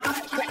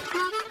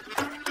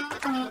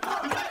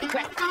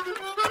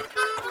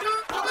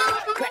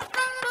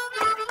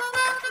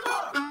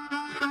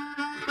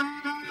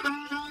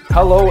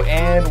Hello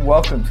and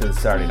welcome to the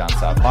Saturday Down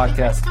South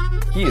podcast.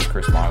 He is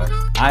Chris Marler.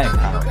 I am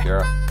Connor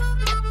O'Gara.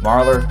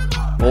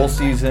 Marler, bowl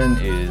season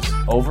is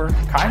over,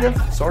 kind of,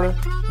 sort of,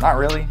 not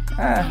really.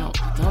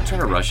 Don't try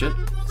to rush it.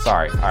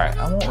 Sorry. All right,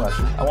 I won't rush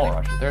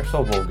it. There are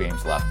still bowl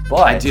games left,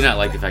 but I do not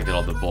like the fact that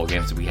all the bowl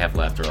games that we have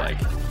left are like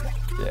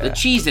the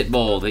Cheez-It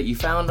Bowl that you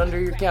found under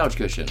your couch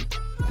cushion.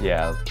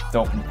 Yeah,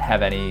 don't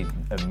have any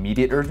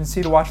immediate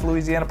urgency to watch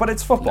Louisiana, but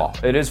it's football.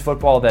 It is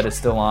football that is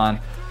still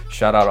on.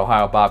 Shout out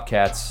Ohio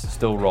Bobcats,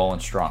 still rolling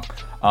strong.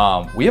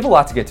 We have a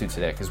lot to get to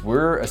today because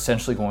we're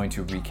essentially going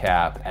to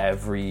recap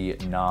every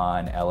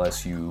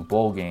non-LSU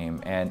bowl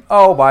game. And,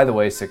 oh, by the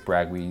way, sick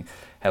brag, we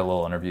had a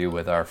little interview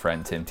with our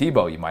friend Tim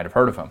Tebow. You might have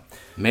heard of him.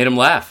 Made him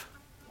laugh.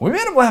 We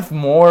made him laugh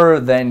more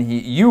than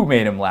you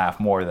made him laugh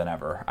more than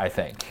ever, I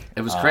think.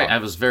 It was great. I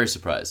was very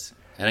surprised.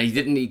 And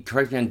he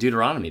corrected me on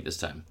Deuteronomy this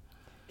time.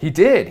 He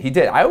did.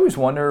 I always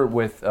wonder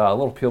with a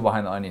little peel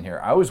behind the onion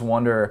here. I always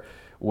wonder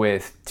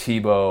with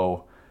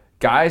Tebow,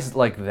 guys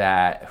like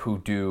that who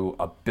do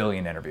a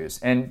billion interviews.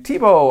 And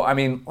Tebow, I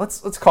mean, let's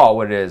call it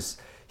what it is.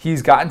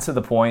 He's gotten to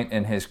the point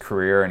in his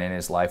career and in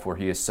his life where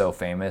he is so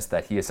famous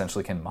that he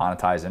essentially can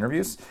monetize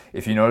interviews.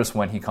 If you notice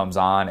when he comes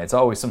on, it's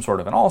always some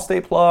sort of an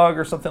Allstate plug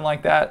or something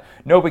like that.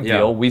 No big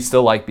deal. We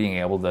still like being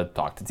able to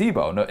talk to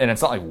Tebow. And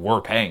it's not like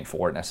we're paying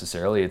for it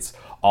necessarily. It's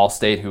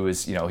Allstate who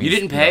is, he's you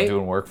didn't pay?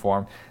 Doing work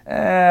for him.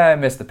 I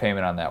missed the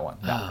payment on that one.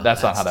 No,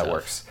 that's not how that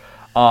works.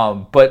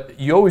 But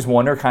you always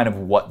wonder kind of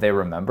what they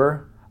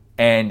remember.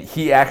 And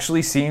he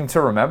actually seemed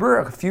to remember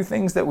a few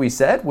things that we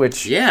said,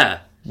 which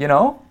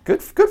good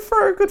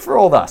for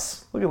old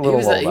us. Look at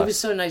little old us. He was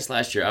so nice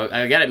last year.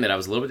 I got to admit, I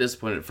was a little bit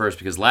disappointed at first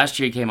because last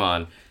year he came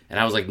on and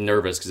I was like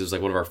nervous because it was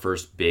like one of our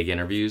first big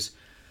interviews,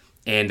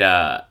 and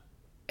I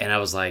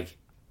was like,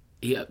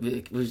 I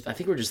think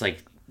we were just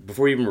like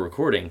before even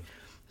recording, he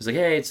was like,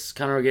 hey, it's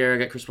Connor O'Gara. I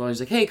got Chris Paul. He's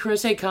like, hey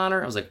Chris, hey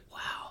Connor. I was like,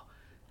 wow,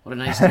 what a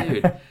nice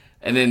dude.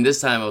 And then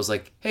this time I was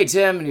like, hey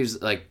Tim, and he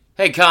was like,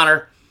 hey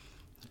Connor.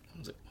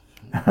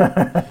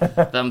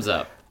 Thumbs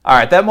up. All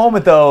right, that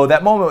moment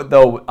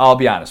though, I'll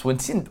be honest. When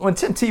Tim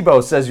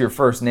Tebow says your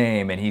first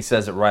name and he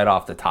says it right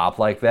off the top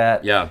like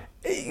that,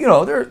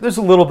 there's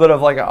a little bit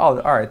of like, oh,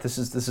 all right, this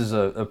is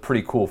a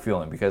pretty cool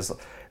feeling because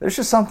there's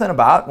just something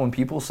about when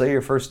people say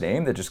your first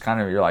name that just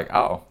kind of you're like,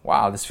 oh,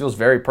 wow, this feels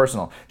very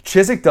personal.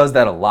 Chiswick does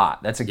that a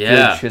lot. That's a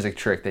good Chiswick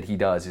trick that he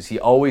does is he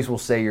always will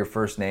say your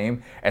first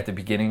name at the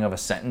beginning of a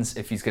sentence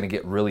if he's going to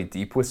get really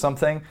deep with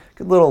something.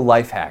 Good little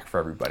life hack for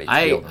everybody.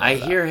 I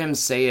hear him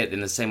say it in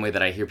the same way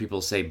that I hear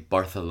people say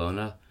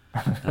Barcelona.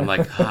 And I'm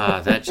like,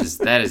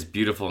 that is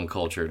beautiful and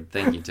cultured.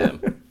 Thank you,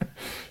 Tim.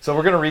 So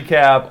we're going to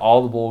recap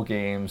all the bowl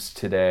games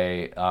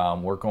today.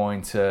 We're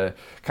going to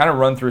kind of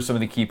run through some of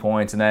the key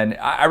points. And then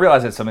I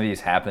realize that some of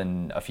these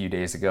happened a few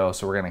days ago,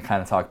 so we're going to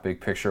kind of talk big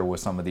picture with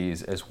some of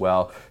these as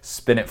well.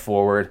 Spin it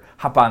forward.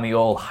 Hop on the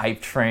old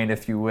hype train,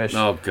 if you wish.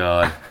 Oh,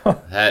 God.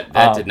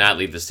 That did not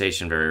leave the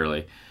station very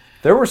early.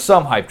 There were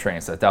some hype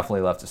trains that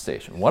definitely left the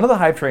station. One of the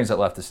hype trains that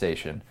left the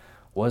station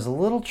was a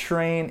little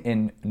train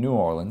in New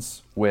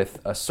Orleans with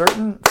a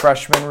certain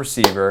freshman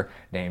receiver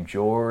named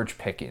George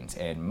Pickens.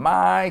 And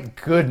my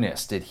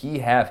goodness, did he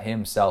have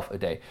himself a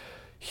day.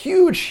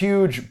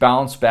 Huge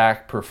bounce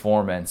back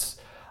performance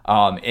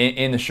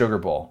in the Sugar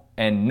Bowl.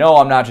 And no,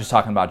 I'm not just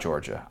talking about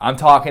Georgia. I'm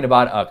talking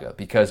about Uga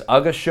because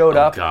Uga showed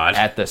up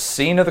at the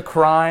scene of the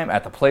crime,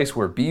 at the place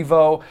where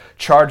Bevo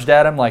charged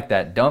at him like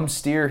that dumb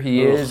steer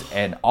he is,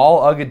 and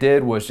all Uga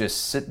did was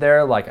just sit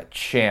there like a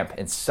champ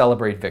and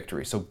celebrate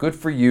victory. So good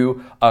for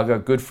you,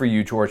 Uga. Good for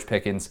you, George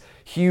Pickens.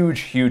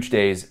 Huge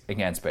days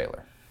against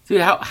Baylor.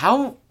 Dude,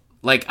 how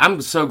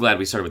I'm so glad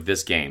we started with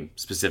this game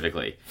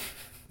specifically.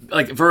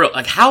 Like, for real,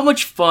 how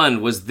much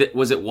fun was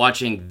it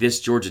watching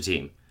this Georgia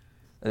team?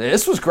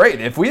 This was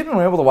great. If we had been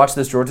able to watch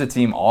this Georgia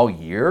team all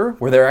year,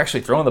 where they're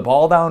actually throwing the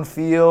ball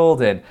downfield,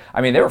 and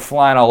I mean they were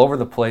flying all over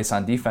the place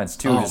on defense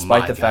too,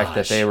 despite the fact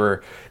that they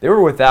were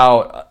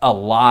without a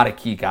lot of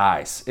key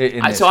guys.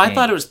 I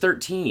thought it was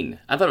 13.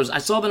 I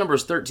saw the number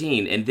was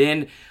 13, and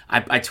then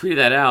I tweeted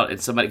that out, and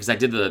somebody, because I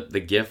did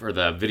the GIF or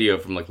the video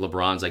from like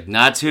LeBron's like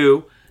not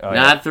 2,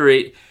 not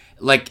 3,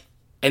 and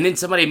then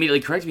somebody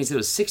immediately corrected me and said it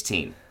was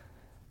 16.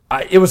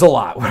 It was a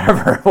lot,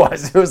 whatever it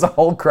was. It was a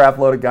whole crap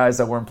load of guys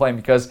that weren't playing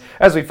because,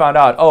 as we found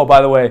out,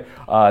 by the way,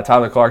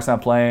 Tyler Clark's not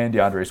playing,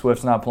 DeAndre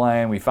Swift's not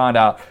playing. We found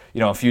out,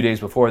 a few days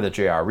before that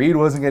J.R. Reed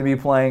wasn't going to be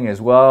playing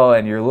as well,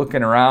 and you're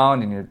looking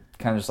around and you're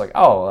kind of just like,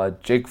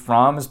 Jake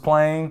Fromm is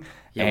playing.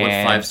 Yeah, what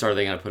 5-star are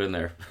they going to put in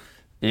there?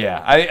 Yeah,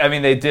 I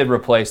mean, they did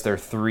replace their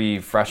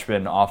 3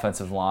 freshman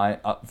offensive line,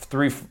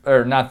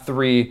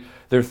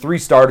 There are 3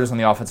 starters on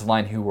the offensive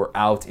line who were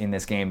out in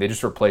this game. They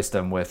just replaced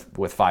them with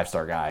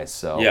 5-star guys.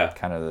 So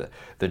kind of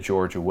the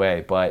Georgia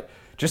way. But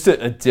just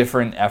a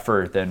different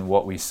effort than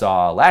what we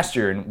saw last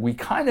year. And we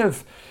kind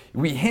of,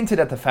 we hinted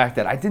at the fact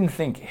that I didn't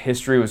think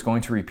history was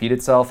going to repeat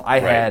itself. I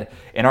Right. had,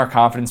 in our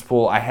confidence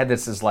pool, I had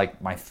this as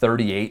like my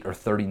 38 or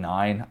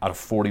 39 out of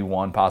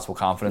 41 possible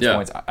confidence Yeah.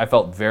 points. I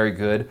felt very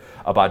good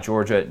about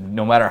Georgia,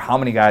 no matter how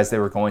many guys they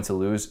were going to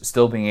lose,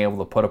 still being able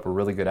to put up a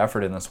really good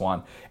effort in this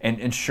one.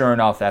 And sure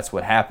enough, that's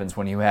what happens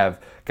when you have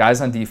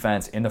guys on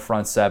defense in the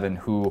front seven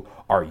who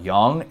are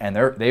young, and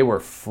they were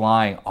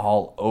flying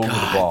all over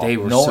the ball. They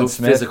were Nolan so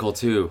Smith, physical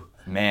too.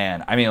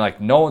 man, I mean, like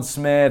Nolan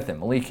Smith and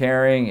Malik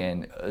Herring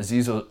and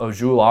Aziz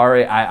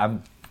Ojulari.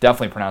 I'm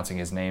definitely pronouncing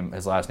his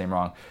last name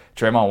wrong.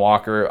 Trayvon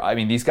Walker. I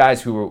mean, these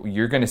guys who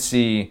you're going to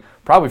see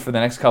probably for the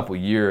next couple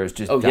of years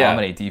just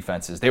dominate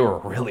defenses. They were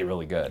really,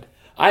 really good.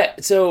 And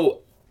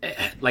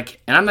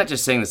I'm not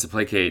just saying this to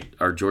placate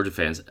our Georgia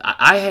fans.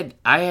 I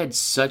had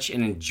such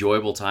an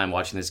enjoyable time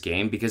watching this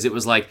game because it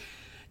was like,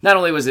 not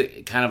only was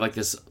it kind of like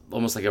this,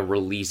 almost like a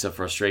release of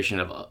frustration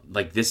of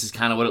like, this is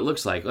kind of what it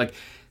looks like. Like,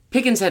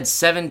 Pickens had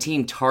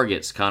 17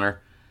 targets, Connor.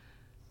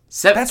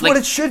 That's what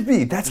it should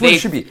be. That's what it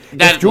should be.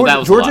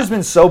 Georgia's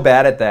been so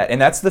bad at that,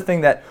 and that's the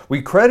thing that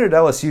we credited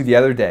LSU the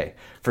other day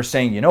for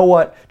saying, you know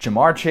what,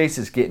 Jamar Chase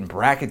is getting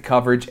bracket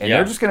coverage, and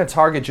they're just going to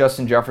target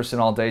Justin Jefferson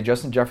all day.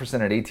 Justin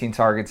Jefferson had 18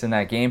 targets in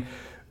that game.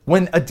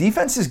 When a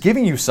defense is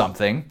giving you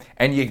something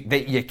and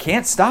you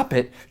can't stop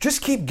it,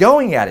 just keep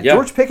going at it. Yeah.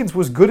 George Pickens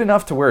was good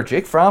enough to where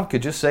Jake Fromm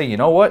could just say, you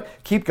know what,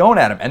 keep going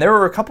at him. And there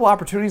were a couple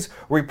opportunities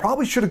where he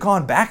probably should have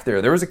gone back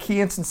there. There was a key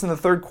instance in the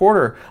third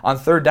quarter on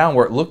third down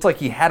where it looked like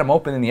he had him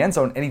open in the end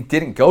zone and he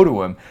didn't go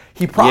to him.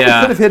 He probably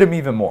could have hit him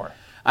even more.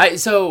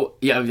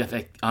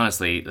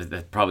 Honestly,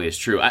 that probably is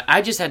true.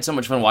 I just had so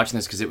much fun watching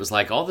this because it was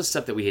like all the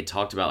stuff that we had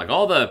talked about, like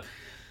all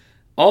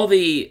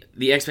the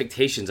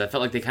expectations. I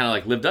felt like they kind of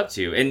like lived up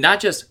to, and not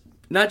just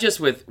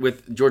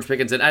with George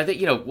Pickens. And I think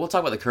we'll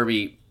talk about the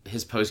Kirby,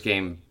 his post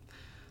game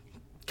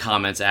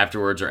comments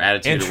afterwards or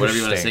attitude or whatever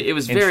you want to say. It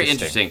was very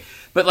interesting.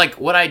 But like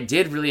what I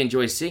did really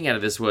enjoy seeing out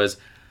of this was,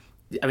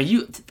 I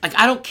mean,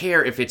 I don't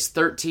care if it's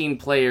 13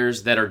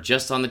 players that are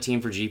just on the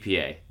team for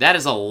GPA. That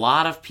is a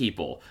lot of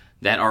people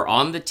that are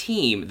on the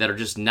team that are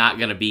just not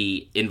going to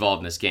be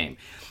involved in this game.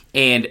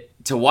 And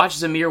to watch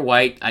Zamir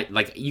White,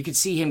 you could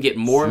see him get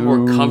more and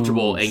more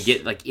comfortable and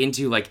get like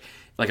into like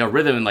a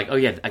rhythm and like, oh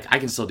yeah, I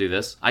can still do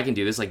this. I can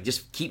do this. Like,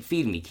 just keep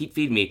feeding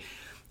me.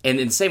 And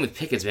then same with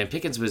Pickens, man.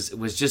 Pickens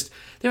was just,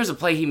 there was a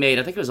play he made.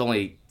 I think it was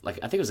like an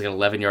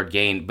 11-yard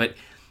gain, but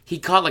he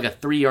caught like a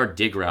 3-yard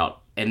dig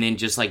route and then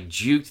just like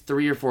juked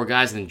 3 or 4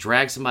 guys and then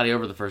dragged somebody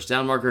over the first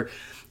down marker.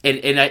 And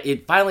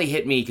it finally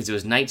hit me because it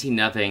was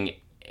 19-0.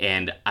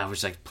 And I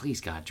was like,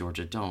 please, God,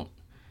 Georgia, don't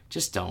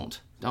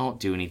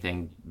do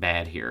anything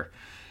bad here.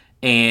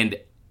 And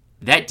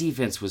that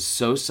defense was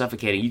so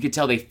suffocating. You could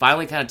tell they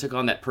finally kind of took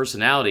on that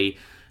personality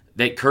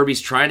that Kirby's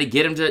trying to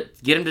get him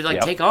to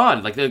take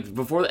on. Like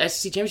before the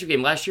SEC championship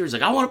game last year, he's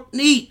like, I want to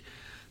eat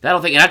that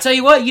whole thing. And I tell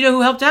you what, you know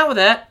who helped out with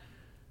that?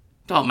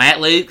 Matt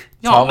Luke.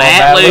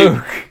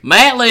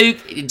 Matt Luke,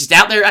 just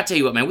out there. I tell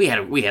you what, man, we had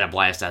a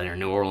blast out there in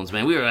New Orleans,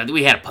 man.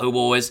 We had a po'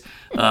 boys.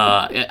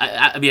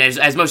 I mean,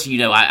 as most of you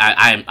know,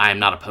 I am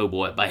not a po'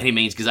 boy by any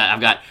means because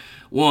I've got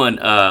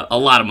a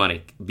lot of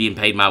money being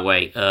paid my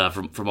way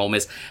from Ole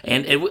Miss,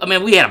 and I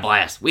mean, we had a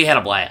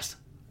blast.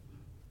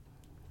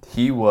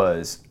 He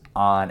was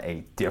on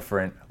a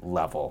different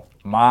level.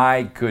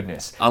 My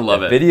goodness. I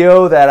love it.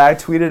 Video that I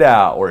tweeted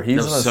out where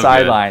he's on the so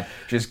sideline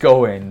just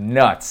going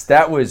nuts.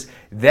 That is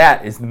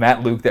the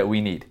Matt Luke that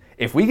we need.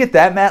 If we get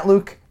that Matt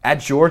Luke at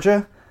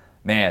Georgia,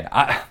 man,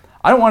 I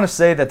don't want to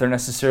say that they're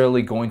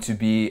necessarily going to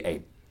be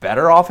a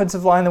better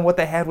offensive line than what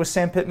they had with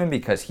Sam Pittman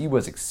because he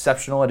was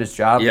exceptional at his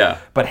job. Yeah.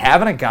 But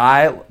having a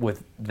guy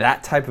with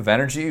that type of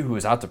energy who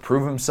is out to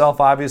prove himself,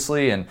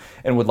 obviously, and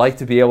would like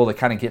to be able to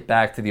kind of get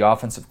back to the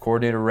offensive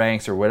coordinator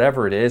ranks or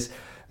whatever it is,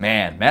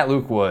 man, Matt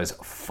Luke was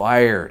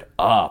fired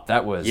up.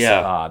 That was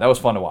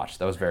fun to watch.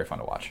 That was very fun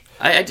to watch.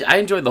 I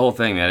enjoyed the whole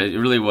thing, man. It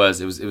really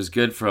was. It was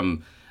good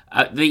from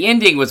the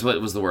ending was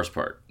what was the worst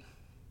part.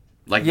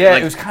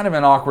 It was kind of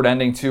an awkward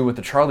ending, too, with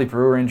the Charlie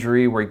Brewer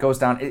injury where he goes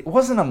down. It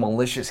wasn't a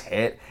malicious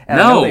hit, and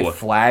I know they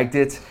flagged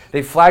it.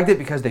 They flagged it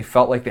because they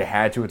felt like they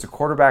had to. It's a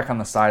quarterback on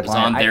the sideline.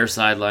 It's on their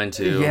sideline,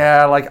 too.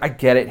 Yeah, I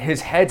get it.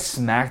 His head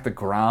smacked the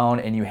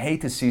ground, and you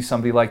hate to see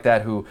somebody like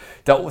that who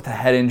dealt with a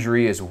head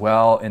injury as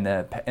well in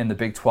the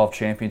Big 12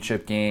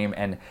 championship game,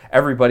 and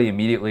everybody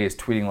immediately is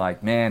tweeting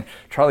like, man,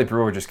 Charlie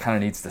Brewer just kind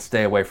of needs to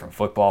stay away from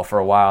football for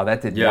a while.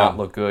 That did not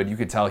look good. You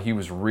could tell he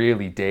was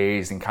really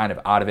dazed and kind of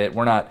out of it.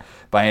 We're not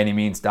by any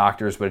means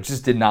doctors, but it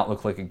just did not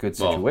look like a good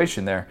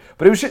situation there.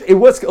 But it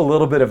was a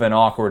little bit of an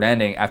awkward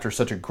ending after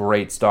such a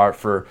great start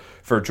for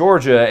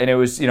Georgia, and it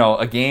was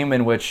a game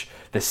in which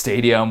the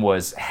stadium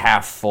was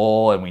half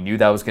full, and we knew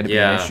that was going to be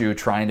an issue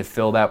trying to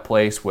fill that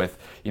place with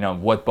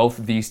what both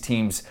of these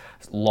teams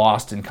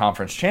lost in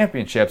conference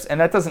championships, and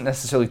that doesn't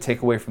necessarily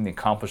take away from the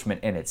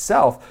accomplishment in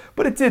itself,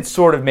 but it did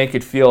sort of make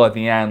it feel at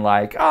the end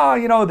like,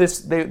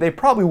 they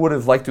probably would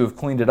have liked to have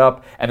cleaned it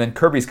up, and then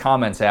Kirby's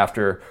comments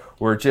after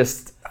were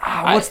just,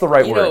 what's the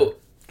right word?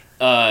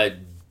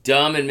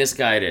 Dumb and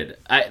misguided.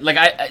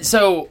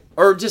 So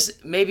or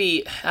just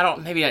maybe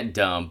maybe not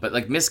dumb, but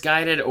like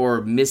misguided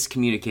or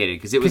miscommunicated,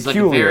 because it was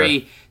Peculiar. like a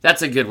very,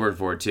 that's a good word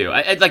for it too.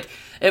 I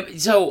definitely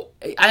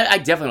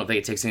don't think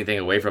it takes anything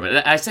away from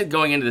it. I said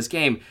going into this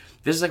game,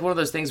 this is like one of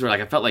those things where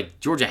like I felt like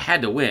Georgia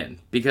had to win,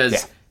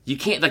 because you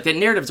can't, like, the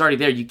narrative's already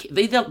there.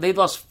 They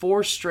lost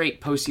 4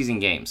 straight postseason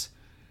games.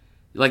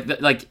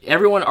 Like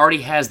everyone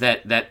already has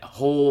that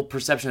whole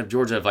perception of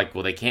Georgia of like,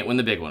 well, they can't win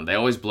the big one. They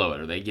always blow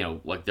it, or they,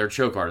 like, they're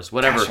choke artists,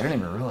 whatever. Gosh, I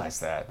didn't even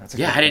realize that. That's a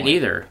good I didn't point.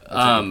 either. That's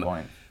a good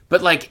point.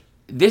 But like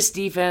this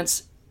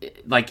defense,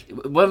 like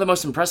one of the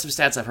most impressive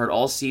stats I've heard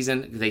all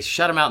season. They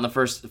shut them out in the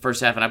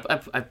first half, and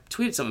I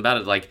tweeted something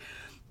about it,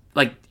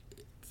 like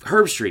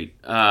Herb Street,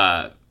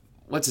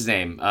 what's his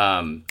name,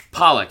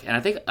 Pollock, and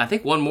I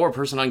think one more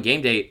person on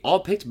game day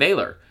all picked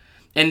Baylor.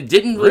 And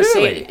didn't really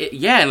say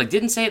it, and like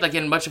didn't say it like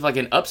in much of like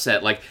an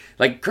upset. Like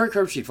Kirk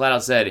Herbstreit flat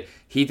out said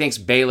he thinks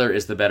Baylor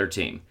is the better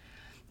team,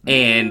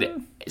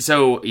 and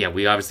so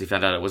we obviously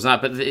found out it was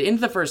not. But into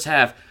the first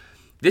half,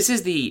 this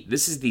is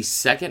the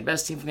second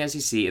best team from the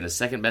SEC and the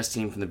second best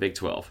team from the Big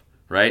 12,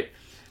 right?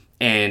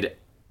 And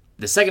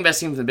the second best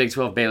team from the Big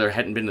 12, Baylor,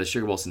 hadn't been to the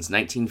Sugar Bowl since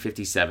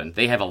 1957.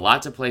 They have a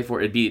lot to play for.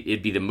 It'd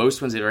be the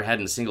most wins they've ever had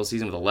in a single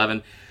season with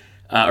 11,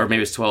 or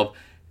maybe it's 12.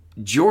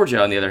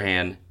 Georgia, on the other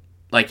hand,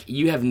 like,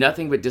 you have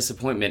nothing but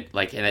disappointment,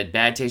 like, and that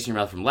bad taste in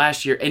your mouth from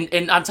last year.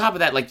 And on top of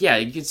that, like,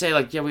 you can say,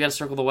 like, we got to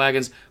circle the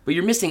wagons, but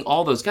you're missing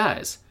all those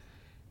guys.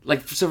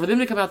 Like, so for them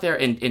to come out there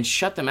and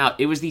shut them out,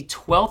 it was the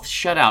 12th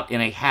shutout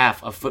in a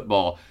half of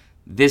football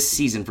this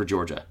season for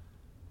Georgia.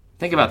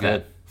 Think about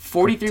that.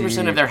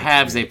 43% of their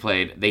halves they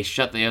played, they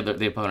shut the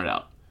opponent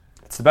out.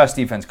 It's the best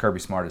defense Kirby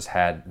Smart has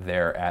had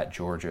there at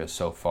Georgia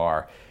so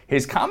far.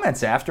 His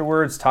comments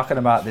afterwards, talking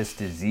about this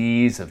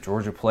disease of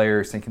Georgia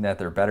players thinking that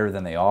they're better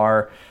than they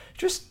are,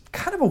 just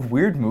kind of a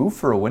weird move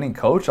for a winning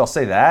coach, I'll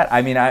say that.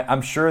 I mean,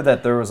 I'm sure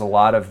that there was a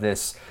lot of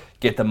this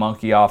get the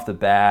monkey off the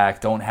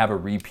back, don't have a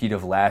repeat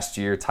of last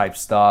year type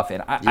stuff.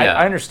 And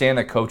I understand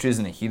that coaches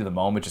in the heat of the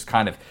moment just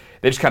kind of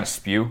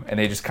spew, and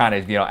they just kind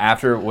of,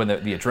 after when the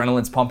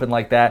adrenaline's pumping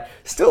like that,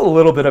 still a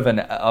little bit of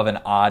an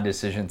odd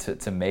decision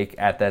to make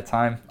at that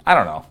time. I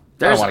don't know.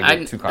 There's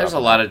a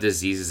lot of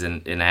diseases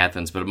in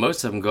Athens, but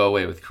most of them go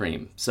away with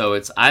cream. So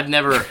I've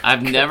never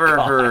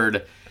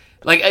heard,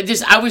 like,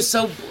 I was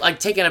so like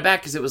taken aback,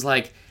 because it was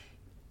like,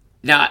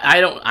 now I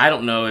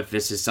don't know if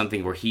this is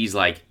something where he's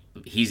like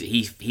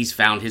he's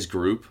found his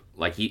group,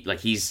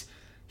 he's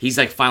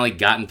finally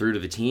gotten through to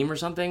the team or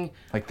something.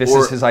 Like, this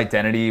is his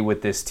identity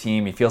with this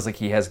team. He feels like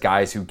he has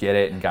guys who get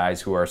it and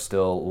guys who are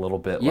still a little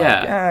bit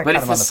but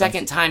it's the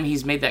second time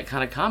he's made that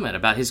kind of comment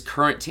about his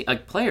current team,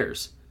 like,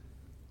 players.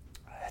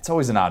 It's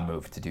always an odd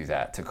move to do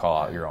that, to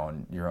call out your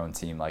own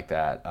team like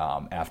that,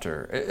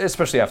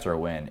 especially after a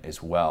win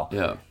as well.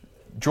 Yeah.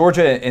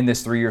 Georgia in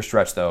this 3-year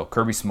stretch, though,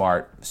 Kirby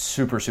Smart,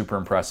 super, super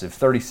impressive.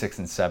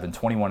 36-7,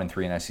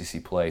 21-3 in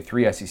SEC play,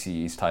 3 SEC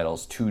East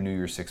titles, 2 New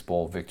Year's Six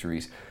Bowl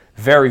victories.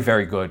 Very,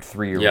 very good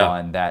 3-year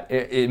run that,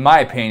 in my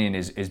opinion,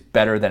 is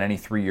better than any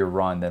 3-year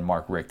run that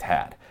Mark Richt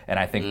had. And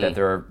I think that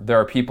there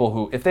are people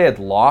who, if they had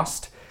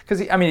lost, because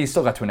he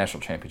still got to a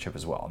national championship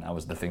as well, and that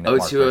was the thing that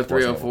Mark Richt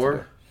 02, 03,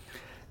 04?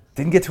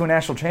 Didn't get to a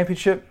national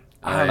championship?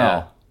 I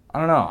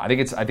don't know. I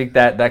think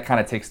that kind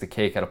of takes the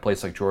cake at a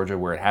place like Georgia,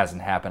 where it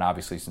hasn't happened,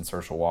 obviously, since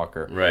Herschel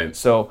Walker. Right.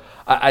 So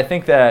I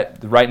think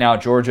that right now,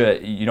 Georgia,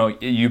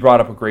 you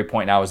brought up a great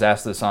point, and I was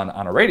asked this on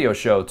a radio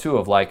show, too,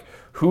 of like,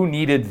 who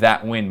needed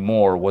that win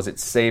more? Was it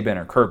Saban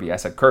or Kirby? I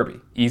said Kirby,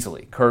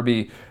 easily.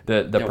 Kirby,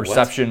 the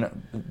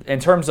perception, in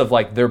terms of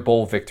like their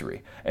bowl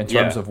victory, in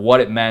terms of what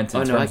it meant,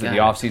 in terms of the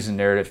offseason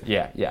narrative.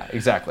 Yeah,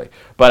 exactly.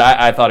 But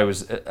I thought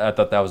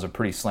that was a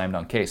pretty slam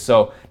dunk case.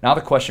 So now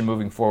the question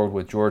moving forward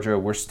with Georgia,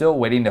 we're still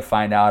waiting to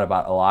find out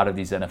about a lot of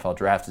these NFL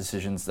draft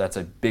decisions. That's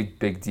a big,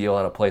 big deal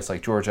at a place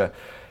like Georgia.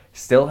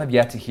 Still have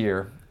yet to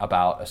hear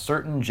about a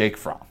certain Jake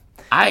Fromm.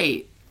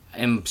 I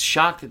am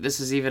shocked that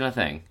this is even a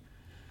thing.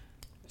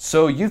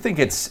 So you think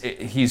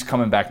he's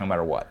coming back no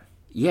matter what?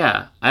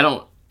 Yeah, I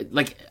don't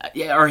like.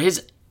 Or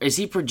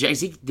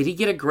did he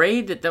get a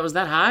grade that was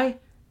that high?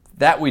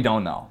 That we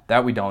don't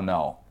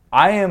know.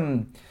 I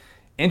am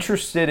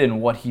interested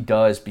in what he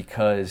does,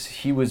 because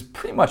he was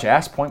pretty much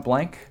asked point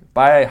blank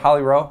by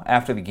Holly Rowe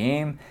after the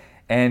game,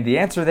 and the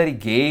answer that he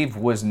gave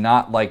was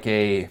not like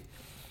it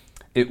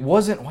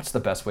wasn't, what's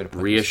the best way to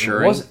put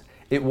reassuring? This?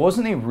 It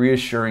wasn't a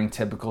reassuring,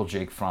 typical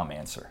Jake Fromm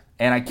answer.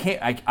 And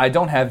I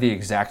don't have the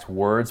exact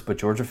words, but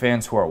Georgia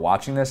fans who are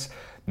watching this,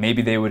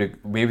 maybe they would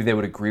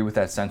agree with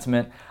that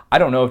sentiment. I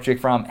don't know if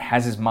Jake Fromm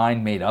has his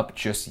mind made up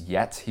just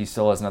yet. He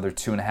still has another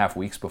 2.5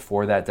 weeks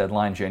before that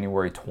deadline,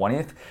 January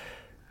 20th.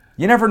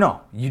 You never know.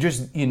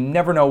 You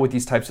never know with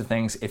these types of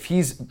things. If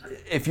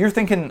you're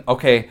thinking,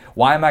 okay,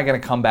 why am I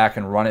going to come back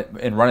and run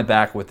it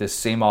back with this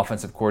same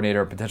offensive coordinator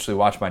and potentially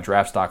watch my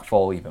draft stock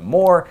fall even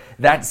more,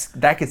 that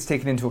gets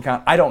taken into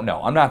account. I don't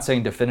know. I'm not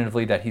saying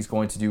definitively that he's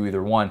going to do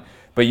either one,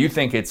 but you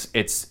think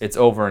it's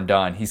over and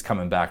done. He's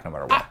coming back no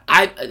matter what.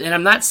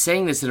 I'm not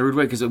saying this in a rude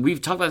way because we've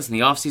talked about this in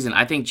the offseason.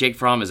 I think Jake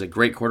Fromm is a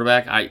great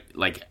quarterback.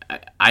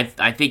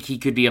 I think he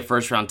could be a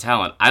first-round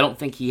talent. I don't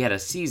think he had a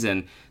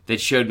season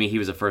that showed me he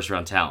was a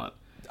first-round talent.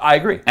 I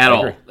agree. At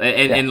all.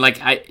 And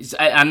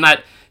I'm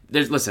not...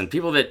 Listen,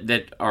 people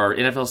that are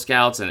NFL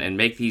scouts and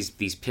make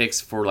these picks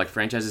for like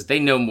franchises, they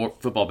know more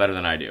football better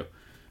than I do.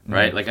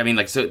 Right?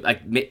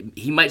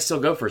 He might still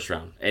go first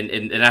round.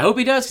 And I hope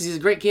he does because he's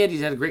a great kid.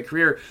 He's had a great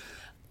career.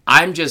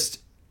 I'm just...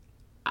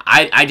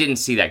 I didn't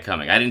see that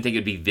coming. I didn't think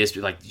it'd be this.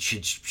 Like,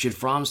 should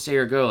Fromm stay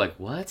or go? Like,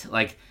 what?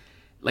 I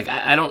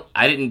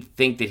didn't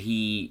think that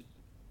he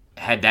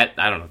had that.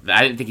 I don't know.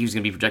 I didn't think he was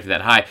going to be projected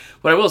that high.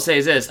 What I will say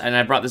is this, and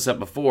I brought this up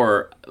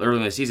before early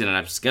in the season, and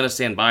I'm just going to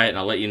stand by it, and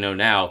I'll let you know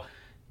now.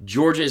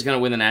 Georgia is going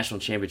to win the national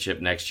championship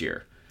next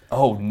year.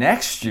 Oh,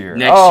 next year.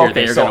 Next year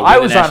they are going to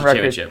win the national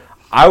championship.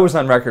 I was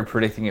on record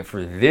predicting it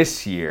for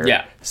this year.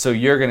 Yeah. So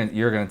you're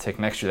gonna take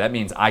next year. That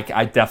means I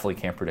definitely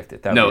can't predict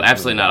it. No,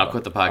 absolutely not. I'll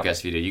quit the podcast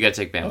if you do. You got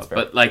to take Bama.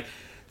 But like,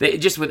 they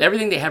just with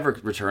everything they have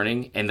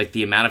returning and like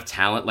the amount of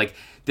talent, like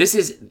this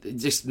is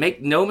just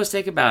make no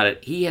mistake about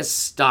it. He has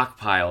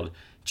stockpiled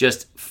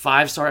just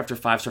 5-star after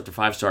 5-star after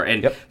 5-star.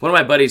 And one of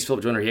my buddies,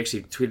 Philip Joyner, he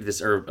actually tweeted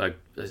this or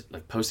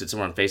posted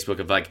somewhere on Facebook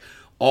of like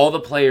all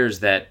the players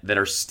that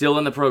are still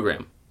in the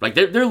program. Like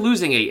they're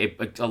losing a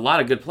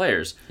lot of good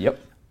players. Yep.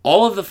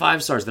 All of the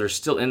 5-stars that are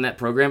still in that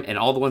program and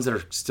all the ones that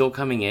are still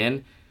coming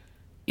in,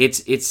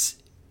 it's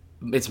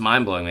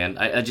mind blowing, man.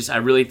 I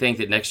really think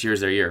that next year is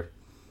their year.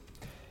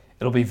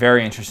 It'll be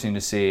very interesting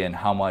to see and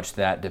how much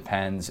that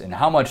depends and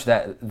how much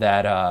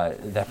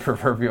that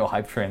proverbial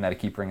hype train that I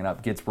keep bringing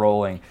up gets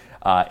rolling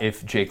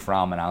if Jake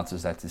Fromm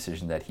announces that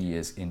decision that he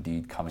is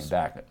indeed coming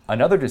back.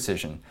 Another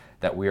decision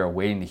that we are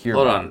waiting to hear.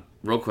 Hold on,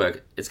 real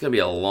quick. It's going to be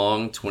a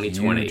long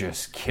 2020. You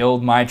just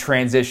killed my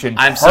transition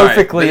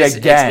perfectly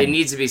again. It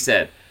needs to be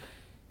said.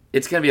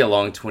 It's going to be a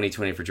long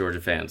 2020 for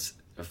Georgia fans.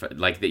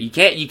 Like you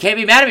can't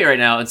be mad at me right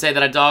now and say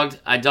that I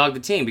dogged the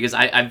team because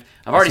I've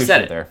already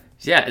said it. There.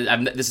 Yeah,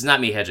 this is not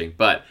me hedging,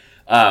 but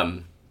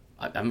I'm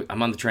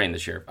on the train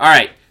this year. All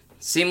right,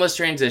 seamless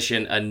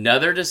transition.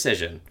 Another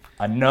decision.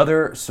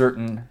 Another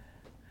certain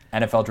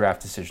NFL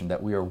draft decision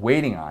that we are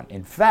waiting on.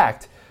 In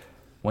fact,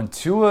 when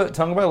Tua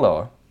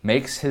Tagovailoa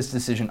makes his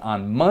decision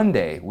on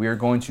Monday, we are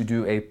going to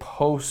do a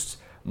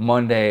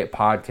post-Monday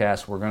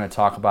podcast. We're going to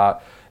talk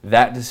about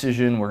that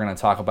decision. We're going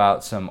to talk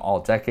about some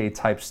all-decade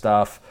type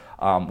stuff.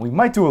 We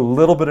might do a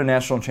little bit of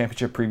national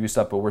championship preview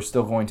stuff, but we're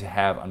still going to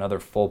have another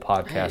full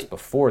podcast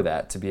before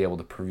that to be able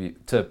to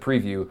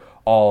preview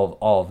all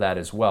of that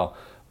as well.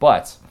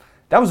 But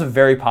that was a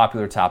very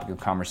popular topic of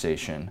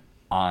conversation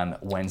on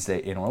Wednesday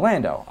in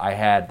Orlando. I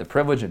had the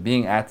privilege of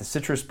being at the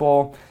Citrus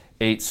Bowl,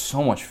 ate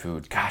so much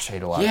food. Gosh, I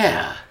ate a lot of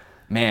food.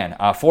 Man,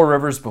 Four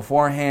Rivers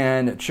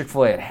beforehand,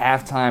 Chick-fil-A at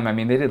halftime. I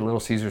mean, they did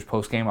Little Caesars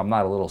post-game. I'm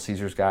not a Little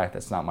Caesars guy.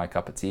 That's not my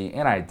cup of tea.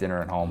 And I had dinner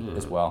at home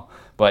as well.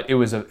 But it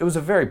was a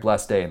very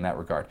blessed day in that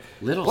regard.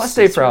 Blessed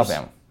day for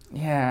Alabama.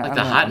 Yeah. Like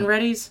the Hot and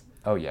Ready's?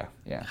 Oh, yeah.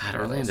 God,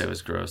 Orlando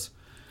is gross.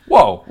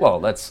 Whoa,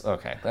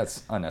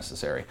 that's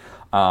unnecessary.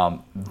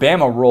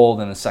 Bama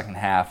rolled in the second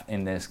half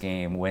in this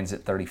game, wins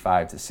it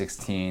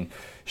 35-16,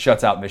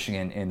 shuts out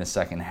Michigan in the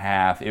second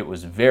half. It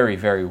was very,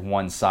 very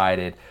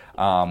one-sided.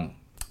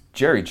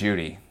 Jerry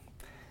Jeudy,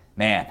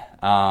 man,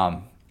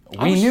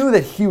 we knew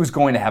that he was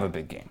going to have a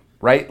big game,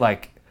 right?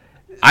 Like,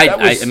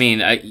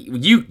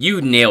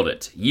 you nailed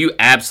it. You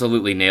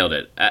absolutely nailed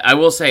it. I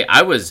will say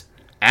I was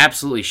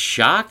absolutely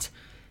shocked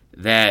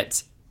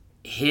that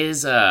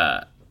his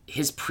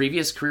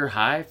previous career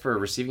high for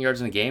receiving yards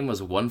in a game was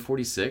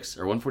 146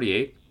 or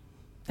 148.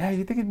 Yeah,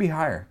 you'd think it'd be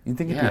higher.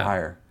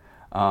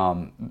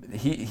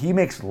 He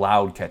makes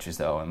loud catches,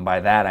 though, and by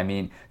that I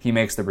mean he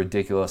makes the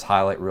ridiculous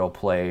highlight reel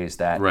plays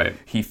that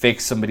he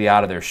fakes somebody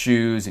out of their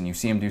shoes and you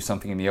see him do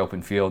something in the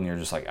open field and you're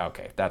just like,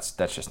 okay, that's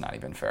just not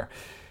even fair.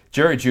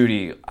 Jerry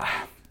Jeudy,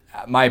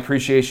 my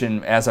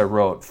appreciation, as I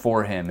wrote,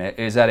 for him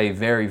is at a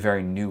very,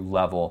 very new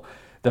level.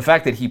 The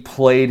fact that he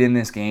played in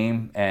this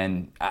game,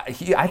 and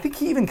I think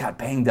he even got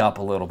banged up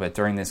a little bit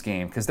during this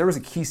game because there was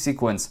a key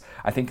sequence,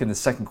 I think, in the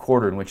second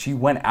quarter in which he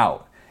went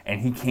out and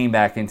he came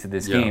back into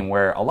this game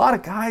where a lot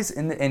of guys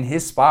in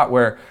his spot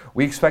where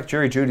we expect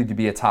Jerry Jeudy to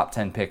be a top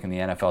 10 pick in the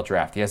NFL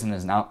draft. He hasn't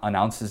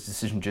announced his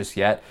decision just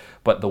yet,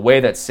 but the way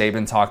that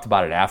Saban talked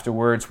about it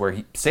afterwards, where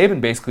Saban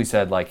basically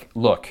said, like,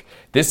 look,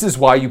 this is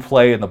why you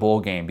play in the bowl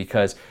game,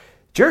 because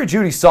Jerry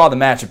Jeudy saw the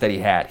matchup that he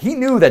had. He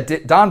knew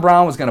that Don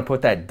Brown was going to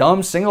put that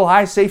dumb single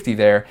high safety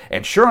there,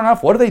 and sure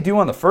enough, what do they do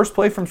on the first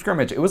play from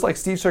scrimmage? It was like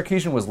Steve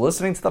Sarkisian was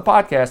listening to the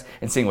podcast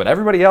and seeing what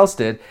everybody else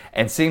did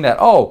and seeing that,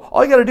 all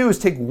you got to do is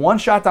take one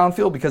shot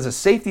downfield because a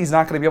safety is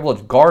not going to be able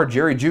to guard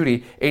Jerry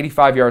Jeudy.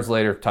 85 yards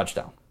later,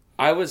 touchdown.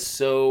 I was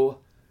a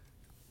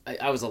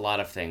lot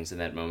of things in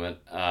that moment.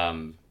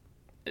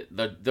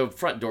 The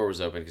front door was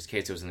open because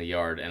Casey was in the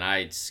yard, and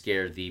I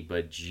scared the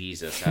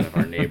bejesus out of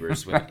our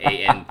neighbors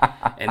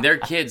and their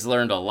kids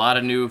learned a lot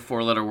of new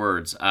 4-letter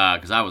words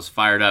because I was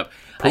fired up.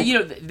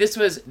 This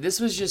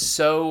was just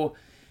so.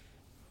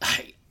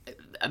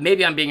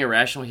 maybe I'm being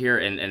irrational here,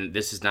 and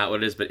this is not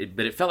what it is, but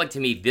it felt like to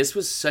me this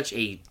was such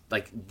a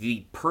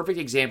the perfect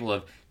example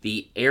of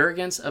the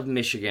arrogance of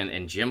Michigan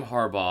and Jim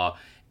Harbaugh,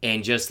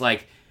 and just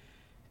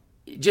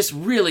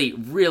really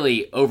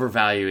really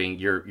overvaluing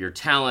your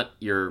talent,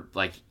 your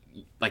like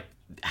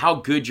how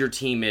good your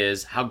team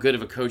is, how good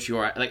of a coach you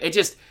are.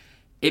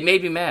 It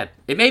made me mad.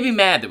 It made me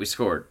mad that we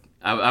scored.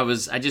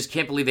 I just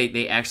can't believe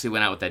they actually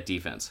went out with that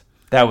defense.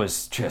 That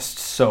was just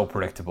so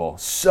predictable,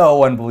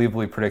 so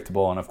unbelievably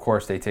predictable. And of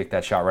course, they take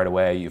that shot right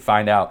away. You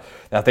find out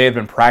that they had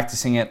been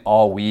practicing it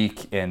all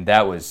week, and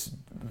that was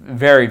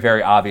very,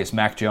 very obvious.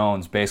 Mac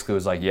Jones basically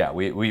was like, yeah,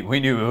 we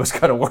knew it was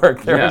going to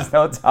work. There was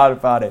no doubt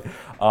about it.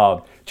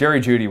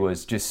 Jerry Jeudy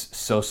was just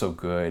so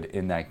good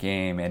in that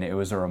game, and it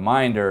was a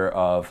reminder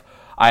of,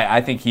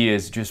 I think he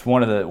is just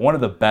one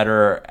of the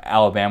better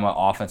Alabama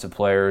offensive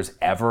players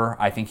ever.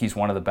 I think he's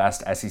one of the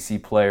best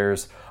SEC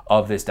players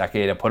of this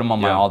decade. I put him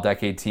on my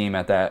all-decade team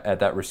at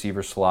that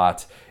receiver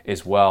slot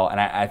as well. And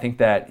I think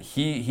that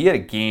he had a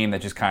game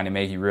that just kind of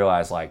made you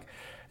realize, like,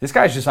 this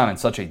guy's just on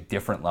such a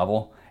different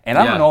level. And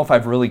I don't know if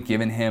I've really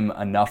given him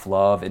enough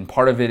love. And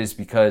part of it is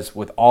because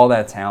with all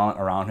that talent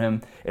around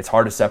him, it's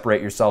hard to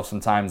separate yourself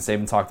sometimes.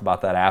 Saban talked about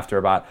that after,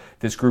 about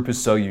this group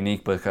is so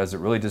unique because it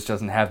really just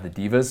doesn't have the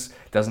divas,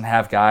 doesn't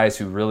have guys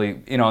who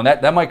really, and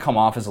that might come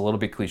off as a little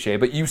bit cliche,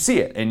 but you see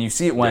it. And you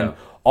see it when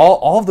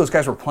all of those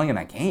guys were playing in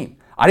that game.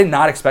 I did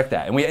not expect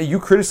that. And you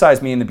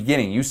criticized me in the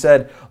beginning. You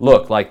said,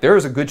 look, there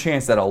is a good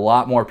chance that a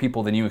lot more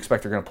people than you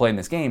expect are going to play in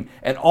this game.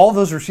 And all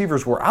those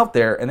receivers were out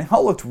there, and they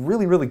all looked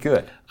really, really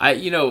good.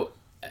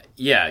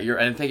 Yeah,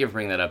 and thank you for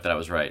bringing that up. That I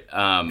was right.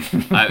 I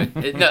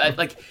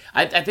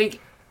think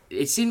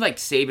it seemed like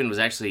Saban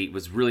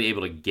was really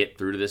able to get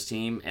through to this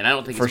team, and I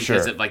don't think it's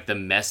because of the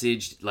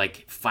message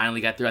finally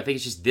got through. I think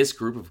it's just this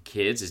group of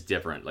kids is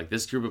different.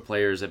 This group of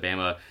players at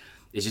Bama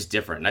is just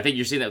different. And I think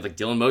you're seeing that with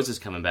Dylan Moses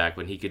coming back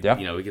when he could,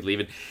 he could leave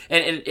it,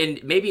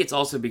 and maybe it's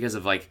also because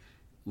of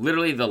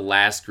literally the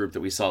last group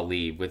that we saw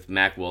leave with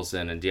Mac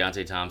Wilson and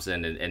Deontay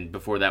Thompson, and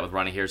before that with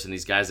Ronnie Harrison,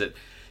 these guys that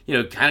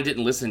kind of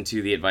didn't listen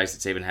to the advice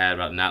that Saban had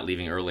about not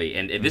leaving early.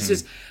 And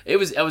this I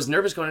was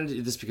nervous going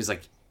into this because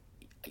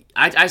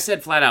I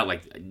said flat out,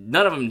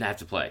 none of them have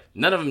to play.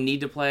 None of them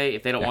need to play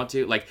if they don't want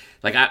to.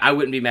 I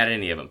wouldn't be mad at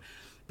any of them.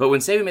 But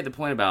when Saban made the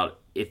point about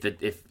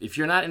if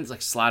you're not in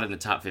slotted in the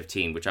top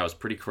 15, which I was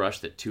pretty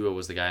crushed that Tua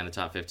was the guy in the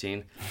top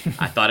 15,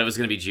 I thought it was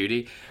going to be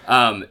Jeudy.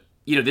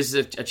 This is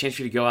a chance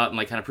for you to go out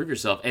and kind of prove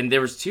yourself. And there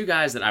was two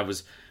guys that I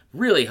was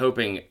really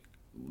hoping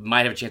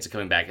might have a chance of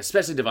coming back,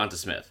 especially Devonta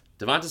Smith.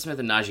 Devonta Smith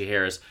and Najee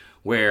Harris,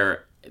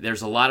 where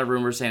there's a lot of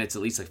rumors saying it's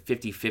at least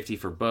 50-50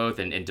 for both,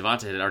 and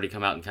Devonta had already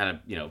come out and kind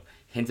of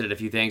hinted at a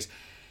few things.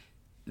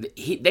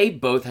 They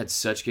both had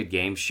such good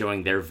games,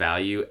 showing their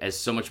value as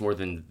so much more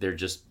than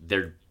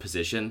their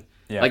position.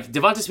 Yeah.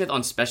 Devonta Smith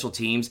on special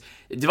teams,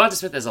 Devonta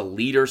Smith as a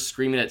leader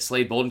screaming at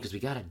Slade Bolden because we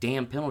got a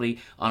damn penalty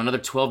on another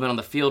 12 men on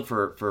the field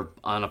for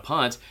on a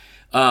punt,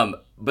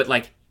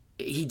 but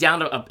he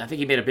downed I think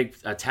he made a big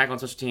tackle on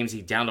special teams.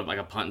 He downed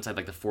a punt inside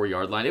the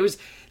 4-yard line. It was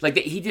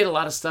he did a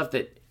lot of stuff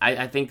that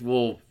I think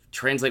will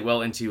translate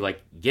well into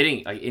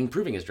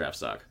improving his draft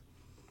stock.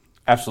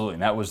 Absolutely,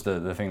 and that was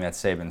the thing that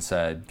Saban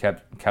said,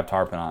 kept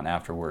harping on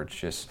afterwards.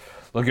 Just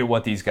look at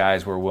what these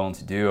guys were willing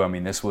to do. I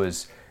mean, this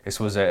was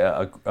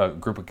a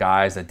group of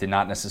guys that did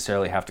not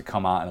necessarily have to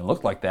come out and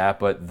look like that,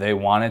 but they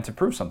wanted to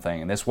prove something.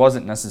 And this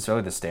wasn't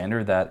necessarily the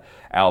standard that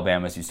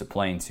Alabama's used to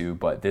playing to,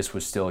 but this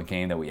was still a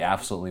game that we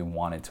absolutely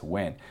wanted to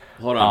win.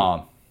 Hold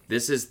on.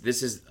 This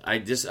is. I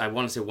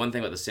want to say one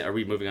thing about the. Are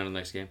we moving on to the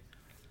next game?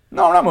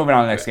 No, we're not moving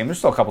on to the next game. There's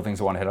still a couple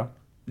things I want to hit on.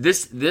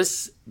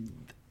 This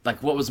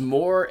what was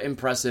more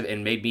impressive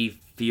and made me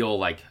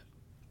feel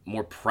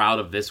more proud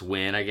of this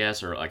win, I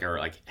guess, or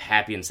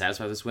happy and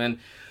satisfied with this win.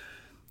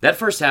 That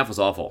first half was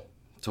awful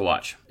to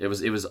watch. It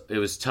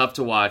was tough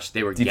to watch.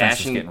 They were defense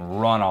gashing, was getting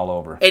run all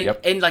over,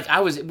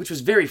 and which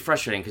was very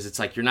frustrating because it's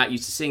you're not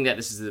used to seeing that.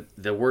 This is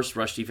the worst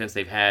rush defense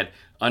they've had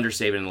under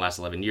Saban in the last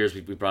 11 years.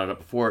 We brought it up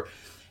before.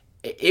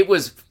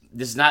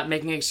 This is not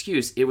making an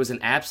excuse. It was an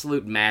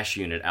absolute mash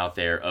unit out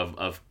there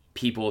of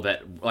people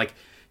that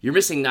you're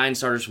missing 9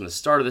 starters from the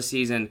start of the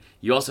season.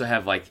 You also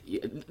have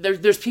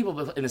there's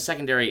people in the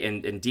secondary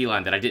and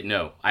D-line that I didn't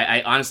know.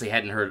 I honestly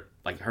hadn't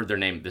heard their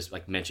name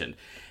mentioned.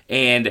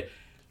 And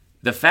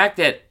the fact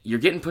that you're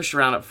getting pushed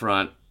around up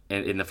front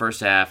in the first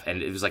half,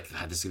 and it was this is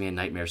going to be a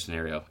nightmare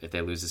scenario if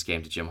they lose this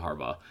game to Jim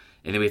Harbaugh.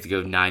 And then we have to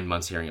go 9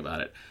 months hearing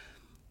about it.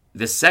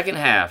 The second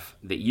half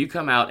that you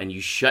come out and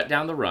you shut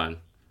down the run,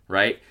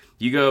 right?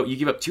 You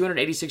give up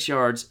 286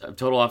 yards of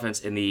total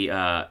offense in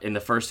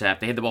the first half.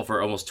 They had the ball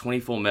for almost 20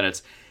 full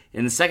minutes.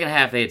 In the second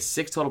half, they had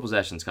 6 total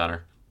possessions,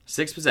 Connor.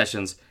 6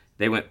 possessions.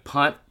 They went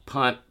punt,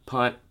 punt,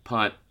 punt,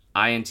 punt,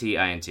 INT,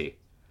 INT.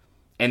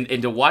 And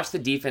to watch the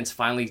defense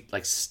finally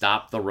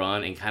stop the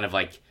run and kind of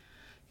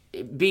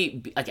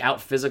be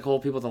out physical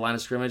people at the line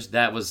of scrimmage,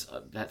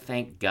 that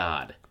thank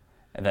God.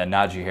 And then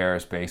Najee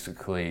Harris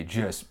basically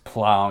just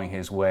plowing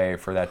his way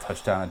for that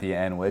touchdown at the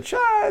end, which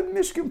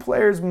Michigan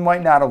players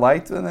might not have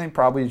liked, and they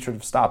probably should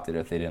have stopped it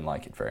if they didn't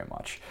like it very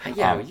much.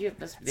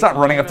 It's not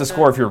running up the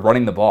score if you're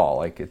running the ball.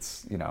 Like,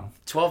 it's,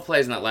 12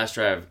 plays in that last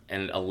drive,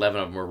 and 11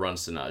 of them were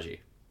runs to Najee.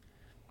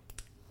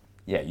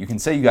 Yeah, you can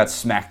say you got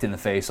smacked in the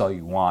face all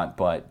you want,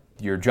 but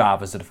your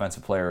job as a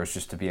defensive player is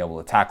just to be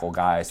able to tackle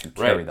guys who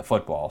carry the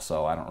football,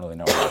 so I don't really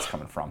know where that's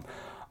coming from.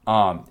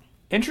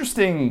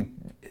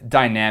 Interesting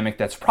dynamic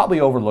that's probably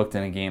overlooked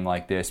in a game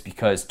like this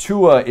because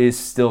Tua is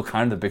still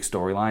kind of the big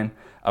storyline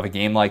of a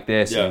game like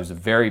this. Yeah. It was a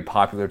very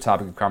popular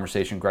topic of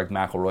conversation. Greg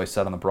McElroy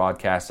said on the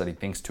broadcast that he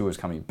thinks Tua is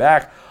coming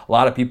back. A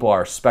lot of people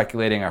are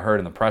speculating. I heard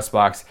in the press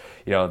box,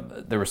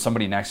 there was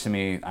somebody next to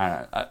me.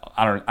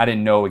 I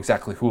didn't know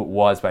exactly who it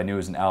was, but I knew it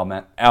was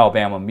an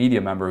Alabama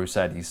media member who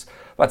said he's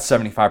about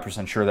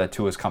 75% sure that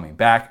Tua is coming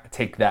back.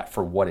 Take that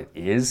for what it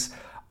is.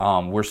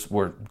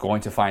 We're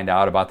going to find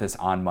out about this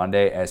on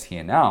Monday as he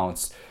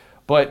announced.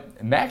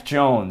 But Mac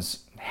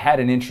Jones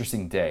had an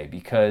interesting day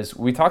because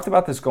we talked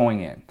about this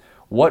going in.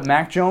 What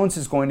Mac Jones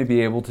is going to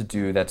be able to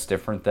do that's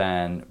different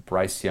than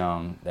Bryce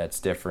Young, that's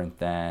different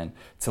than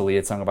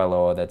Talia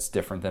Tagovailoa, that's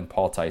different than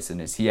Paul Tyson,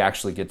 is he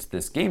actually gets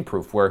this game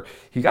proof where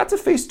he got to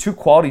face two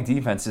quality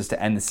defenses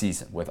to end the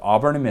season with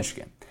Auburn and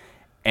Michigan.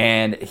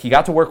 And he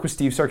got to work with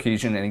Steve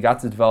Sarkisian and he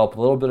got to develop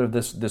a little bit of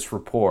this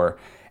rapport.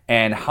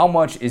 And how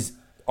much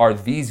are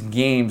these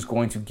games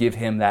going to give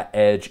him that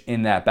edge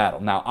in that battle?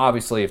 Now,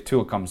 obviously, if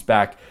Tua comes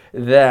back,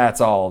 that's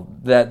all.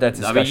 That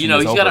discussion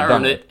is he's got to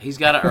earn it. He's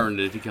got to earn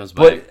it if he comes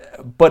back.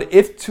 But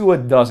if Tua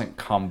doesn't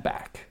come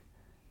back,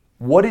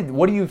 what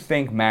do you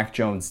think Mac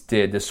Jones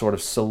did to sort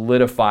of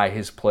solidify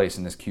his place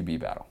in this QB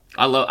battle?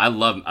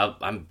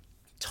 I'm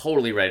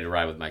totally ready to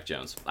ride with Mac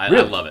Jones. I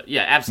love it.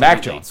 Yeah, absolutely.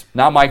 Mac Jones,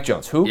 not Mike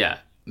Jones. Who? Yeah,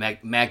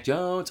 Mac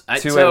Jones.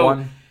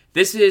 2-1.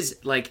 This is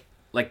like.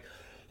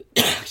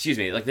 Excuse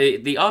me, like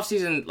the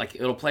offseason, like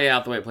it'll play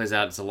out the way it plays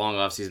out. It's a long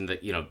offseason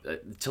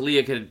that,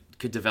 Talia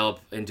could develop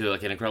into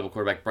like an incredible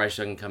quarterback. Bryce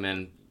Young can come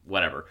in,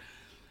 whatever.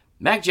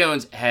 Mac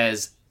Jones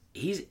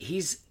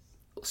he's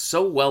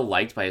so well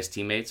liked by his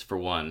teammates, for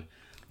one.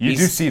 You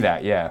do see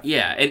that, yeah.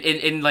 Yeah,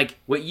 and like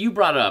what you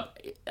brought up,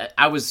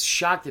 I was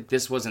shocked that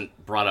this wasn't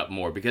brought up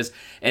more because,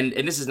 and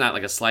this is not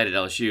like a slight at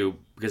LSU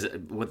because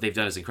what they've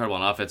done is incredible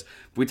on offense.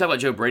 We talk about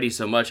Joe Brady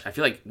so much. I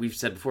feel like we've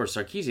said before,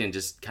 Sarkisian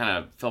just kind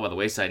of fell by the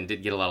wayside and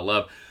didn't get a lot of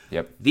love.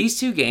 Yep. These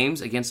two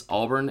games against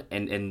Auburn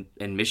and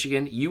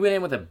Michigan, you went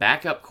in with a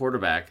backup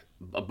quarterback,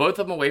 both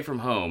of them away from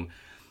home,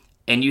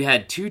 and you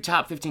had two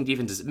top 15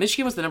 defenses.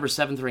 Michigan was the number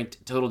 7th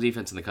ranked total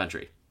defense in the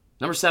country.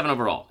 Number 7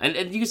 overall. And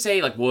you can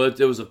say, like, well, it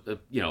was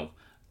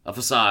a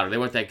facade, or they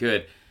weren't that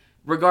good.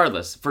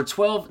 Regardless, for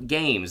 12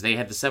 games, they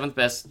had the 7th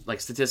best,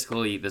 like,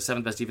 statistically, the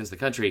 7th best defense in the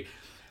country.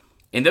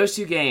 In those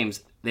two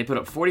games, they put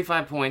up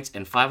 45 points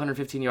and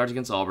 515 yards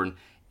against Auburn,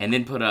 and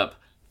then put up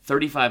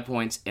 35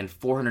 points and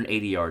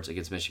 480 yards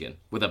against Michigan,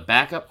 with a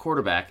backup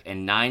quarterback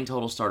and 9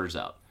 total starters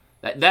out.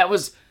 That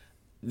was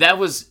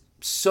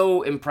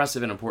so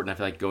impressive and important, I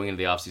feel like, going into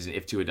the offseason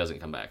if Tua doesn't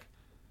come back.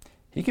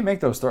 He can make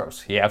those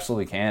throws. He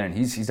absolutely can, and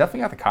he's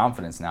definitely got the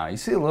confidence now. You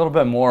see a little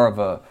bit more of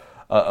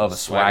a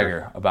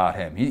swagger about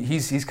him.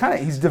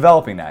 He's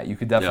developing that. You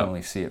could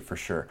definitely see it for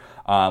sure.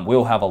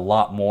 We'll have a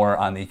lot more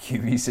on the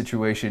QB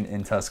situation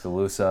in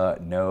Tuscaloosa,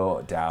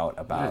 no doubt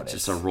about it.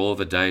 Just a roll of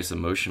the dice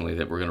emotionally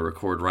that we're going to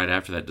record right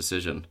after that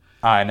decision.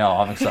 I know.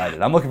 I'm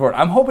excited. I'm looking forward.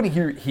 I'm hoping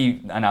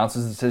he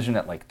announces the decision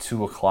at like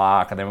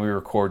 2:00, and then we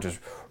record just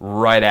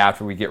right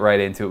after we get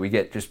right into it. We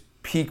get just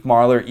peak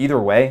Marler. Either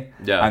way,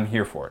 I'm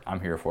here for it.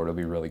 It'll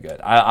be really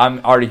good.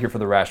 I'm already here for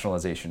the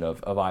rationalization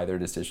of either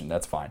decision.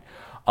 That's fine.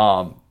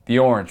 The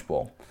Orange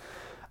Bowl,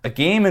 a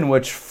game in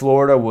which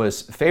Florida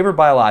was favored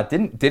by a lot,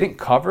 didn't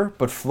cover,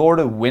 but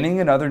Florida winning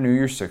another New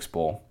Year's Six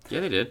Bowl.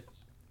 Yeah, they did.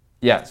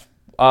 Yes.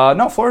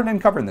 No, Florida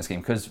didn't cover in this game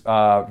because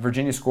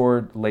Virginia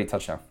scored late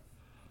touchdown.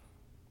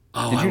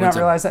 Oh, did you not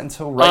realize that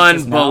until right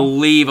just now?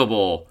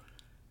 Unbelievable.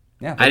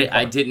 Yeah,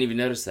 I didn't even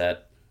notice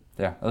that.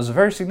 Yeah, it was a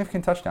very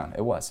significant touchdown.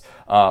 It was.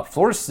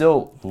 Florida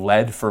still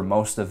led for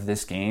most of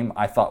this game.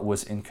 I thought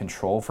was in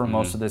control for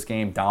most of this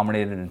game,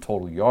 dominated in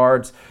total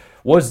yards,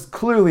 was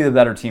clearly the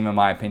better team in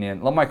my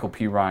opinion. LaMichael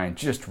P. Ryan,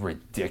 just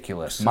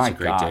ridiculous. It's a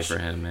great day for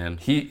him, man.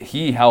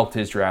 He helped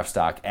his draft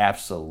stock,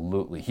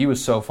 absolutely. He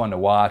was so fun to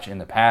watch in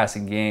the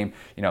passing game,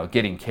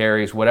 getting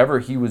carries, whatever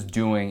he was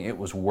doing, it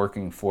was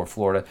working for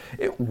Florida.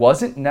 It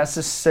wasn't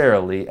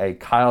necessarily a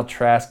Kyle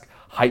Trask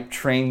hype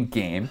train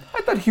game.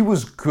 I thought he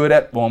was good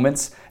at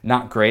moments,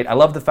 not great. I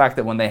love the fact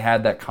that when they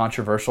had that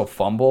controversial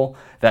fumble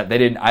that they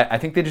didn't, I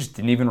think they just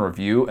didn't even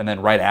review, and then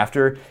right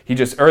after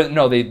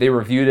they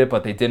reviewed it,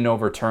 but they didn't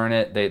overturn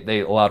it. They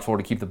allowed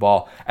Florida to keep the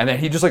ball, and then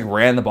he just like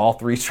ran the ball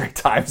 3 straight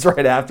times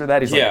right after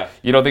that. He's like,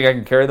 you don't think I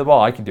can carry the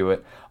ball? I can do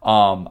it.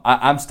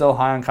 I'm still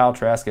high on Kyle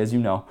Trask, as you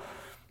know.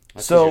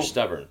 That's because you're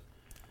stubborn.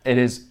 It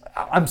is.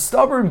 I'm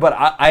stubborn, but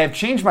I have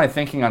changed my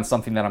thinking on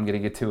something that I'm going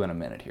to get to in a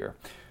minute here.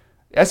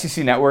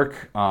 SEC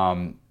Network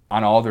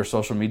on all their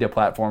social media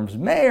platforms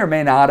may or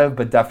may not have,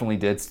 but definitely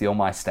did steal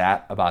my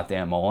stat about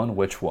Dan Mullen,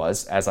 which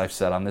was, as I've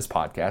said on this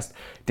podcast,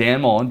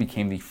 Dan Mullen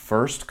became the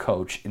first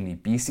coach in the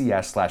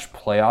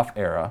BCS/playoff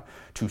era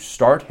to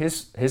start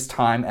his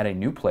time at a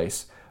new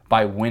place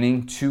by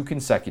winning 2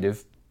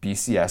 consecutive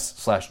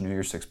BCS/New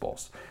Year's Six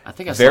Bowls. I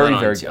think I saw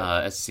it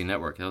on SEC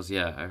Network. That was,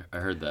 I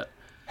heard that.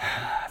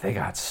 They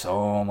got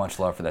so much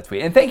love for that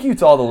tweet. And thank you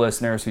to all the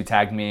listeners who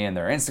tagged me in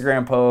their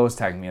Instagram posts,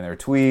 tagged me in their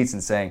tweets,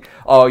 and saying,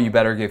 oh, you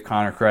better give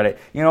Connor credit.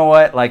 You know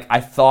what? Like, I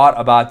thought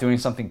about doing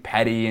something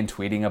petty and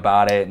tweeting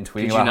about it and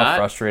tweeting about how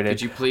frustrated.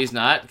 Could you please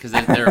not? Because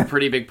they're a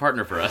pretty big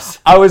partner for us.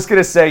 I was going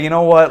to say, you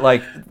know what?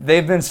 Like,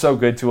 they've been so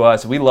good to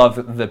us. We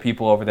love the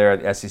people over there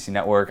at the SEC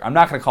Network. I'm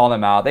not going to call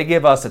them out. They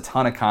give us a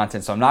ton of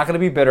content, so I'm not going to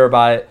be bitter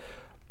about it.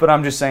 But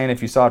I'm just saying,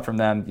 if you saw it from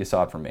them, you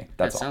saw it from me.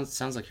 That's all.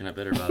 Sounds like you're not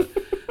bitter about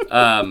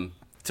it.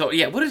 So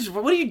yeah, what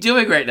are you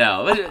doing right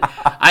now?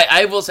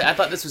 I will say I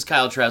thought this was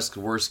Kyle Trask's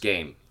worst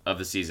game of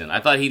the season. I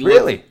thought he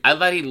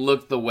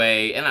looked the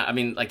way, and I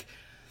mean, like,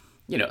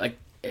 you know, like,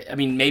 I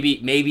mean,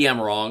 maybe I'm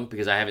wrong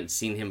because I haven't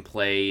seen him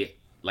play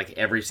like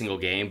every single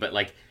game, but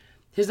like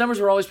his numbers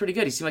were always pretty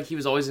good. He seemed like he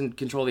was always in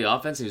control of the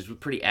offense. He was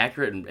pretty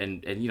accurate,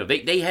 and you know,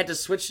 they had to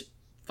switch,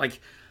 like,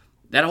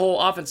 that whole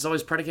offense is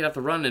always predicated off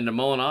the run into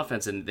Mullen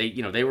offense, and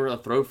they were a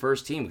throw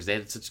first team because they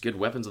had such good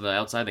weapons on the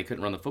outside. They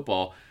couldn't run the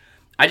football.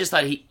 I just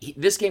thought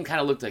this game kind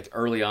of looked like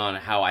early on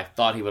how I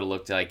thought he would have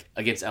looked like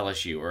against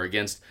LSU or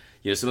against,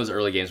 you know, some of those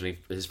early games when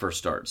his first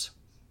starts.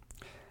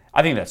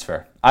 I think that's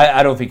fair.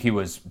 I don't think he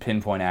was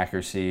pinpoint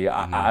accuracy.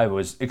 I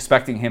was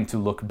expecting him to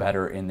look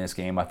better in this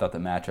game. I thought the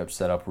matchup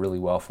set up really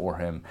well for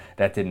him.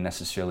 That didn't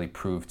necessarily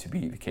prove to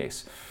be the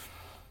case.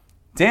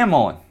 Dan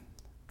Mullen,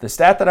 the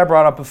stat that I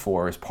brought up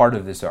before is part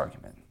of this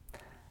argument.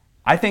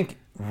 I think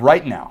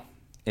right now,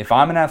 if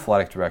I'm an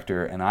athletic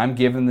director and I'm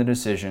given the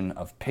decision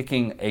of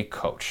picking a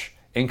coach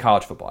in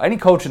college football, any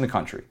coach in the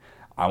country,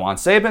 I want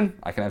Saban,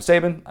 I can have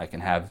Saban, I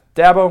can have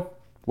Dabo,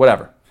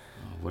 whatever.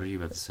 What are you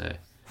about to say?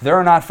 There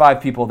are not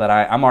 5 people that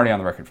I'm already on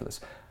the record for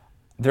this.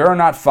 There are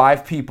not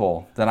 5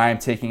 people that I am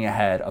taking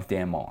ahead of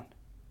Dan Mullen.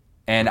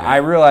 And okay. I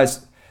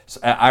realize he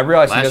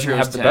doesn't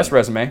have the best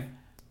resume.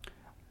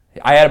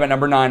 I had him at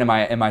number 9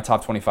 in my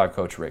top 25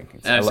 coach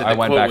rankings. I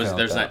went back.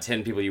 There's not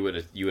 10 people you would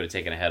have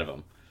taken ahead of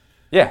him.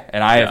 Yeah,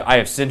 and I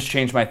have since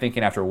changed my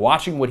thinking after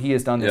watching what he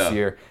has done this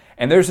year.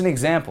 And there's an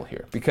example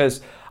here,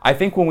 because I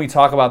think when we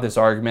talk about this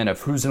argument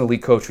of who's an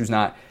elite coach, who's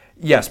not,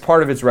 yes,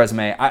 part of it's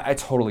resume. I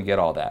totally get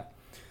all that.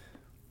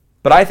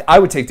 But I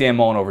would take Dan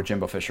Mullen over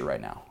Jimbo Fisher right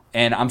now.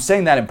 And I'm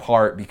saying that in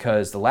part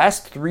because the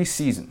last 3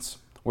 seasons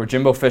where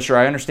Jimbo Fisher,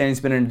 I understand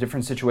he's been in a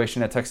different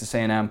situation at Texas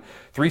A&M,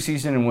 3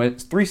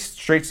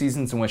 straight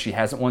seasons in which he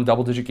hasn't won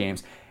double-digit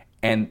games.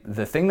 And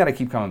the thing that I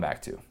keep coming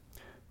back to,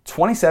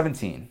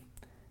 2017,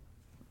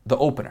 the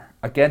opener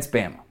against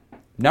Bama,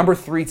 number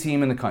 3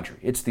 team in the country.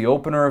 It's the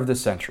opener of the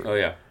century. Oh,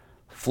 yeah.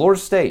 Florida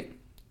State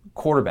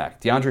quarterback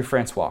DeAndre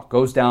Francois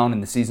goes down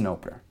in the season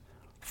opener.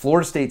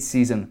 Florida State's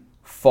season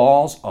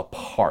falls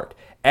apart.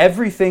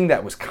 Everything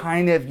that was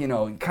kind of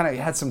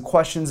had some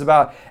questions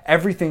about,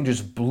 everything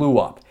just blew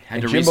up.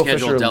 Had to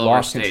reschedule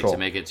Delaware State to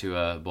make it to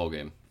a bowl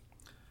game.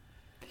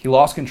 He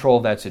lost control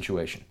of that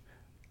situation.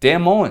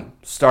 Dan Mullen,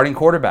 starting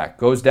quarterback,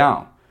 goes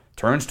down.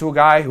 Turns to a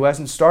guy who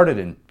hasn't started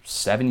in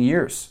 7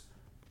 years.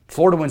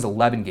 Florida wins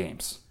 11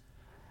 games.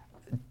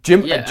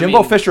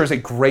 Jimbo Fisher is a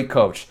great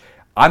coach.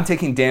 I'm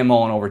taking Dan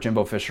Mullen over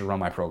Jimbo Fisher to run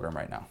my program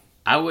right now.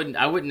 I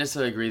wouldn't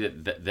necessarily agree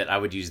that I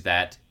would use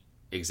that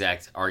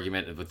exact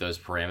argument with those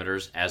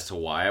parameters as to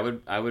why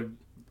I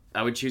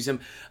would choose him.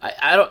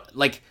 I don't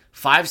like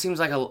 5 seems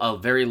like a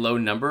very low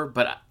number,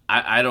 but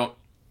I don't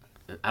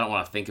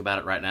want to think about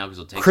it right now because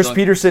it'll take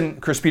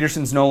Chris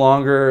Peterson's no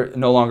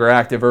longer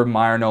active. Urban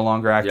Meyer no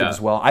longer active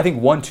as well. I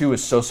think 1-2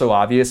 is so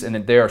obvious, and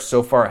they are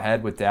so far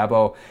ahead with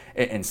Dabo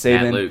and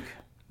Saban.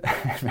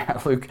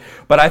 Matt Luke.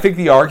 But I think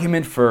the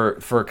argument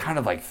for kind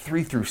of like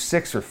 3 through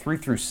 6 or 3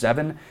 through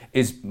 7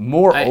 is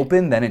more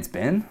open than it's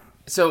been.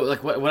 So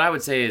like what I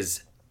would say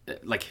is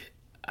like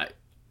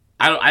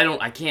I'm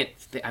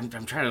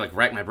trying to like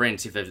rack my brain and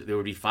see if there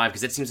would be 5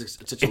 because that seems like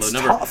such a low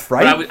number. Tough,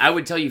 right? But I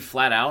would tell you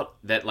flat out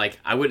that like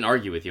I wouldn't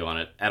argue with you on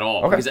it at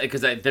all because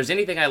if there's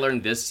anything I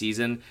learned this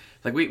season,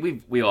 like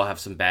we all have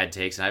some bad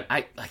takes, and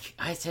I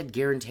said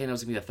Garantano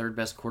was gonna be the 3rd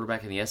best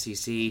quarterback in the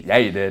SEC. Yeah,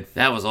 you did.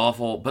 That was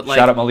awful. But like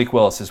shout out Malik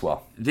Willis as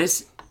well.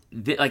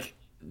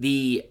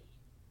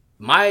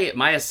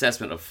 My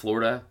assessment of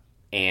Florida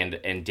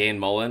and Dan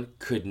Mullen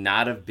could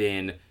not have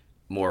been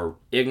more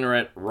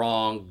ignorant,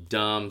 wrong,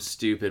 dumb,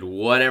 stupid,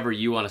 whatever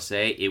you want to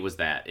say. It was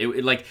that.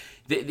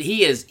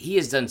 He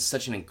has done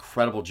such an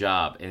incredible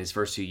job in his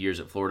first 2 years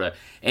at Florida,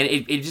 and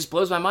it just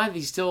blows my mind that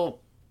he's still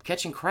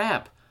catching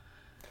crap.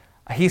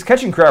 He's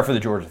catching crap for the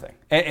Georgia thing,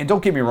 and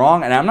don't get me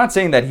wrong. And I'm not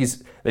saying that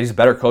he's a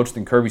better coach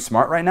than Kirby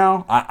Smart right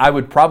now. I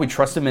would probably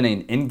trust him in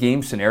an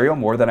in-game scenario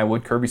more than I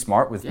would Kirby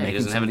Smart with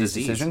making some of these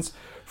decisions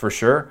for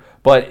sure.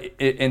 But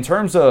in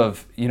terms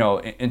of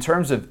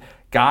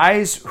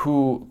guys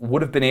who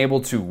would have been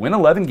able to win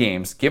 11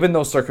 games given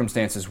those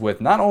circumstances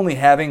with not only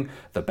having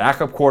the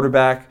backup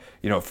quarterback,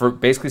 for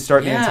basically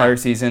starting the entire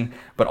season,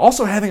 but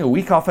also having a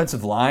weak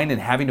offensive line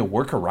and having to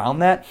work around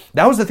that.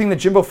 That was the thing that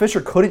Jimbo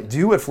Fisher couldn't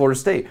do at Florida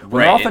State.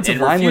 When the offensive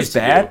line was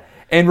bad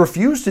and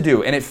refused to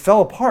do, and it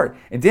fell apart.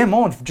 And Dan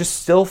Mullen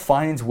just still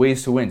finds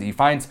ways to win. He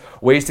finds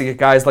ways to get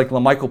guys like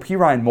LaMichael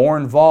Pirine more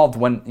involved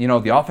when,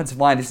 the offensive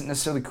line isn't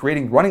necessarily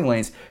creating running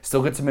lanes,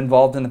 still gets them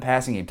involved in the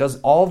passing game. Does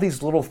all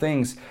these little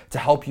things to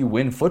help you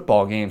win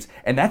football games.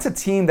 And that's a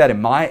team that,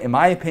 in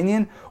my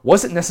opinion,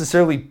 wasn't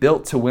necessarily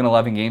built to win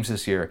 11 games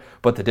this year.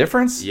 But the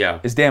difference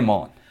is Dan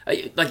Mullen.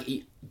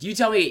 You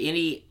tell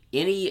me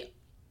any,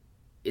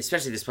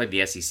 especially this played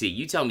the SEC,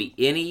 you tell me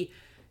any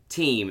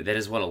team that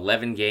has won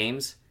 11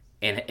 games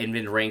and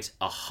been ranked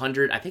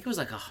 100, I think it was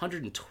like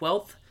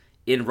 112th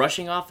in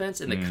rushing offense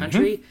in the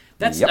country.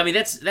 That's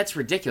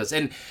ridiculous.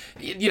 And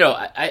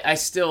I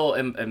still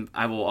am,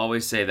 I will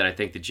always say that I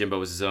think that Jimbo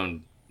was his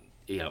own.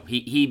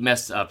 He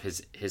messed up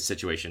his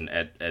situation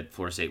at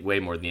Florida State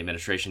way more than the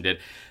administration did.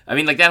 I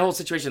mean, that whole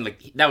situation,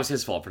 that was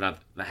his fault for not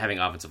having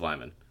offensive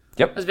linemen.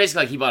 Yep. It was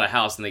basically he bought a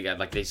house and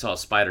they saw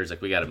spiders,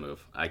 we got to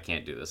move. I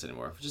can't do this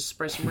anymore. Just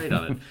spray some raid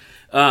on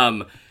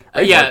it.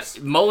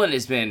 Mullen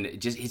has been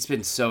it's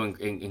been so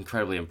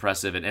incredibly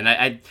impressive, and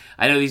I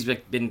know he's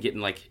been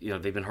getting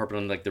they've been harping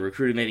on the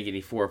recruiting, maybe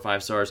getting 4 or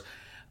 5 stars.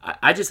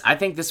 I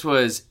think this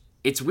was,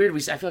 it's weird.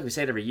 I feel like we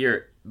say it every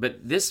year,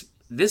 but this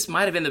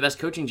might have been the best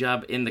coaching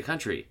job in the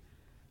country,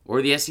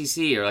 or the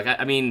SEC, or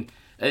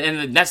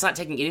and that's not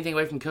taking anything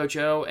away from Coach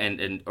O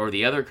or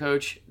the other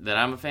coach that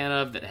I'm a fan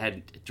of that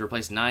had to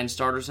replace 9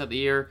 starters at the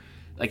year.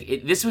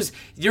 This was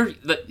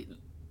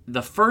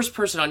the first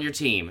person on your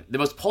team, the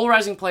most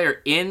polarizing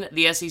player in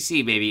the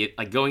SEC, baby,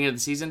 going into the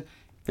season,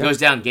 goes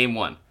down game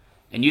 1,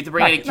 and you have to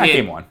bring in a kid. Not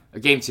game 1, or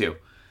game 2.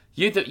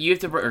 You have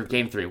to, or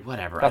game 3,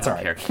 whatever. That's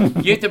I don't all right.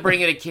 care. You have to bring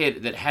in a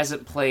kid that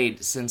hasn't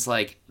played since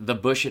the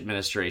Bush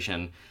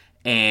administration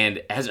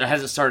and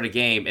hasn't started a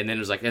game, and then it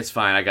was it's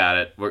fine, I got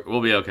it,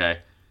 we'll be okay.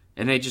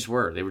 And they just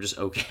were. They were just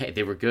okay.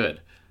 They were good.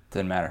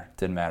 Didn't matter.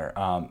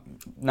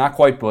 Not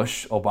quite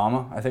Bush.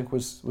 Obama, I think,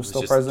 was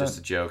still president. Just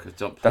a joke.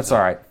 That's all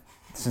right.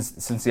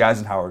 Since the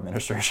Eisenhower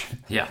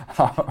administration. Yeah.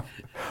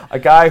 A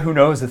guy who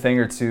knows a thing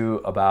or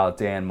two about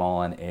Dan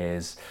Mullen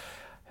is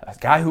a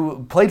guy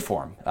who played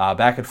for him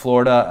back at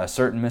Florida, a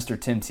certain Mr.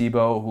 Tim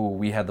Tebow, who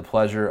we had the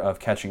pleasure of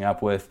catching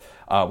up with.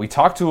 We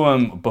talked to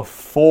him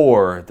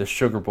before the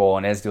Sugar Bowl,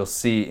 and as you'll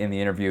see in the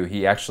interview,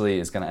 he actually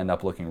is going to end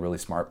up looking really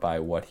smart by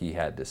what he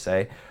had to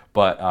say.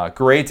 But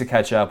great to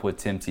catch up with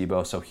Tim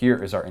Tebow, so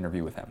here is our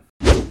interview with him.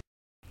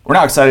 We're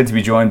now excited to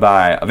be joined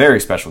by a very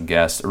special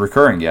guest, a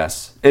recurring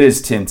guest. It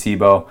is Tim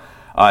Tebow.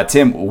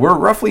 Tim, we're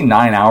roughly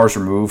 9 hours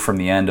removed from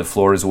the end of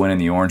Florida's win in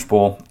the Orange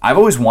Bowl. I've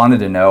always wanted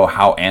to know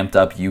how amped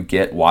up you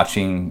get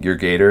watching your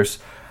Gators.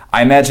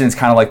 I imagine it's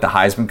kind of like the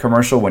Heisman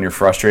commercial when you're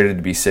frustrated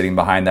to be sitting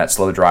behind that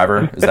slow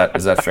driver. Is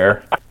that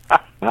fair?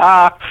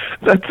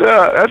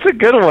 That's a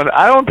good one.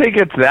 I don't think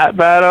it's that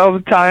bad all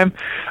the time,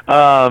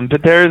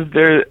 but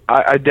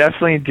I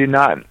definitely do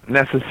not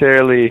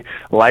necessarily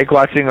like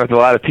watching with a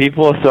lot of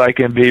people, so I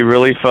can be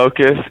really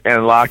focused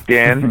and locked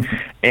in,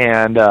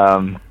 and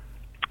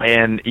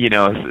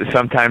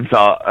sometimes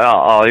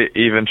I'll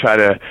even try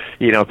to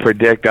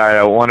predict.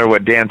 I wonder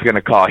what Dan's going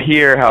to call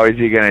here. How is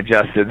he going to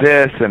adjust to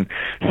this? And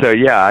so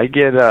I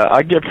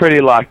get pretty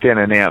locked in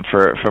and amped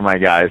for my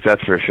guys.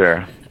 That's for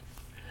sure.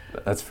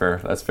 That's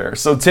fair.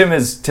 So Tim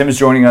is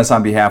joining us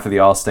on behalf of the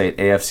All-State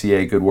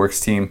AFCA Good Works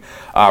team.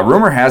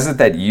 Rumor has it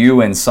that you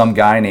and some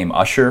guy named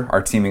Usher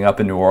are teaming up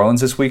in New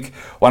Orleans this week.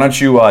 Why don't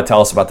you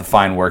tell us about the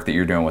fine work that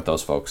you're doing with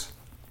those folks?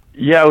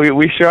 Yeah,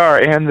 we sure are,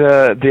 and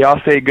the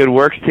All-State Good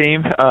Works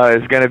team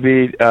is going to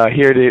be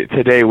here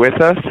today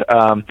with us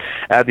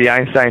at the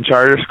Einstein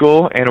Charter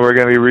School, and we're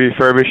going to be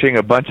refurbishing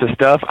a bunch of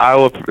stuff. I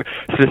will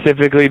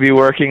specifically be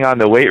working on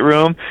the weight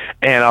room,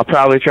 and I'll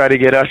probably try to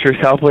get Usher's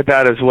help with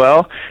that as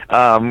well.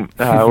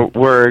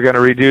 We're going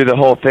to redo the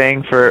whole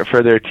thing for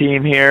their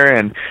team here,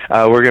 and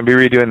we're going to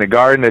be redoing the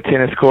garden, the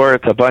tennis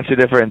courts, a bunch of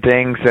different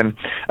things, and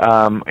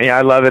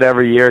I love it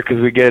every year because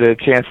we get a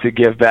chance to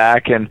give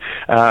back, and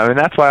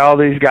that's why all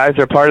these guys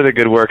are part of the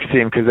Good Works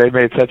team, because they've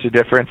made such a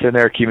difference in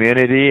their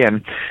community,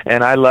 and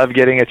I love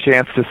getting a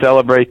chance to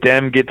celebrate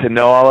them, get to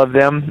know all of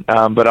them,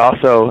 but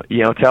also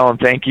tell them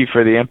thank you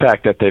for the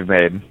impact that they've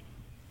made.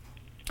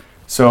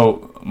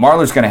 So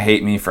Marlar's going to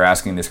hate me for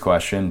asking this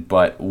question,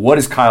 but what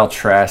is Kyle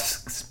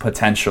Trask's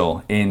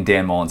potential in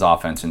Dan Mullen's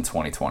offense in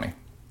 2020?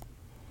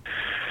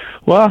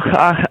 Well,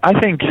 I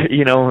think,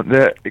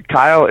 that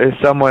Kyle is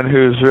someone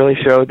who's really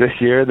showed this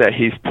year that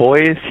he's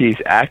poised, he's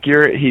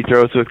accurate, he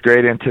throws with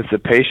great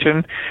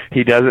anticipation,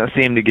 he doesn't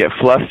seem to get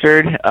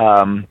flustered.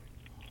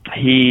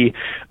 He is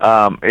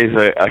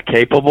a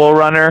capable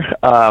runner.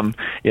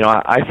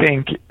 I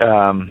think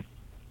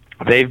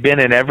they've been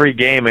in every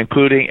game,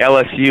 including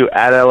LSU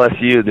at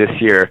LSU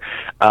this year.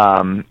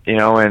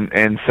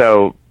 And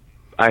so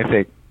I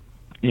think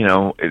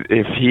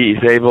if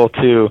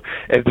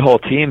the whole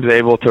team's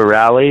able to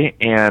rally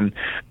and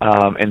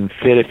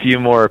fit a few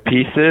more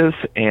pieces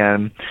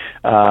and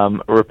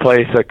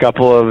replace a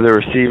couple of the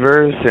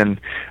receivers, and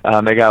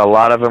they got a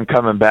lot of them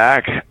coming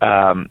back,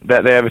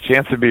 that they have a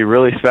chance to be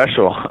really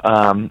special.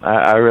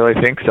 I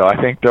really think so. I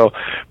think they'll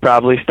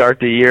probably start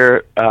the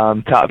year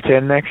top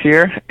 10 next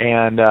year,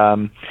 and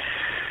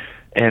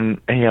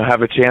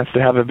have a chance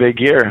to have a big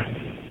year.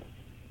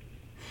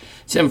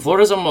 Tim,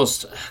 Florida's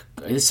almost,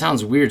 it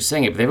sounds weird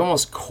saying it, but they've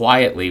almost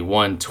quietly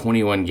won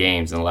 21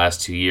 games in the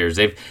last 2 years.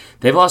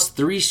 They've lost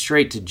 3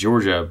 straight to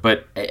Georgia,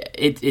 but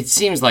it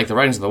seems like the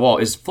writing's on the wall.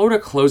 Is Florida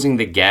closing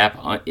the gap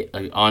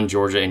on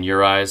Georgia in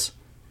your eyes?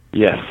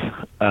 Yes,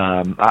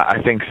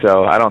 I think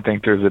so. I don't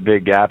think there's a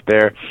big gap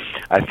there.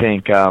 I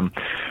think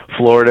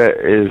Florida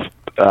is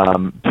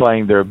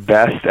playing their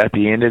best at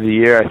the end of the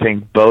year. I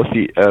think both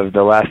of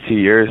the last 2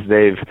 years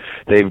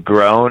they've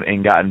grown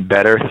and gotten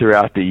better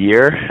throughout the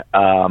year.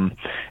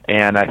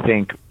 And I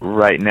think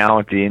right now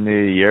at the end of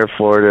the year,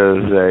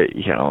 Florida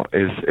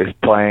is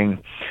playing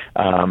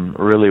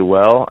really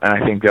well, and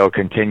I think they'll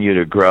continue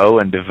to grow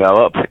and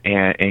develop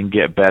and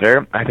get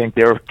better. I think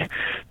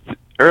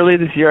early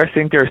this year, I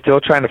think they're still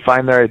trying to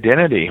find their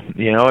identity.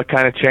 It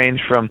kind of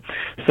changed from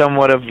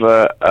somewhat of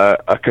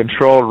a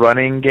controlled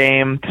running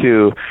game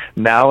to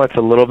now it's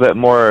a little bit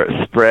more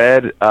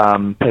spread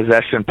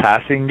possession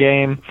passing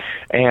game,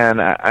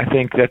 and I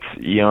think that's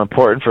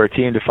important for a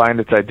team to find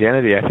its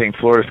identity. I think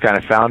Florida's kind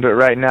of found it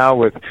right now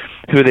with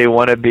who they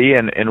want to be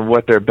and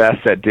what they're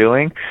best at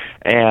doing,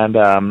 and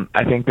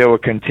I think they will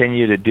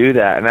continue to do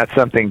that, and that's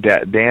something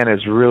that Dan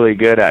is really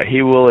good at.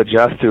 He will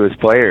adjust to his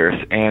players,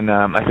 and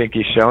I think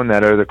he's shown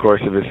that over the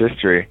course of his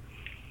history.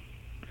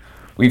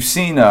 We've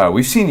seen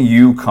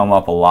you come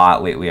up a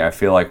lot lately. I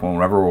feel like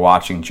whenever we're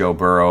watching Joe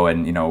Burrow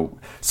and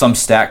some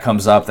stat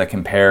comes up that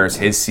compares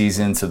his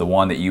season to the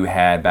one that you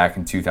had back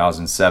in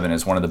 2007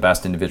 as one of the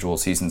best individual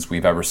seasons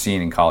we've ever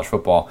seen in college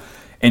football.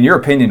 In your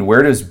opinion,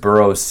 where does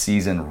Burrow's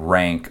season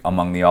rank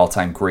among the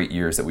all-time great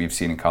years that we've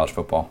seen in college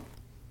football?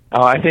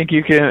 Oh, I think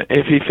you can,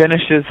 if he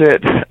finishes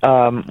it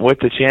with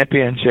the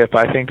championship,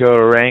 I think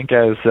it'll rank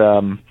as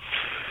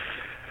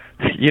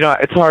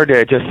it's hard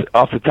to just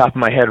off the top of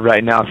my head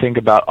right now think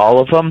about all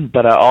of them,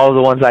 but all of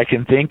the ones I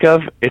can think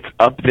of, it's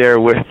up there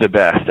with the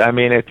best. I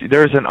mean,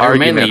 there's an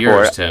argument mainly for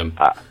yours, it. Tim.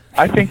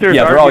 I think there's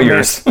they're all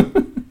yours.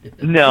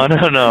 No.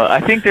 I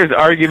think there's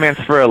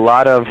arguments for a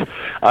lot of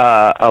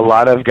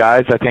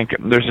guys. I think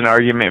there's an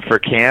argument for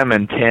Cam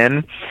and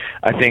 10.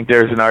 I think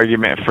there's an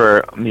argument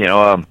for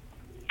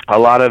a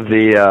lot of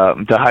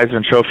the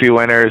Heisman Trophy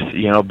winners,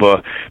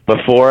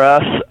 before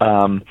us.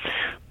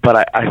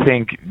 But I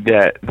think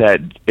that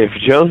if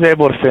Joe's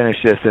able to finish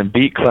this and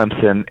beat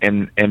Clemson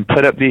and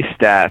put up these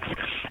stats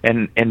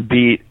and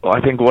beat, I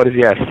think, what does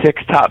he have,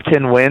 6 top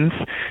 10 wins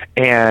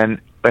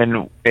and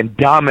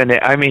dominate.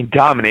 I mean,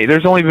 dominate.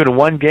 There's only been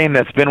one game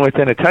that's been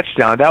within a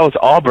touchdown. That was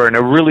Auburn,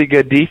 a really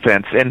good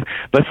defense. And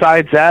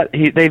besides that,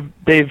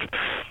 they've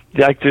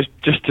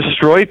just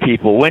destroyed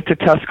people. Went to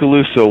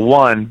Tuscaloosa,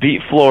 won,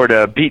 beat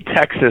Florida, beat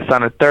Texas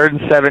on a 3rd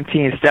and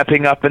 17,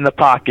 stepping up in the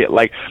pocket.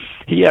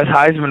 He has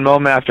Heisman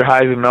moment after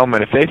Heisman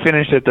moment. If they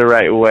finish it the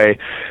right way,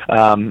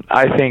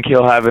 I think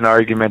he'll have an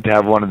argument to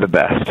have one of the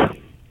best.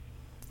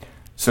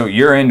 So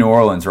you're in New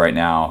Orleans right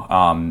now.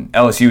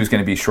 LSU is going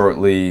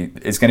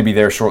to be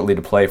there shortly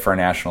to play for a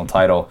national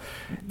title.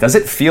 Does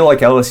it feel like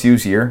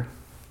LSU's year?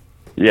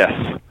 Yes,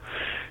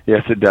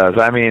 it does.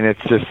 I mean,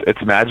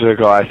 it's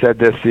magical. I said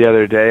this the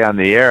other day on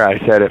the air. I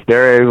said if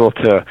they're able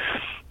to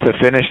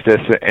finish this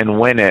and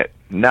win it,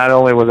 not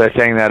only was I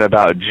saying that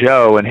about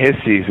Joe and his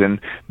season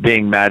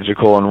being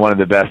magical and one of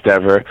the best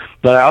ever,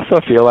 but I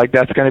also feel like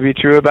that's going to be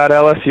true about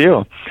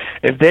LSU.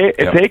 If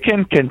they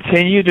can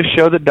continue to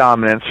show the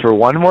dominance for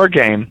one more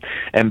game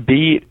and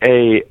beat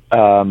a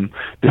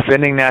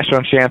defending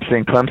national champs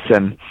in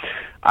Clemson,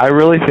 I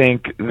really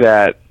think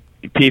that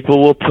people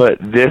will put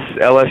this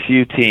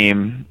LSU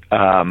team,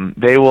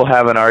 they will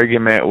have an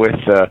argument with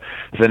the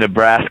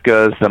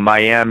Nebraskas, the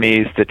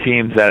Miamis, the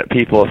teams that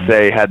people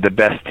say had the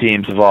best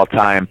teams of all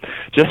time,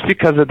 just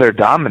because of their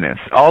dominance.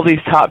 All these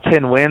top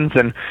 10 wins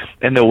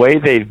and the way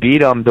they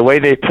beat them, the way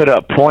they put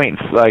up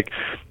points,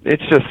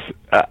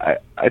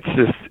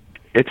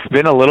 it's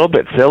been a little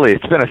bit silly.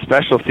 It's been a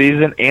special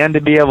season, and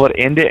to be able to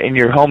end it in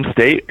your home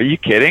state, are you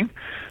kidding?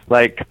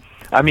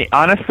 I mean,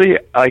 honestly,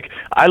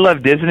 I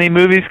love Disney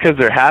movies because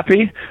they're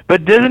happy,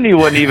 but Disney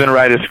wouldn't even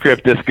write a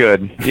script this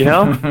good,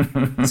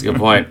 That's a good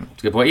point.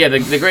 Yeah,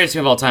 the greatest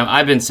team of all time.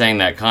 I've been saying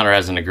that. Connor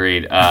hasn't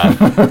agreed.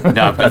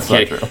 No, I'm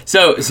kidding.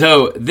 So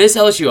this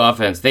LSU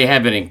offense, they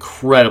have been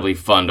incredibly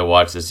fun to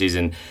watch this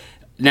season.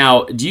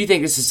 Now, do you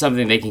think this is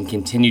something they can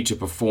continue to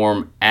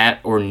perform at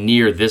or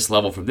near this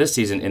level from this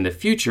season in the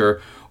future,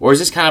 or is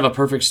this kind of a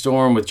perfect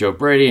storm with Joe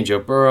Brady and Joe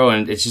Burrow,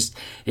 and it's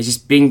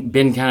just been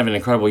kind of an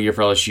incredible year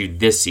for LSU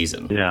this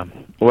season? Yeah.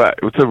 Well,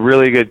 it's a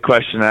really good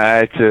question.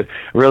 It's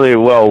really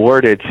well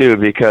worded too,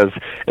 because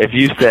if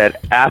you said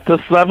at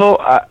this level,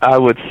 I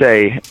would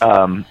say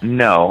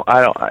no.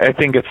 I don't. I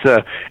think it's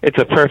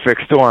a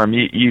perfect storm.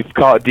 You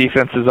call it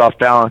defenses off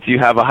balance. You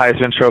have a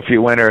Heisman Trophy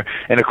winner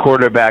and a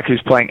quarterback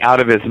who's playing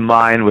out of his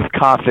mind with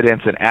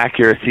confidence and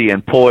accuracy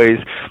and poise.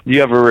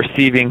 You have a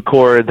receiving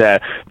core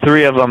that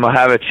 3 of them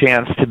have a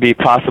chance to be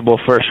possible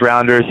first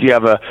rounders. You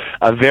have a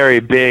very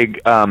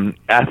big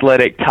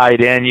athletic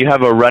tight end. You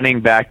have a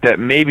running back that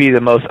may be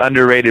the most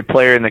underrated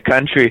player in the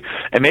country,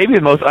 and maybe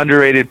the most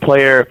underrated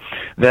player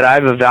that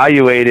I've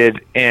evaluated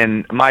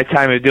in my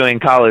time of doing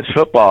college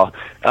football.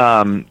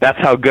 That's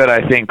how good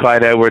I think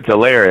Clyde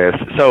Edwards-Helaire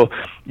is. So,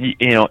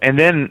 and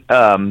then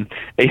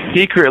a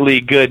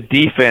secretly good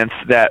defense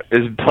that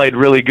has played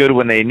really good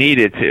when they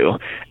needed to,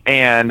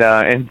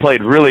 and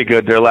played really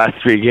good their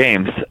last 3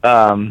 games.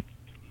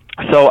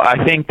 So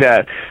I think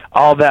that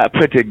all that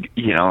put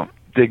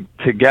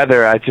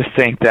together, I just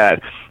think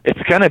that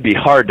it's going to be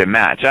hard to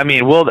match. I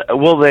mean,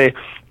 will they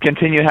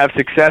continue to have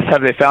success?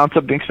 Have they found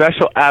something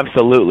special?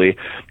 Absolutely.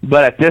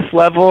 But at this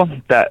level,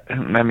 that's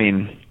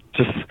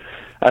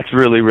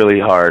really,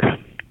 really hard.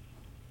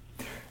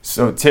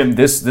 So, Tim,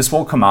 this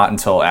won't come out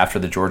until after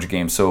the Georgia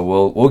game, so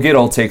we'll get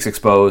old takes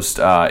exposed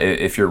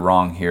if you're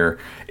wrong here.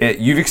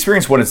 You've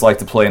experienced what it's like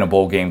to play in a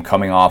bowl game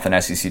coming off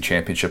an SEC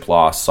championship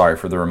loss. Sorry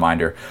for the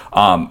reminder.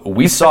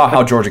 We saw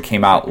how Georgia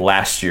came out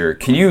last year.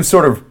 Can you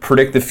sort of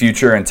predict the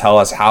future and tell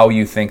us how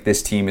you think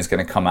this team is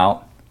going to come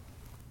out?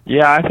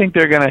 Yeah, I think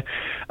they're going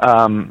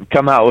to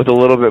come out with a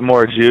little bit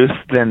more juice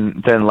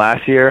than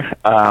last year.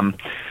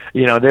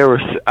 There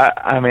was,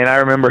 I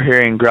remember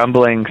hearing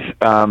grumblings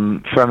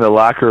from the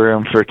locker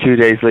room for 2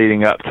 days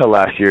leading up to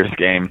last year's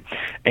game,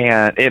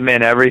 and it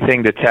meant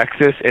everything to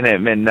Texas, and it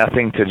meant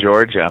nothing to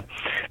Georgia.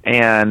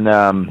 And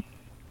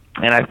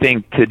I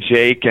think to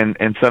Jake and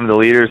some of the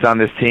leaders on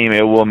this team,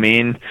 it will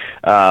mean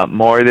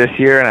more this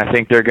year, and I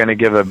think they're going to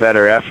give a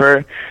better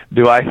effort.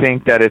 Do I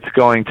think that it's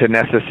going to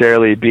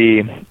necessarily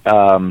be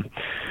the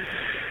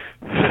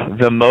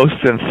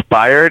most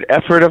inspired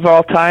effort of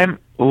all time?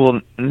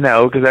 Well,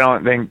 no, because I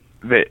don't think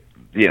that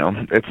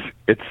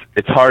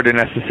it's hard to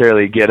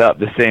necessarily get up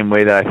the same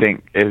way that I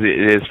think it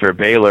is for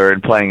Baylor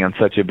and playing on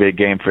such a big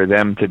game for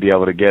them to be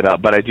able to get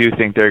up. But I do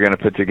think they're going to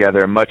put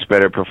together a much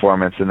better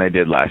performance than they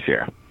did last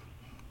year.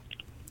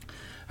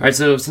 All right,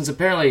 so since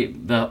apparently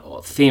the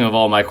theme of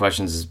all my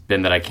questions has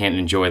been that I can't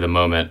enjoy the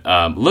moment,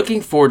 looking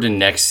ahead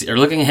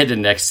to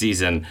next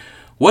season,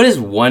 what is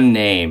one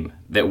name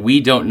that we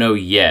don't know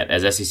yet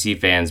as SEC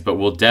fans, but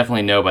we'll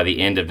definitely know by the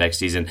end of next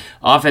season,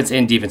 offense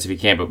and defense if you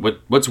can,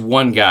 but what's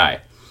one guy?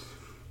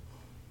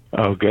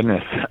 Oh,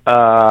 goodness.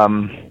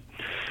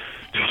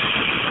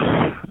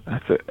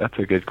 That's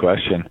a good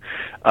question.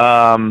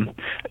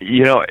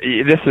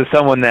 This is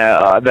someone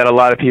that a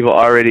lot of people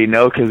already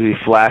know because he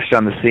flashed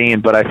on the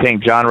scene, but I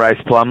think John Rice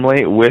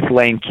Plumlee with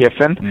Lane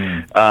Kiffin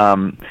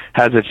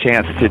has a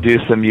chance to do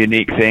some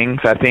unique things.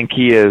 I think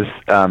he is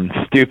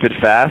stupid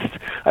fast.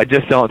 I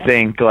just don't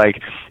think,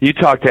 like, you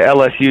talk to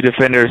LSU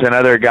defenders and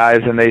other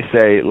guys and they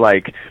say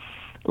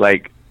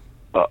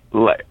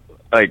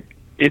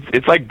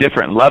it's like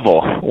different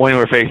level when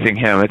we're facing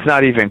him. It's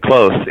not even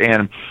close.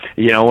 And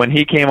when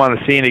he came on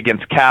the scene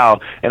against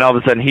Cal and all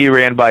of a sudden he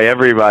ran by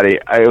everybody,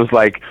 it was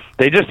like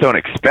they just don't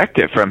expect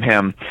it from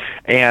him.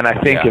 And I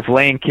think if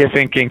Lane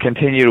Kiffin can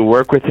continue to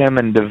work with him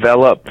and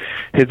develop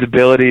his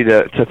ability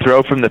to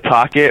throw from the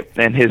pocket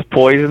and his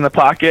poise in the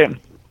pocket,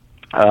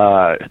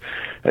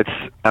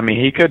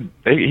 he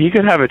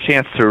could have a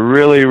chance to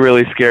really,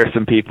 really scare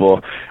some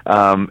people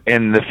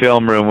in the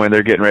film room when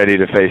they're getting ready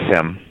to face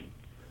him.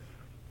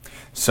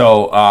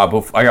 So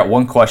I got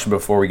one question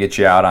before we get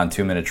you out on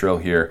 2-minute drill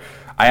here.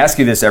 I ask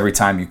you this every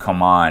time you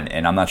come on,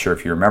 and I'm not sure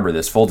if you remember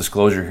this. Full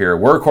disclosure here,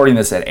 we're recording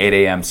this at 8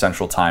 a.m.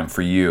 Central Time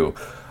for you.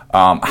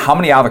 How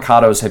many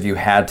avocados have you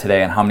had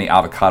today, and how many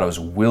avocados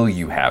will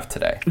you have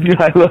today?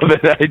 I love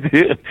it.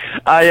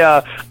 I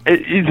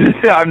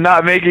do. I'm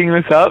not making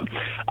this up.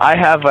 I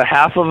have a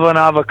half of an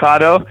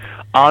avocado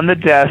on the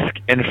desk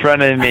in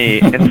front of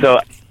me, and so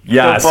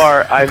yes. So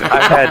far I've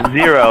had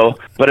 0,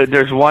 but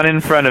there's one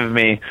in front of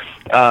me.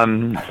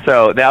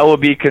 So that will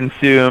be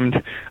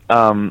consumed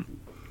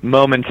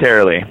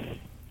momentarily.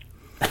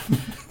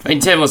 I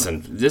mean, Tim,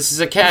 listen, this is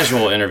a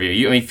casual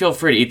interview. Feel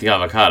free to eat the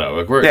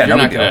avocado.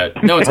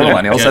 No one's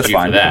going to judge you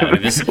for that.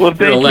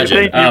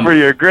 Thank you for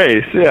your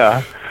grace.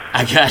 Yeah.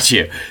 I got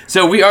you.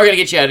 So we are going to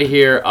get you out of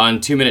here on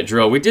 2-minute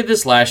drill. We did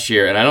this last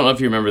year, and I don't know if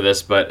you remember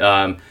this, but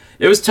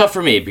it was tough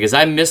for me because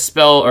I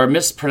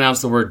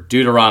mispronounced the word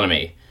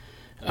Deuteronomy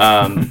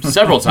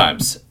several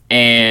times.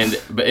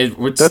 But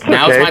it's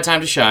my time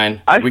to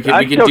shine. We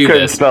can do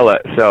this. Spell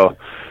it, so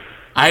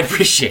I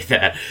appreciate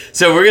that.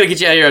 So we're gonna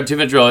get you out of here on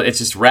 2-minute drill. It's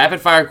just rapid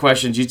fire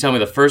questions. You tell me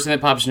the first thing that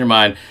pops in your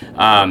mind.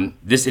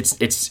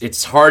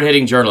 It's hard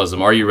hitting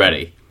journalism. Are you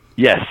ready?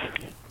 Yes.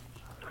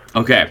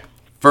 Okay.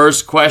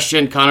 First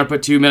question. Connor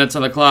put 2 minutes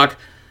on the clock.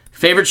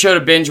 Favorite show to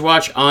binge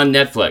watch on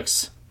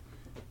Netflix?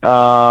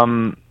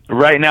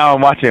 Right now I'm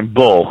watching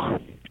Bull.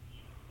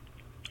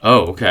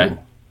 Oh, okay.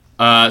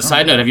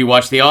 Side note, have you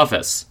watched The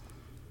Office?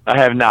 I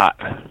have not.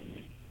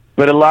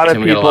 But a lot of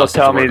Tim, we got a lot people of stuff to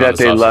tell me work on that this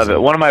they love offseason.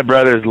 it. One of my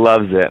brothers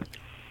loves it.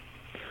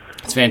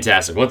 It's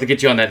fantastic. We'll have to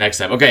get you on that next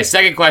time. Okay,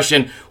 second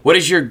question. What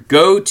is your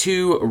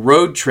go-to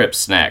road trip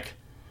snack?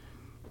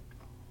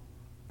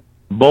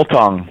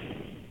 Bultong.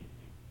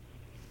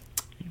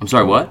 I'm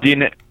sorry, what? Do you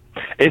know?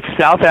 It's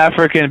South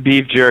African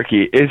beef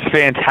jerky. It's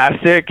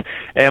fantastic,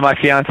 and my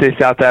fiance is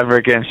South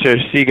African, so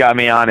she got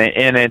me on it.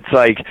 And it's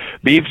like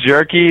beef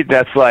jerky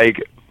that's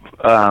like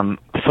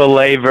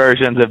filet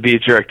versions of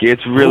beef jerky.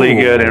 It's really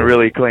good and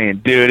really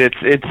clean, dude.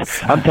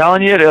 It's. I'm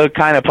telling you, it'll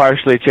kind of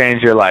partially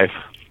change your life.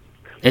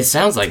 It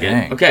sounds like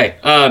Dang. it. Okay,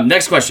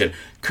 next question.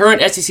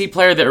 Current SEC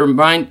player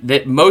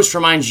that most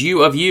reminds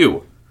you of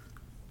you?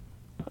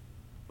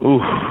 Ooh,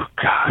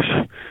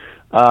 gosh.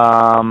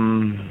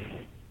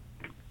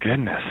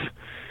 Goodness.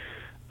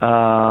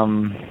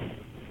 Dang,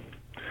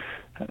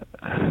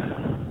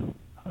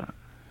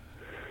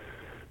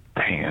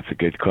 that's a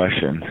good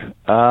question.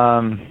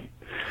 I'm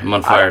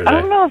on fire today.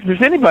 I don't know if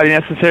there's anybody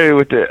necessarily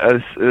with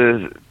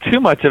too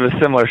much of a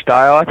similar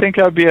style. I think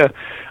I would be a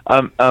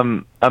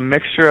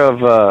mixture of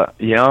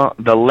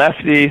the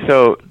lefty.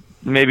 So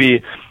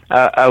maybe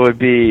I would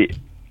be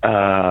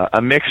a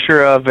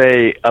mixture of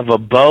a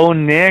Bo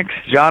Nix,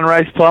 John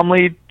Rice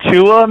Plumlee,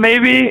 Tua,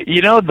 maybe.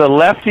 The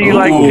lefty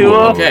like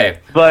Tua. Okay,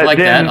 But I like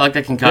then, that. I like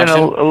that concoction. a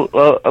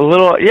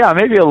little,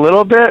 maybe a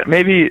little bit.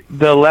 Maybe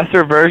the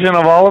lesser version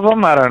of all of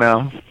them. I don't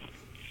know.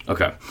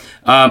 Okay,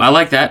 I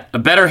like that. A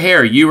better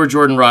hair, you or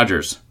Jordan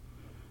Rogers?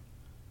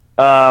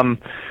 I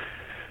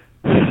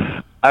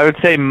would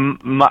say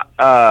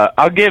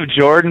I'll give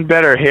Jordan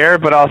better hair,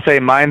 but I'll say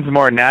mine's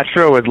more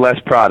natural with less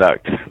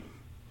product.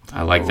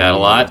 I like that a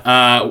lot.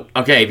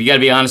 Okay, you got to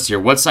be honest here.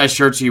 What size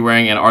shirts are you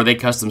wearing, and are they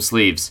custom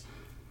sleeves?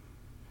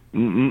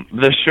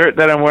 The shirt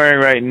that I'm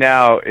wearing right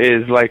now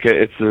is like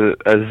it's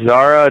a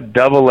Zara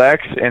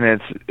XX,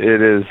 and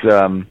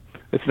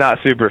it's not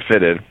super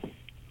fitted.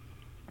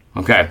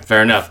 Okay,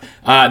 fair enough.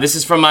 This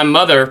is from my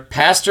mother,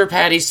 Pastor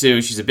Patty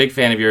Sue. She's a big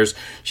fan of yours.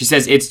 She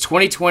says, it's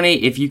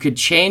 2020. If you could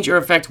change or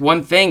affect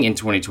one thing in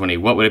 2020,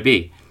 what would it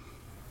be?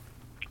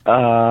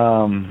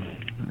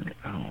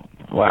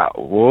 Wow,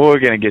 we're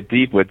going to get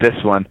deep with this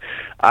one.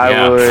 I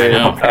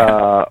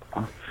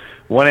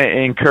want to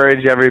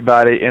encourage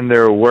everybody in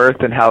their worth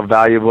and how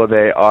valuable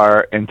they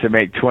are, and to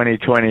make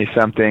 2020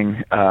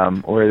 something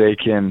where they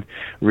can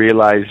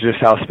realize just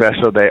how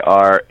special they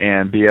are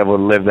and be able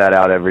to live that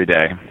out every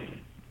day.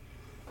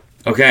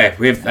 Okay,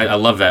 I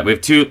love that. We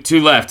have two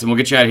left, and we'll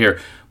get you out of here.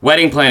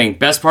 Wedding planning,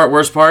 best part,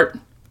 worst part?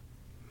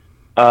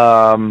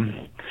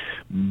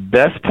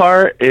 Best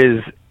part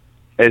is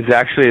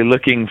actually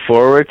looking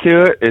forward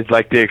to it. It's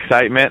like the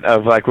excitement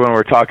of like when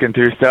we're talking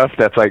through stuff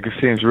that's like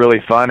seems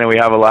really fun and we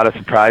have a lot of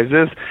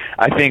surprises.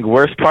 I think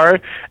worst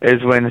part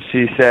is when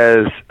she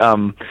says,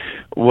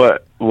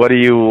 what would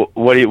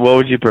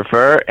you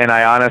prefer? And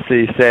I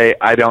honestly say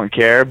I don't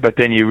care, but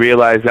then you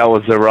realize that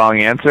was the wrong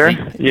answer.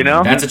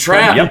 That's a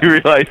trap. You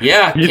realize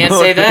Yeah, you can't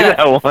don't say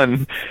that.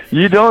 one.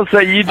 You don't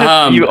say you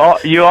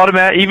just you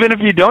automatically, even if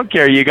you don't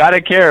care, you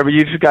gotta care, but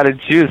you just gotta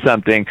choose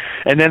something.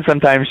 And then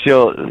sometimes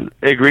she'll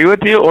agree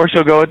with you, or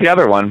she'll go with the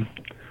other one.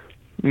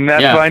 And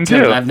that's fine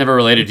Tim, too. I've never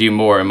related to you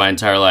more in my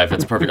entire life.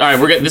 That's perfect. All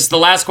right, this is the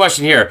last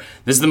question here.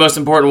 This is the most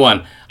important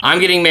one.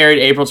 I'm getting married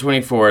April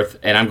 24th,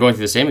 and I'm going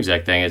through the same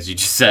exact thing as you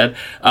just said.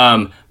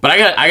 But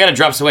I got to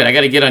drop some weight. I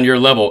got to get on your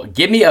level.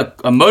 Give me a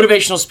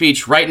motivational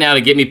speech right now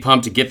to get me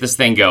pumped to get this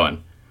thing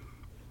going.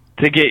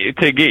 To get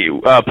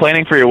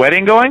planning for your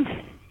wedding going?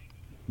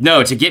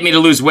 No, to get me to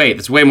lose weight.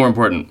 That's way more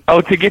important.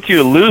 Oh, to get you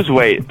to lose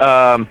weight.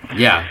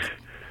 Yeah.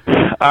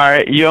 All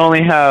right, you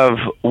only have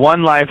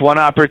one life, one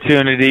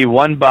opportunity,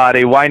 one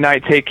body. Why not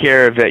take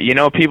care of it?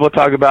 People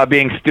talk about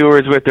being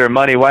stewards with their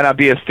money. Why not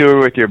be a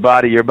steward with your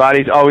body? Your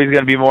body's always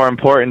going to be more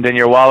important than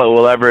your wallet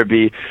will ever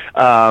be.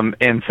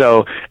 And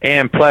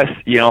plus,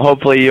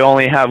 hopefully you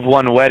only have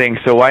one wedding,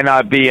 so why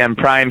not be in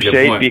prime Good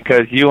shape? point.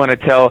 Because you want to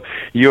tell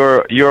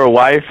your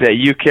wife that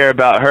you care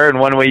about her, and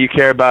one way you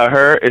care about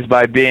her is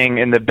by being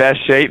in the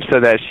best shape so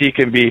that she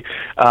can be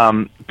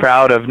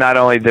proud of not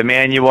only the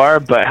man you are,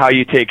 but how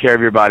you take care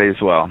of your body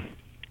as well.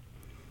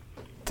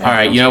 All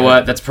right, you know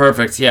what? That's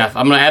perfect. Yeah,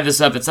 I'm going to add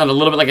this up. It sounded a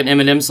little bit like an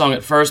Eminem song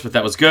at first, but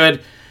that was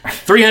good.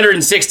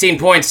 316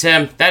 points,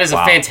 Tim. That is a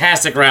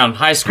fantastic round.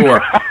 High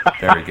score.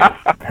 Very good.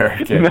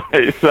 Very good.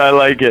 Nice, I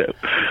like it.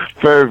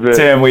 Perfect.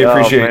 Tim, we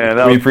appreciate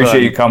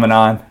fun. you coming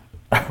on.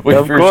 We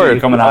Of appreciate course.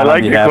 you coming on. I like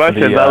on your behalf of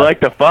questions. the, I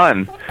like the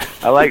fun.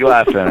 I like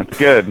laughing. It's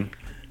good.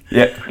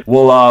 Yeah,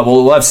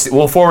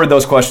 we'll forward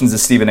those questions to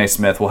Stephen A.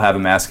 Smith. We'll have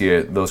him ask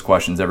you those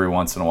questions every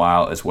once in a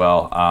while as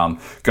well.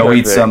 Go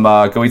eat some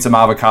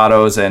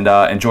avocados and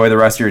enjoy the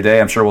rest of your day.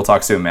 I'm sure we'll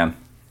talk soon, man.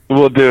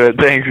 We'll do it.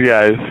 Thanks,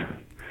 guys.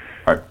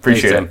 All right,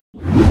 appreciate Thanks,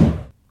 it.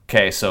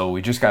 Okay, so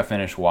we just got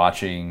finished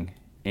watching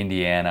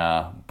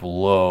Indiana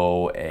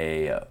blow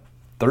a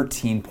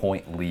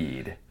 13-point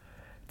lead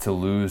to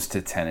lose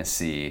to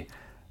Tennessee.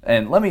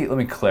 And let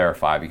me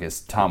clarify, because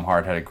Tom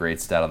Hart had a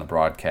great stat on the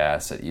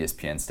broadcast that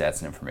ESPN Stats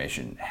and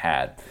Information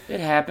had. It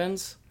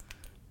happens.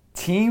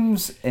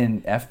 Teams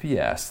in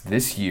FBS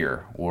this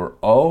year were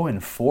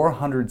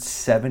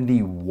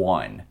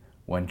 0-471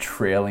 when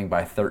trailing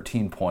by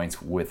 13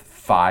 points with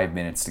 5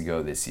 minutes to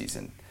go this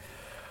season.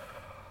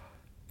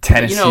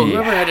 Tennessee.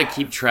 Whoever had to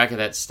keep track of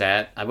that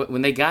stat,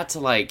 when they got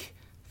to like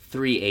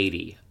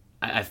 380,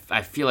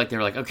 I feel like they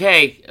were like,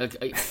 okay,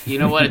 you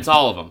know what? It's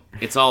all of them.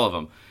 It's all of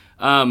them.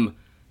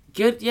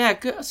 Good.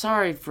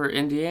 Sorry for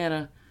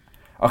Indiana.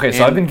 Okay,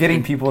 so I've been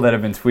getting people that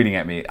have been tweeting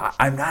at me.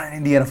 I'm not an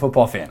Indiana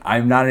football fan. I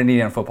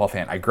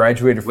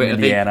graduated from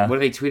Indiana. What are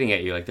they tweeting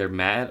at you? Like they're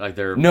mad? Like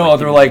they're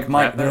they're like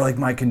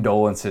my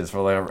condolences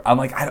for whatever. I'm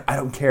like, I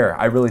don't care.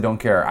 I really don't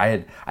care.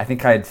 I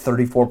think I had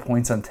 34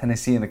 points on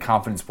Tennessee in the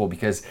confidence pool,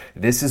 because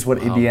this is what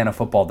Indiana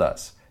football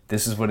does.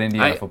 This is what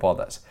Indiana football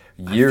does.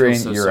 Year in,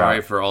 year out.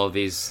 Sorry for all of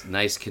these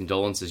nice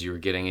condolences you were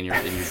getting in your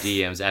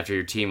DMs after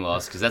your team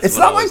lost, because that's it's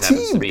what not my always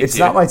happens to team. me It's too.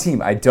 not my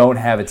team. I don't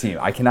have a team.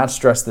 I cannot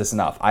stress this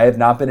enough. I have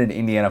not been an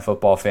Indiana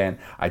football fan.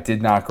 I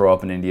did not grow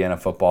up an Indiana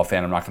football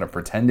fan. I'm not going to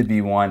pretend to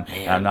be one.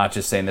 And I'm not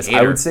just saying this. Hater.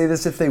 I would say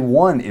this if they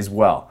won as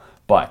well.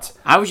 But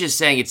I was just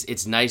saying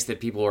it's nice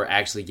that people are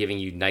actually giving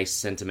you nice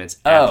sentiments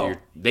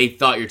after they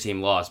thought your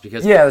team lost,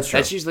 because that's true.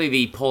 That's usually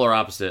the polar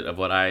opposite of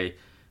what I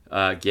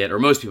get, or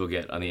most people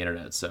get on the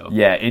internet. So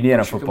yeah,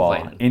 Indiana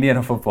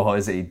football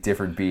is a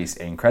different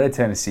beast, and credit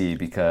Tennessee,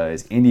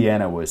 because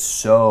Indiana was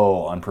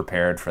so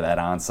unprepared for that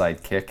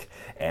onside kick.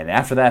 And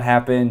after that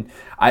happened,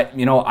 I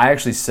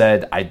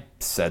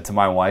said to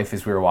my wife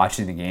as we were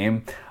watching the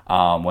game,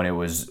 when it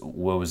was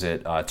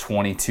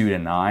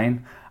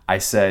 22-9. I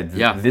said,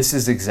 this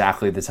is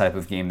exactly the type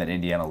of game that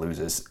Indiana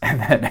loses. And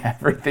then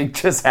everything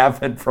just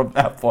happened from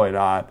that point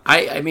on.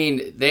 I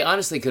mean, they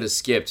honestly could have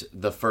skipped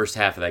the first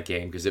half of that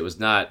game, because it was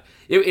not.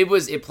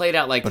 It played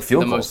out like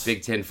the most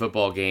Big Ten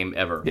football game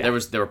ever. Yeah.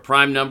 There were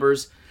prime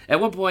numbers at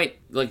one point.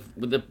 Like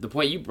the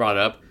point you brought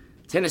up,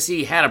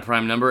 Tennessee had a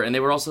prime number, and they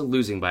were also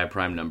losing by a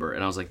prime number.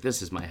 And I was like,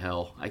 this is my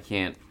hell. I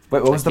can't.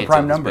 Wait, what was the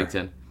prime number? Big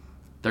Ten,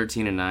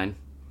 13-9.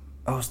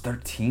 Oh, it was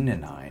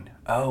 13-9.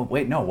 Oh,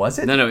 wait, no, was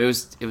it? No, it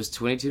was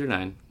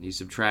 22-9. You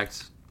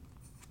subtract.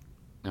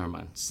 Never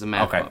mind. It's the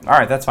math. Okay, problem. all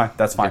right, that's fine.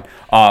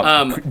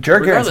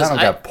 Jared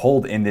Garantano got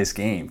pulled in this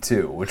game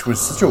too, which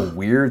was such a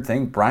weird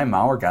thing. Brian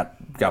Maurer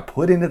got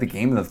put into the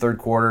game in the third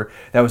quarter.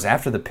 That was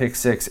after the pick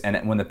six,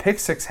 and when the pick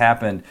six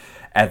happened,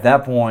 at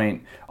that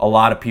point, a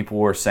lot of people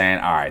were saying,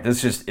 all right,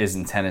 this just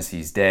isn't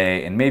Tennessee's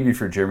day. And maybe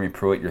for Jeremy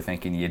Pruitt, you're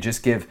thinking you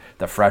just give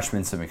the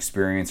freshman some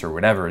experience or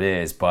whatever it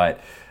is, but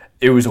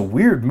it was a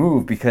weird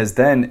move, because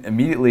then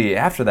immediately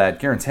after that,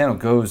 Garantano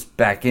goes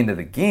back into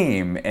the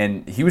game,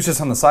 and he was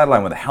just on the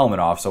sideline with a helmet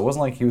off, so it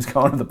wasn't like he was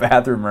going to the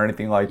bathroom or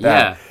anything like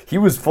that. Yeah. He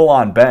was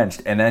full-on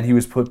benched, and then he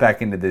was put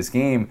back into this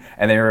game,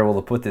 and they were able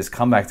to put this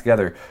comeback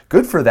together.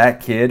 Good for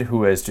that kid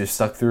who has just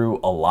stuck through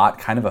a lot,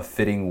 kind of a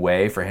fitting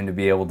way for him to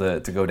be able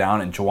to go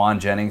down, and Juwan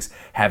Jennings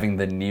having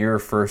the near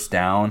first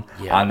down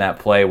on that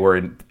play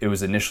where it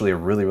was initially a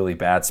really, really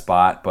bad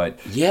spot, but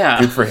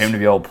good for him to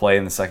be able to play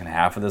in the second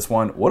half of this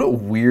one. What a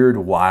weird,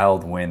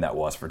 wild win that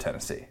was for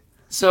Tennessee.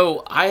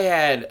 So I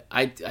had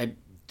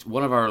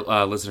one of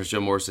our listeners, Joe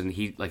Morrison,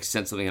 he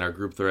sent something in our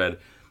group thread,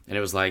 and it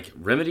was like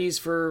remedies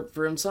for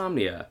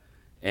insomnia,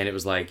 and it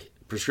was like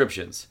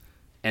prescriptions,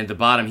 and at the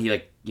bottom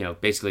he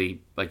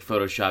basically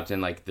photoshopped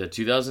in the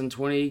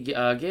 2020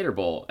 Gator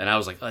Bowl, and I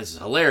was like, oh, this is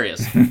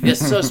hilarious. It's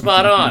so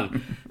spot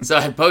on. So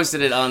I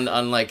posted it on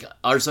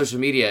our social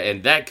media,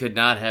 and that could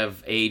not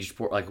have aged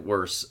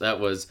worse.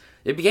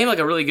 It became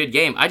a really good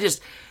game. I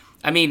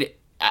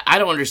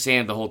don't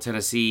understand the whole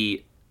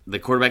Tennessee, the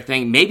quarterback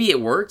thing. Maybe it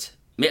worked.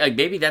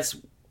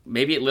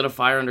 Maybe it lit a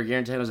fire under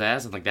Garantano's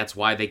ass, and that's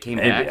why they came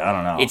back. I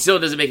don't know. It still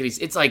doesn't make any.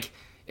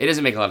 It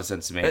doesn't make a lot of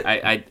sense to me.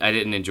 I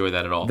didn't enjoy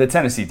that at all. The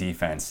Tennessee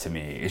defense, to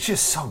me, it's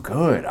just so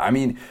good. I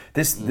mean,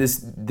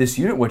 this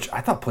unit, which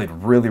I thought played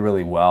really,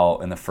 really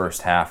well in the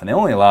first half, and they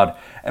ended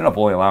up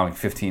only allowing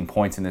 15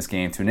 points in this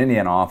game to an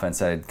Indiana offense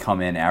that had come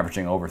in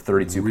averaging over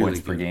 32 points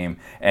per game,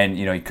 and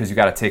because you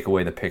got to take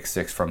away the pick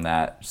six from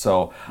that.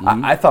 So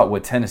I thought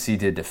what Tennessee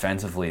did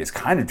defensively is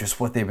kind of just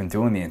what they've been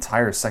doing the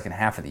entire second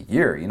half of the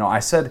year.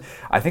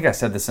 I think I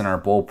said this in our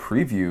bowl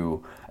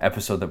preview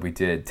episode that we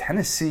did.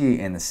 Tennessee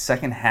in the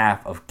second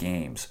half of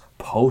games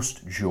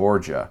post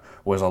Georgia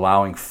was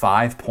allowing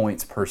 5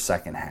 points per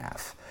second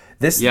half.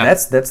 That's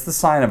the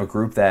sign of a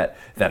group that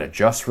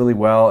adjusts really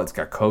well. It's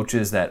got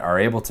coaches that are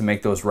able to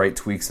make those right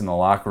tweaks in the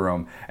locker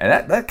room,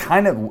 and that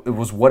kind of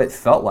was what it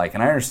felt like.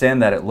 And I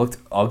understand that it looked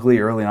ugly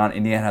early on.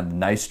 Indiana had a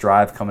nice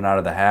drive coming out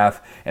of the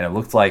half, and it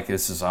looked like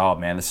this is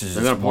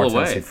just more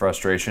Tennessee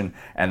frustration.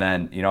 And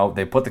then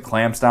they put the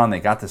clamps down. They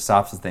got the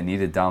stops that they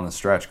needed down the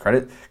stretch.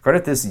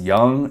 Credit this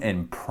young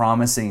and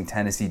promising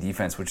Tennessee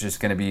defense, which is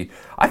going to be,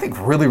 I think,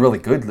 really, really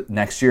good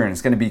next year, and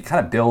it's going to be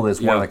kind of billed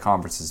as one of the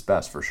conference's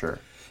best for sure.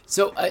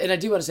 So, and I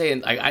do want to say,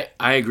 and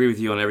I agree with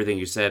you on everything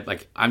you said.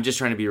 I'm just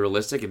trying to be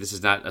realistic, and this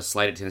is not a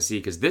slight at Tennessee,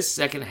 because this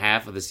second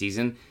half of the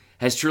season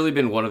has truly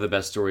been one of the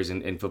best stories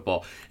in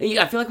football. And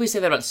I feel like we say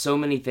that about so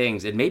many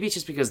things, and maybe it's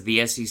just because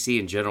the SEC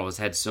in general has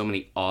had so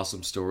many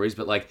awesome stories,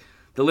 but like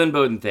the Lynn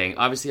Bowden thing,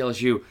 obviously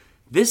LSU,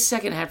 this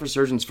second half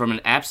resurgence from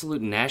an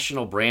absolute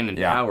national brand and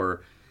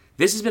power,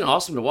 this has been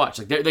awesome to watch.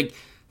 Like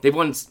they've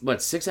won,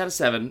 6 out of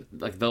 7.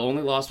 Like the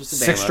only loss was to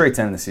Bama. 6 straight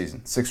 10 in the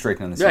season. 6 straight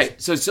 10 in the season.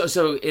 Right.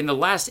 So in the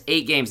last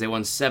 8 games, they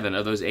won 7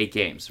 of those 8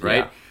 games,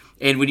 right? Yeah.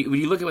 And when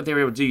you look at what they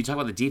were able to do, you talk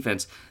about the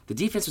defense. The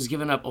defense was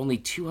giving up only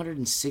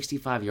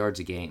 265 yards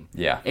a game.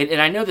 Yeah.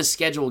 And I know the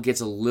schedule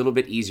gets a little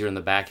bit easier in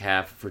the back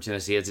half for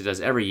Tennessee, as it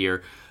does every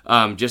year.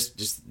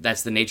 Just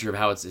that's the nature of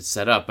how it's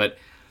set up. But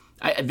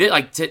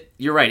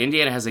you're right.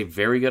 Indiana has a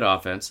very good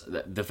offense.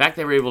 The fact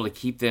they were able to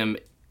keep them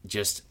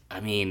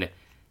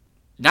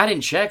not in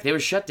check. They were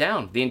shut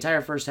down the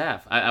entire first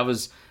half. That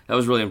was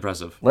really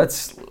impressive.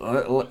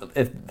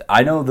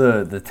 I know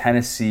the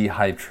Tennessee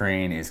hype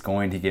train is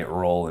going to get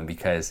rolling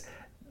because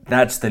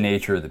that's the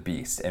nature of the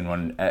beast, and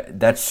when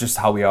that's just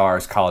how we are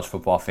as college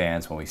football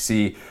fans. When we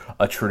see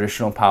a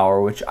traditional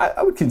power, which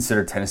I would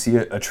consider Tennessee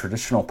a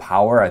traditional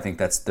power, I think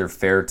they're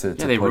fair to.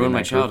 Yeah, they ruined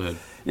my childhood.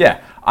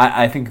 Yeah,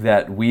 I think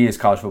that we as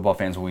college football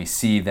fans, when we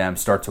see them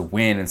start to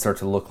win and start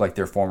to look like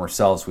their former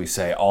selves, we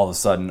say all of a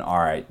sudden, all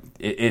right,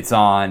 it's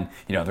on.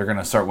 They're going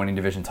to start winning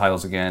division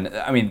titles again.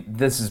 I mean,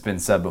 this has been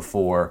said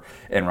before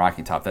in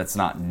Rocky Top. That's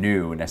not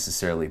new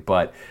necessarily,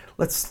 but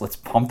let's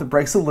pump the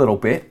brakes a little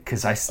bit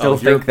because I still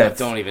think that.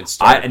 Don't even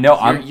start.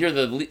 You're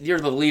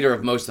the leader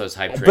of most of those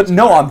hype trains. But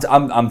no,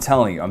 I'm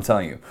telling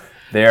you.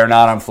 They are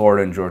not on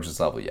Florida and Georgia's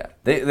level yet.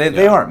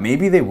 They aren't.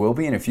 Maybe they will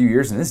be in a few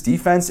years. And this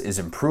defense is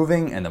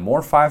improving. And the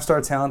more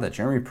 5-star talent that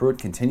Jeremy Pruitt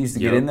continues to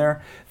get in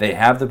there, they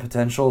have the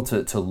potential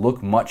to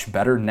look much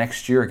better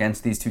next year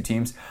against these two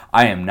teams.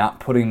 I am not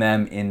putting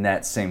them in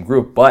that same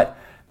group. But,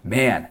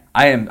 man,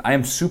 I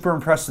am super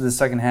impressed with the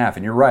second half.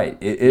 And you're right.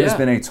 It has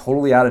been a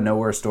totally out of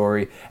nowhere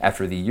story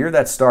after the year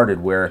that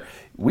started where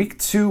week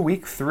 2,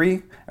 week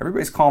 3,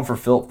 everybody's calling for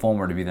Philip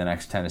Fulmer to be the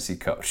next Tennessee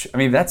coach. I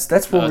mean, that's where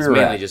we were at. It's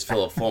mainly just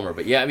Philip Fulmer,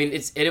 but yeah, I mean,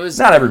 it was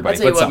not everybody,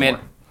 but someone.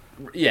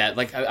 Man, yeah,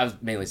 like I was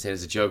mainly saying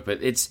as a joke, but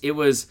it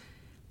was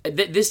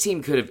this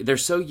team could have. They're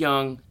so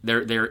young.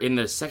 They're in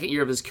the second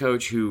year of this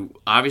coach who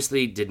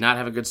obviously did not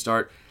have a good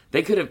start.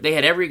 They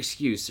had every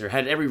excuse or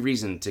had every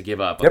reason to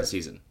give up on the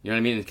season. You know what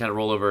I mean? And kind of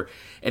roll over,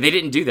 and they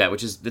didn't do that,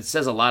 that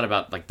says a lot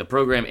about like the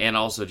program and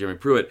also Jeremy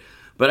Pruitt.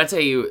 But I tell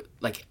you,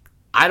 like,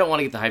 I don't want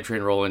to get the hype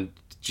train rolling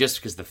just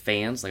because the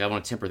fans, like, I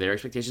want to temper their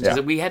expectations.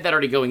 Because we had that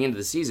already going into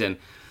the season.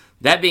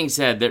 That being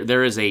said,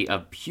 there is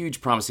a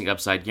huge promising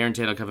upside.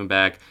 Guaranteed coming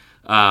back.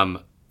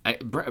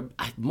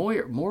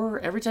 More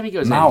every time he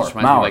goes in,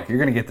 you're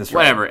gonna get this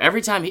right. Whatever.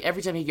 Every time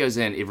he goes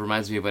in, it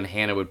reminds me of when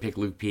Hannah would pick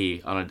Luke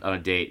P on a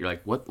date. You're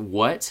like,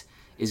 what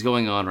is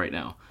going on right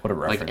now? What a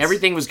reference. Like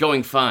everything was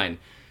going fine.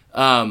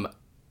 I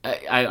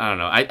don't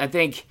know. I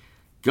think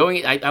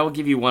going. I will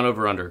give you one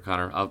over under,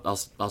 Connor.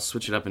 I'll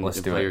switch it up and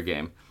play your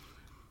game.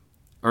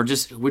 Or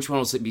just which one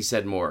will be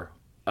said more?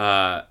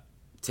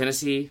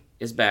 Tennessee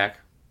is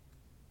back,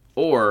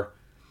 or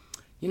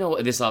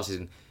this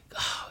offseason.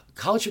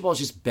 College football is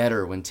just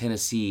better when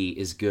Tennessee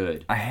is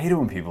good. I hate it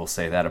when people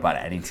say that about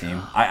any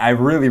team. I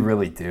really,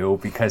 really do,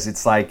 because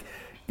it's like,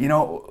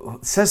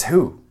 says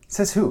who?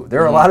 Says who?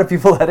 There are a lot of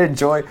people that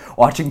enjoy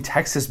watching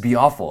Texas be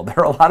awful. There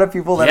are a lot of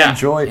people that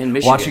enjoy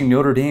watching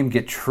Notre Dame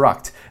get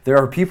trucked. There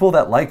are people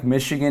that like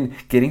Michigan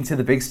getting to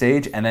the big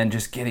stage and then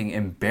just getting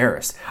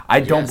embarrassed. I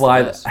don't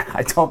buy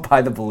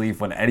the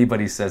belief when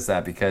anybody says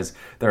that, because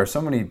there are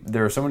so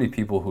many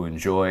people who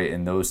enjoy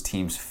in those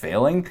teams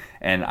failing,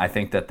 and I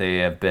think that they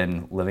have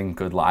been living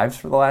good lives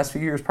for the last few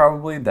years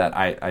probably, that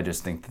I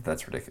just think that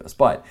that's ridiculous.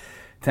 But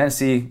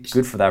Tennessee,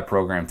 good for that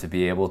program to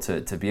be able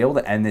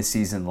to end this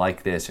season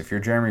like this. If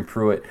you're Jeremy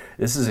Pruitt,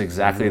 this is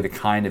exactly the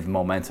kind of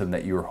momentum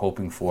that you were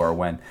hoping for.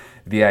 When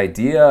the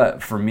idea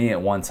for me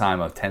at one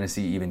time of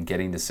Tennessee even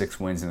getting to 6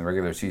 wins in the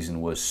regular season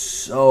was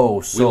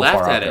so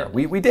far out there.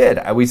 We did.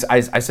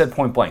 I said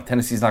point blank,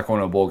 Tennessee's not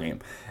going to a bowl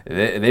game.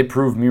 They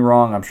proved me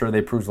wrong. I'm sure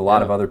they proved a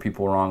lot of other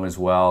people wrong as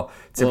well.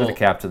 Tip of the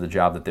cap to the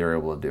job that they were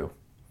able to do.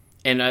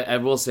 And I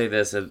will say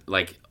this,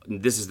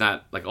 this is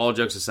not, all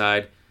jokes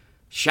aside,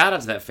 shout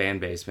out to that fan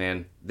base,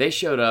 man. They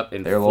showed up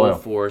in full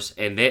force,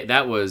 and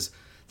that was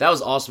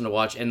awesome to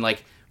watch. And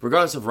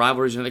regardless of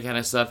rivalries and that kind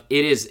of stuff,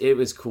 it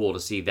was cool to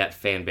see that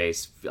fan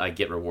base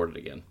get rewarded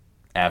again.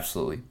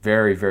 Absolutely,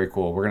 very, very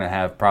cool. We're gonna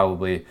have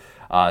probably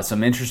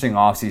some interesting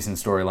offseason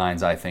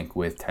storylines, I think,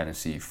 with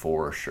Tennessee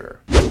for sure.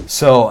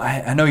 So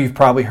I know you've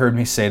probably heard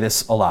me say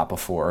this a lot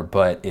before,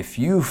 but if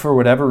you, for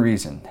whatever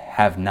reason,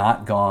 have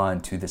not gone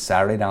to the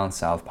Saturday Down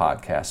South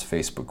podcast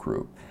Facebook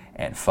group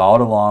and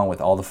followed along with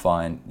all the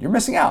fun, you're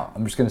missing out.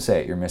 I'm just going to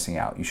say it, you're missing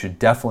out. You should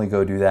definitely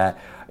go do that.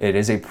 It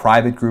is a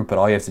private group, but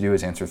all you have to do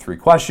is answer 3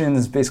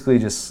 questions. Basically,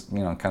 just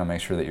kind of make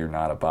sure that you're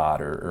not a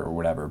bot or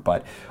whatever.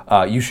 But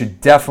you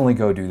should definitely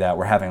go do that.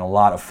 We're having a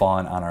lot of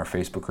fun on our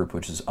Facebook group,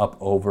 which is up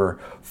over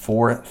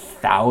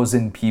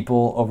 4,000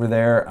 people over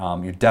there.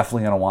 You're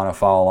definitely going to want to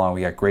follow along.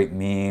 We got great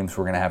memes.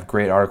 We're going to have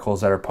great articles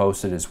that are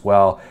posted as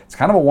well. It's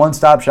kind of a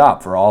one-stop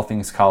shop for all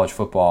things college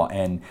football.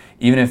 And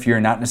even if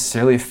you're not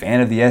necessarily a fan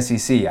of the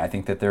SEC, I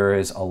think that there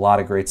is a lot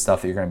of great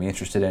stuff that you're going to be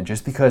interested in.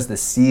 Just because the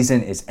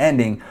season is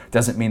ending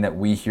doesn't mean that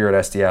we here at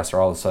SDS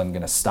are all of a sudden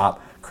going to stop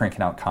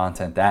cranking out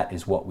content. That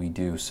is what we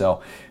do.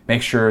 So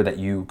make sure that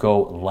you go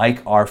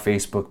like our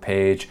Facebook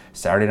page,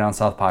 Saturday Down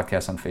South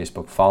Podcast on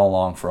Facebook. Follow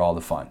along for all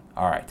the fun.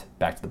 All right,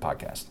 back to the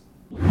podcast.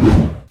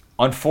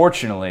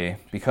 Unfortunately,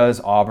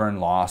 because Auburn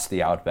lost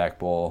the Outback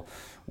Bowl,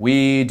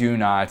 we do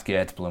not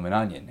get Bloomin'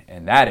 Onion,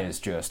 and that is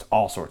just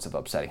all sorts of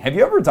upsetting. Have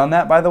you ever done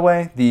that, by the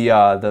way?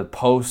 The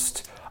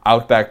post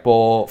Outback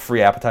Bowl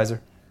free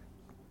appetizer?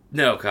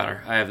 No,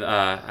 Connor, I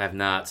have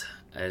not.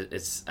 What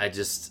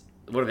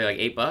are they, like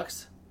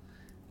 $8?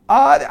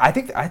 I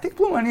think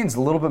Blue Onion's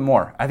a little bit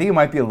more. I think it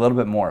might be a little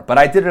bit more. But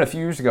I did it a few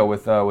years ago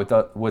with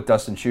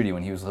Dustin Schutte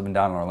when he was living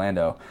down in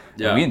Orlando.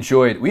 Yeah. And we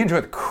enjoyed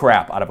the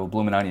crap out of a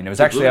Bloomin' Onion. It was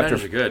actually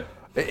after good.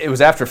 It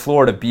was after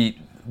Florida beat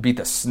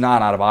the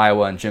snot out of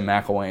Iowa, and Jim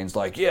McElwain's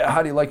like, yeah,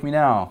 how do you like me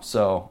now?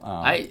 So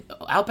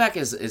Outback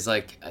is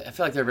like, I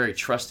feel like they're a very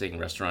trusting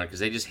restaurant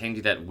because they just hand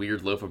you that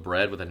weird loaf of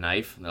bread with a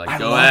knife and they're like,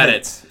 go at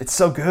it. It's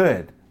so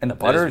good. And the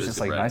butter is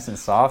just like nice and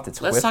soft.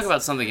 Let's talk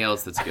about something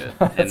else that's good,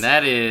 and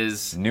that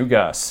is New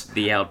Gus.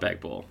 The Outback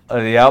Bowl.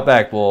 The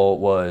Outback Bowl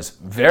was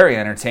very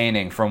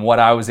entertaining from what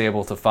I was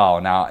able to follow.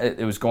 Now,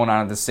 it was going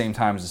on at the same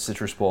time as the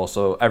Citrus Bowl,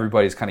 so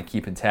everybody's kind of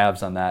keeping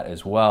tabs on that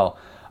as well.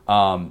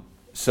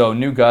 So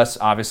New Gus,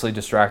 obviously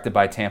distracted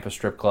by Tampa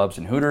strip clubs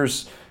and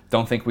Hooters.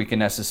 Don't think we can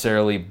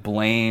necessarily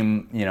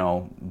blame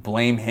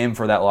him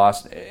for that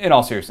loss. In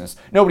all seriousness,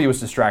 nobody was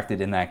distracted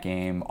in that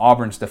game.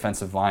 Auburn's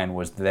defensive line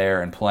was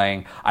there and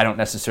playing. I don't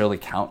necessarily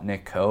count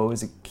Nick Coe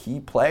as a key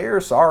player.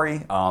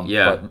 Sorry.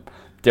 But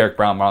Derek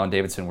Brown, Marlon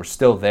Davidson were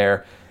still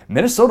there.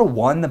 Minnesota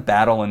won the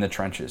battle in the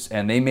trenches,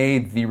 and they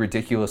made the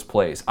ridiculous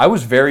plays. I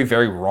was very,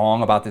 very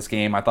wrong about this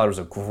game. I thought it was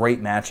a great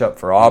matchup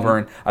for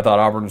Auburn. I thought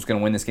Auburn was going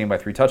to win this game by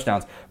 3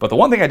 touchdowns. But the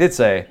one thing I did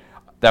say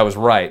that was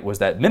right was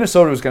that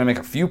Minnesota was going to make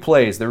a few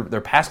plays. Their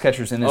pass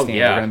catchers in this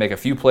game are going to make a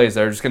few plays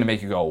that are just going to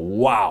make you go,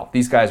 wow,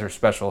 these guys are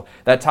special.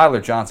 That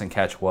Tyler Johnson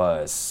catch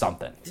was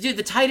something. Dude,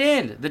 the tight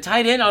end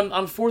on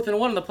 4th and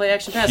 1 on the play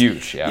action pass.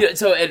 Huge, yeah.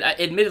 So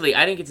admittedly,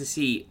 I didn't get to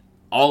see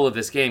all of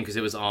this game because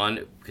it was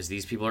on because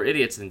these people are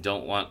idiots and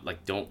don't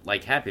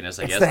like happiness,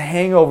 I guess. It's the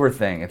hangover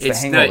thing.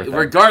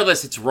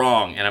 Regardless, it's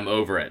wrong, and I'm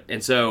over it.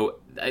 And so,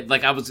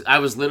 I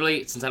was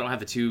literally, since I don't have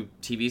the 2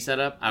 TV set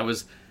up, I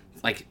was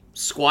like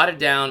squatted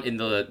down in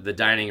the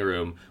dining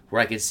room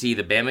where I could see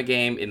the Bama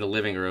game in the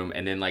living room,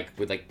 and then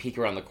would peek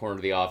around the corner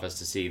of the office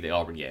to see the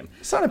Auburn game.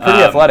 It sounded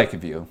pretty athletic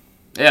of you.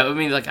 Yeah, I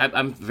mean,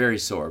 I'm very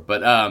sore,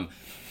 but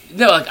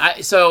no,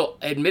 so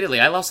admittedly,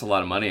 I lost a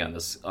lot of money on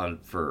this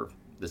for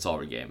this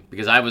Auburn game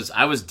because I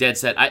was dead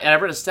set. I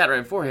read a stat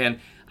right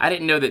beforehand. I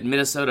didn't know that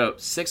Minnesota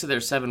 6 of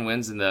their 7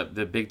 wins in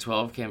the Big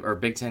 12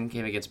 Big 10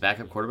 came against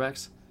backup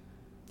quarterbacks.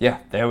 Yeah,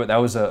 that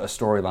was a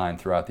storyline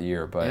throughout the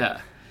year,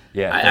 but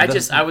yeah.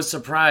 I was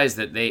surprised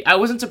that I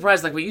wasn't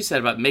surprised like what you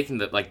said about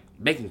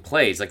making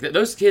plays.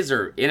 Those kids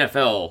are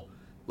NFL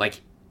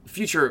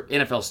future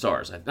NFL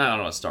stars. I don't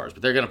know what stars,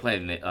 but they're going to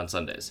play on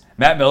Sundays.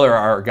 Matt Miller,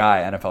 our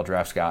guy, NFL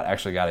Draft Scout,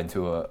 actually got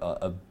into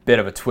a bit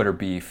of a Twitter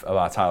beef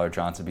about Tyler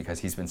Johnson because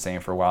he's been saying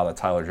for a while that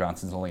Tyler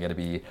Johnson's only going to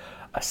be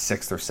a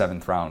 6th or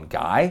 7th round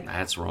guy.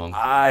 That's wrong.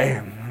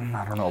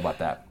 I don't know about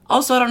that.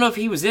 Also, I don't know if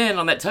he was in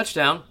on that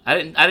touchdown. I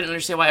didn't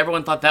understand why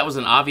everyone thought that was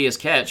an obvious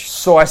catch.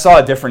 So I saw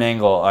a different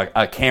angle,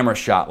 a camera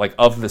shot,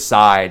 of the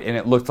side, and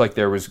it looked like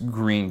there was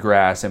green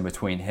grass in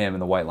between him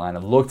and the white line.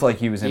 It looked like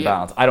he was in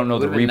bounds. I don't know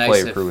the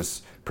replay crew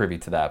was privy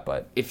to that,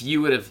 but if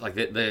you would have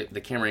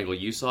the camera angle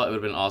you saw, it would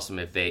have been awesome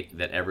if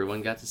that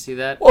everyone got to see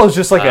that. Well, it was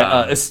just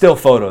a still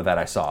photo that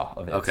I saw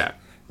of it. Okay.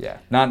 Yeah.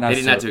 They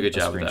did not do a good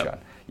job with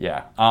that.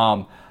 Yeah.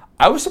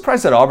 I was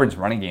surprised that Auburn's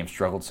running game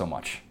struggled so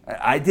much.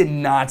 I did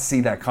not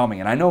see that coming.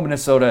 And I know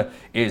Minnesota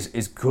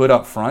is good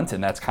up front,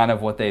 and that's kind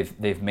of what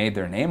they've made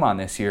their name on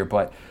this year.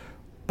 But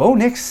Bo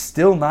Nix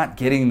still not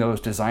getting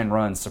those design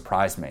runs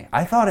surprised me.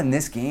 I thought in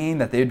this game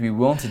that they'd be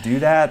willing to do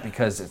that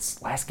because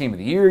it's last game of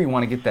the year. You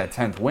want to get that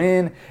 10th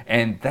win,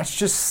 and that's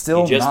just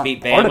still not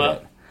beat part Bama.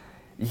 of it.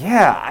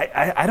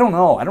 Yeah, I don't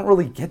know. I don't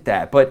really get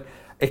that. But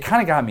it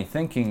kind of got me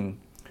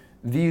thinking,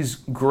 these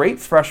great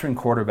freshman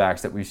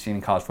quarterbacks that we've seen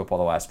in college football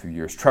the last few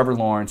years, Trevor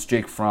Lawrence,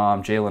 Jake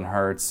Fromm, Jalen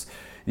Hurts,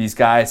 these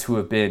guys who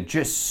have been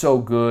just so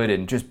good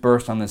and just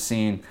burst on the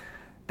scene,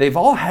 they've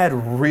all had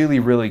really,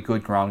 really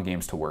good ground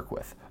games to work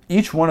with.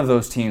 Each one of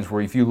those teams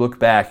where if you look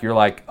back, you're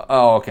like,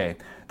 oh, okay,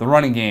 the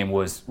running game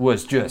was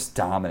just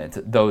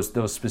dominant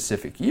those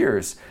specific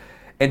years.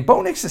 And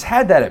Bo Nix has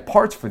had that at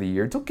parts for the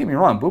year. Don't get me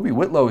wrong, Boobie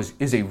Whitlow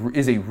is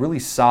a really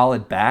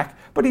solid back,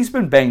 but he's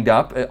been banged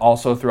up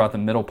also throughout the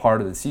middle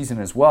part of the season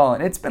as well,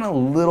 and it's been a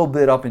little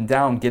bit up and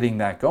down getting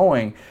that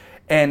going.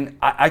 And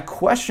I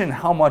question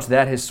how much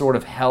that has sort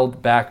of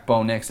held back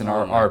Bo Nix and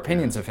our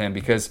opinions of him,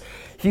 because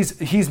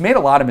he's made a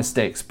lot of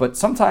mistakes. But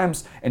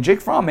sometimes, and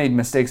Jake Fromm made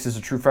mistakes as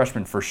a true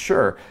freshman for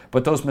sure,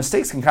 but those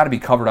mistakes can kind of be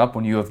covered up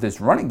when you have this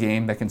running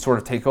game that can sort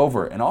of take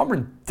over. And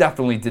Auburn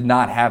definitely did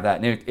not have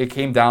that. And it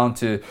came down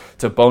to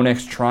Bo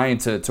Nix trying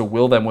to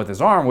will them with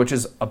his arm, which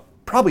is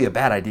probably a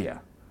bad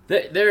idea.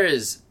 There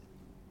is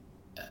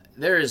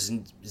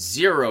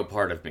zero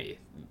part of me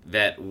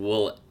that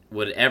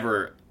would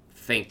ever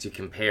think to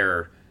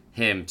compare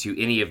him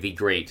to any of the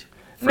great.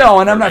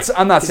 No, and I'm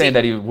not saying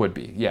that he would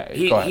be. Yeah,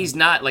 he's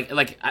not like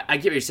I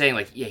get what you're saying.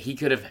 Like, yeah, he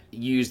could have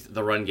used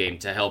the run game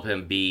to help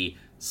him be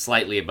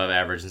slightly above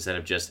average instead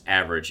of just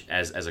average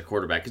as a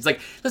quarterback. It's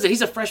like, listen,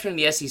 he's a freshman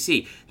in the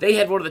SEC. They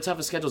had one of the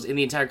toughest schedules in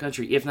the entire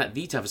country, if not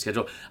the toughest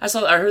schedule. I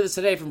heard this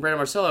today from Brandon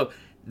Marcello.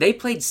 They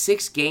played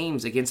 6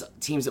 games against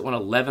teams that won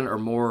 11 or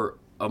more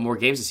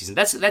games this season.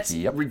 That's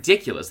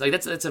ridiculous. Like,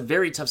 that's a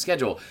very tough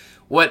schedule.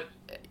 What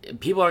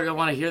people are going to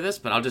want to hear this,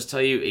 but I'll just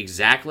tell you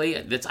exactly.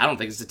 I don't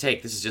think it's a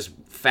take. This is just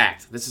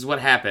fact. This is what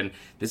happened.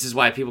 This is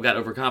why people got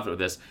overconfident with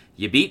this.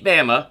 You beat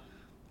Bama,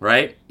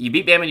 right? You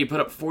beat Bama and you put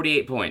up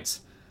 48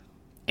 points.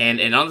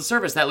 And on the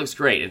surface, that looks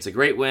great. It's a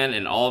great win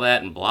and all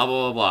that and blah,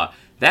 blah, blah, blah.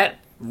 That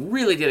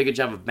really did a good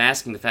job of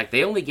masking the fact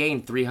they only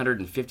gained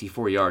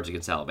 354 yards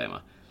against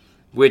Alabama,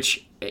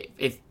 which,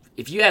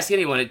 if you ask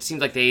anyone, it seems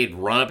like they'd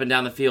run up and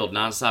down the field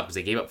nonstop because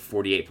they gave up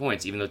 48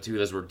 points, even though 2 of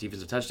those were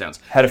defensive touchdowns.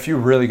 Had a few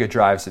really good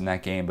drives in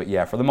that game, but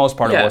yeah, for the most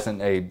part, it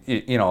wasn't a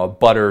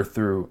butter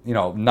through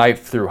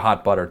knife through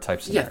hot butter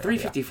type scenario. Yeah,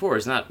 354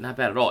 is not bad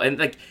at all, and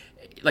like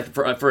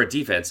for a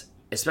defense,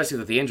 especially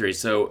with the injuries.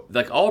 So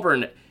like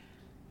Auburn,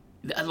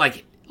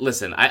 like.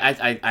 Listen,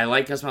 I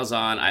like Gus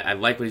Malzahn. I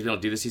like what he's been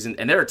able to do this season.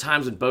 And there are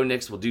times when Bo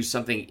Nix will do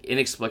something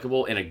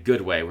inexplicable in a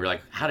good way. We're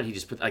like, how did he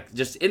just put, like,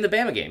 just in the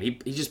Bama game,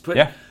 he just put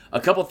a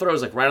couple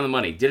throws like right on the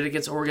money. Did it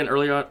against Oregon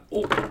early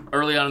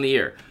on in the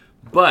year.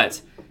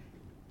 But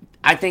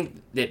I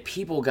think that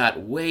people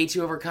got way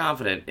too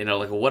overconfident.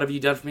 Like, what have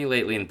you done for me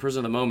lately? And prisoner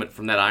of the moment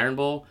from that Iron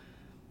Bowl.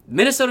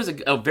 Minnesota's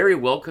a very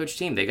well-coached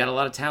team. They got a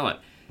lot of talent.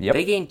 Yep.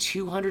 They gained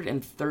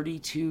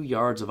 232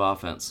 yards of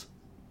offense.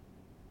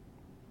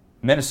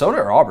 Minnesota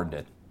or Auburn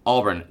did?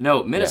 Auburn.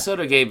 No,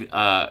 Minnesota gave.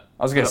 I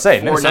was going to say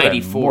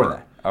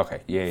 494.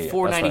 Okay, yeah.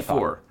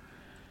 494.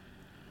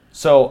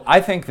 So I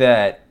think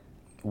that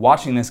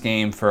watching this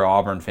game for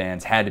Auburn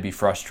fans had to be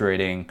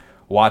frustrating.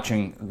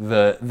 Watching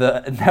the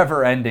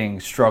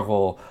never-ending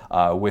struggle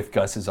with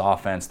Gus's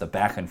offense, the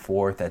back and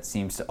forth that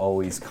seems to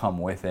always come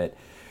with it.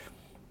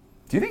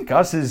 Do you think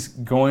Gus is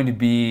going to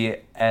be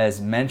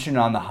as mentioned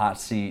on the hot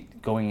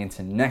seat going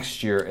into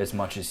next year as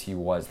much as he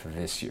was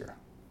this year?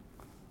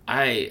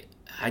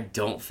 I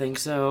don't think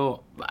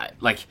so.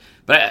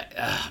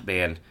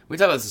 Man, we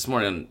talked about this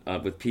morning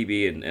with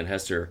PB and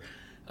Hester.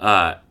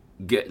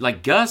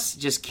 Gus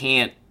just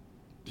can't.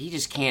 He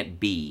just can't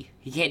be.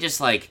 He can't just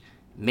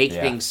make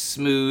things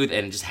smooth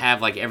and just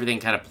have everything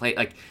kind of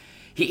play.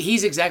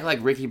 He's exactly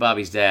like Ricky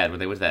Bobby's dad when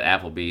they went to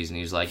that Applebee's and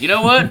he's like, you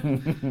know what?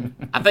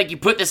 I think you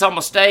put this on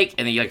my steak,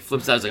 and then he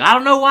flips out. He's like, I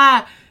don't know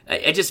why.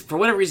 It just, for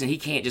whatever reason, he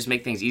can't just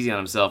make things easy on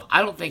himself.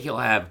 I don't think he'll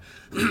have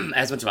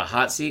as much of a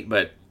hot seat,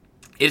 but.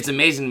 It's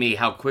amazing to me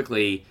how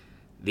quickly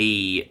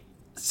the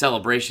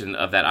celebration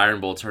of that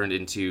Iron Bowl turned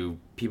into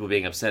people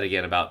being upset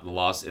again about the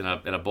loss in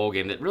a bowl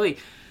game that really,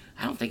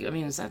 I don't think,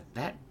 it's not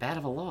that bad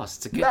of a loss.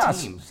 It's a good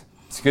team.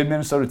 It's a good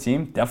Minnesota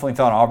team. Definitely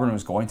thought Auburn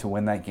was going to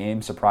win that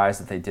game. Surprised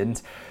that they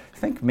didn't. I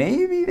think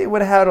maybe they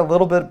would have had a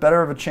little bit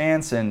better of a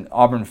chance, and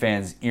Auburn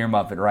fans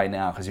earmuff it right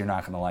now because you're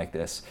not going to like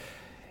this.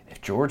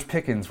 If George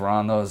Pickens were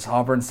on those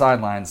Auburn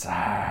sidelines,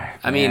 Yeah,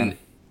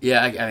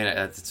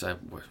 it's a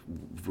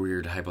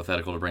weird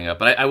hypothetical to bring up.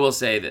 But I will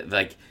say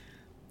that,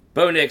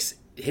 Bo Nix,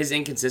 his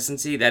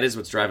inconsistency, that is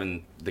what's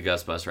driving the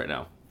Gus bus right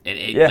now.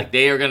 And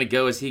they are going to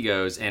go as he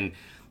goes. And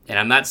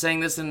I'm not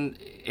saying this in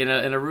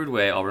a rude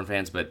way, Auburn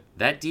fans, but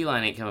that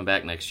D-line ain't coming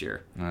back next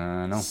year.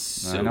 I know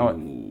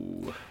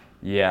it.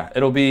 Yeah,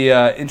 it'll be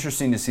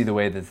interesting to see the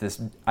way that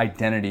this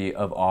identity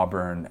of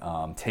Auburn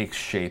takes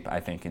shape,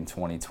 I think, in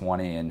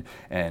 2020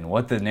 and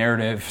what the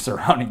narrative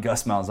surrounding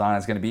Gus Malzahn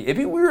is going to be. It'd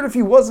be weird if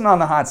he wasn't on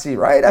the hot seat,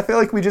 right? I feel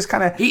like we just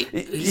kind of...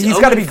 He's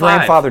got to be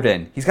grandfathered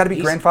in. He's got to be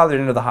grandfathered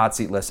into the hot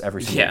seat list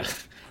every single year.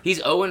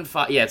 He's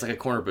 0-5. Yeah, it's like a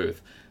corner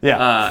booth.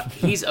 Yeah.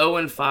 He's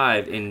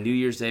 0-5 in New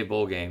Year's Day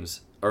bowl games,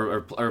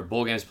 or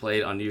bowl games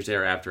played on New Year's Day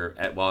or after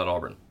while at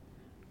Auburn.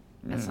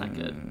 That's not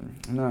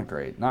good. Not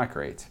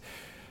great.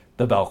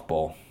 The Belk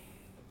Bowl.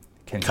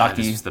 Kentucky. God,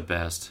 this is the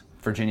best.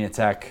 Virginia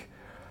Tech.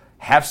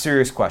 Half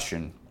serious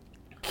question.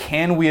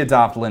 Can we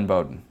adopt Lynn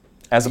Bowden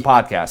as a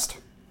podcast?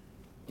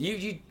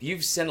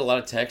 You've sent a lot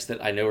of texts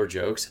that I know are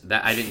jokes.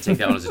 That I didn't take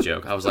that one as a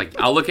joke. I was like,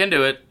 I'll look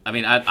into it.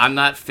 I'm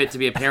not fit to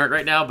be a parent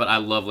right now, but I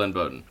love Lynn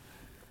Bowden.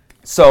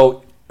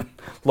 So,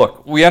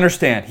 look, we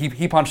understand.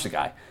 He punched a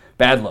guy.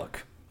 Bad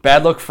look.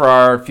 Bad look for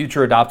our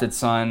future adopted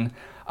son.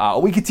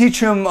 We could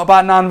teach him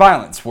about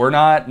nonviolence. We're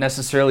not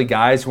necessarily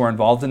guys who are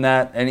involved in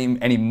that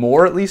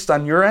anymore, at least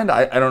on your end.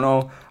 I don't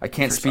know. I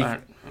can't speak.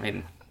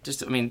 It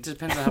just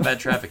depends on how bad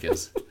traffic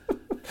is.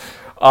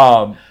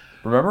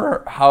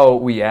 Remember how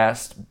we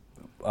asked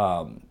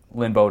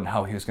Lynn Bowden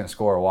how he was going to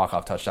score a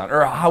walk-off touchdown,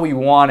 or how he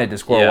wanted to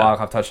score a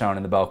walk-off touchdown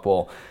in the Belk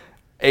Bowl?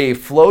 A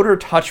floater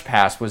touch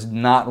pass was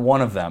not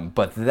one of them,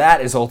 but that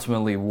is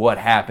ultimately what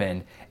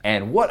happened.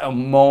 And what a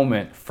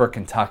moment for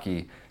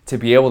Kentucky to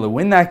be able to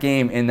win that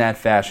game in that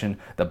fashion.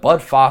 The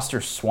Bud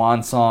Foster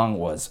swan song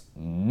was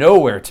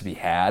nowhere to be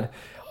had.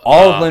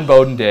 All Lynn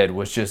Bowden did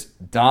was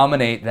just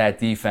dominate that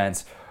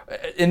defense.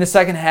 In the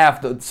second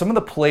half, some of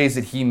the plays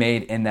that he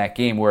made in that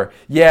game where,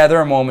 there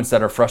are moments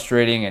that are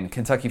frustrating, and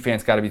Kentucky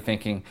fans got to be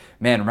thinking,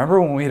 man,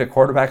 remember when we had a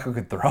quarterback who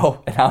could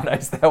throw and how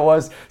nice that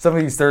was? Some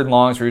of these third and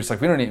longs where you're just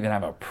like, we don't even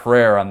have a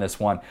prayer on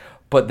this one.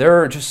 But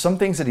there are just some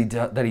things that he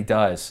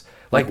does.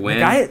 Like when?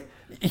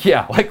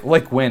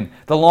 Like when.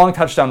 The long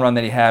touchdown run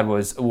that he had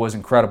was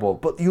incredible.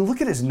 But you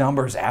look at his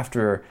numbers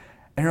after,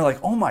 and you're like,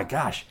 oh my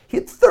gosh, he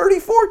had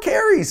 34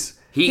 carries.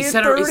 He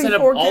set up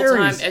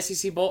all-time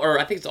SEC bowl, or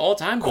I think it's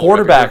all-time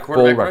quarterback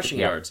rushing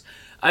yards.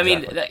 I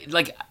mean,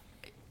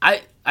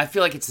 I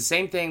feel like it's the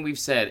same thing we've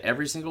said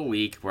every single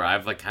week, where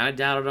I've kind of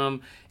doubted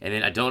them, and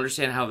then I don't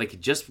understand how they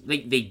could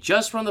they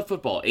just run the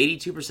football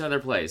 82% of their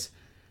plays.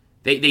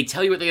 They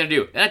tell you what they're going to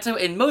do. And I tell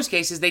you, in most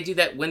cases, they do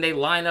that when they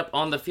line up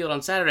on the field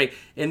on Saturday.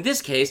 In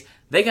this case,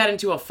 they got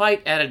into a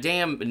fight at a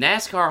damn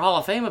NASCAR Hall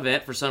of Fame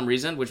event for some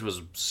reason, which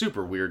was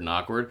super weird and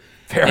awkward.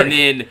 And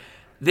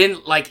then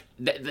I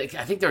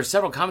think there were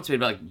several comments made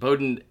about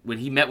Bowden when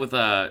he met with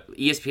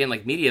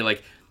ESPN media,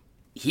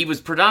 he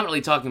was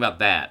predominantly talking about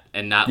that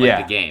and not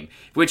the game,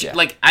 which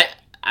I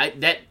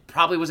that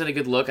probably wasn't a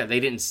good look. They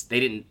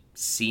didn't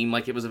seem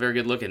like it was a very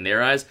good look in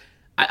their eyes.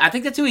 I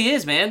think that's who he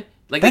is, man.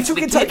 That's who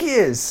Kentucky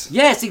is.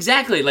 Yes,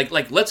 exactly.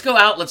 Let's go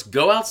out. Let's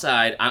go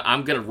outside.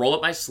 I'm gonna roll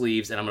up my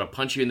sleeves and I'm gonna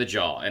punch you in the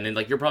jaw, and then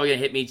you're probably gonna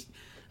hit me.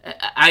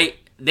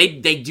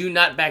 They do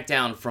not back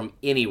down from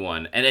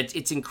anyone, and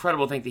it's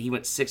incredible to think that he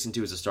went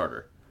 6-2 as a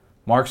starter.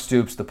 Mark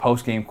Stoops, the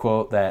post-game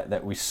quote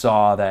that we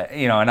saw, that,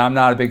 and I'm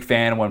not a big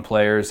fan when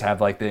players have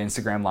the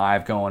Instagram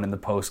Live going in the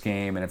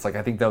post-game, and it's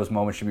I think those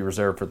moments should be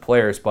reserved for the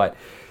players, but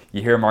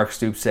you hear Mark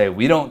Stoops say,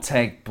 we don't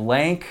take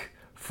blank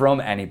from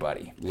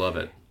anybody. Love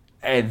it.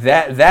 And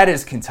that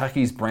is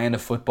Kentucky's brand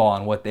of football,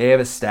 and what they have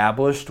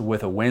established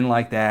with a win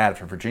like that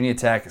after Virginia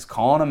Tech is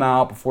calling them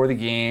out before the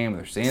game.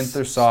 They're saying that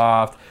they're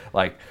soft.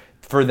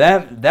 For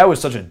them, that was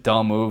such a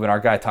dumb move, and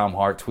our guy Tom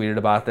Hart tweeted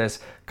about this.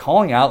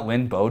 Calling out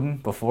Lynn Bowden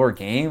before a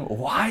game?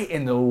 Why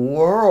in the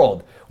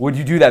world would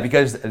you do that?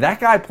 Because that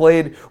guy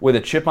played with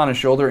a chip on his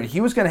shoulder, and he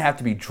was going to have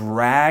to be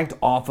dragged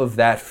off of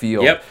that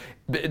field. Yep.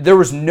 There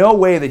was no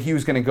way that he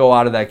was going to go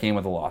out of that game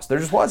with a loss. There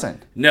just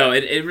wasn't. No,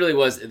 it really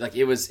was.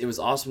 It was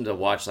awesome to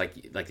watch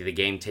the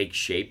game take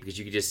shape, because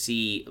you could just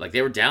see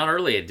they were down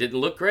early. It didn't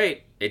look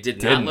great. It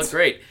didn't look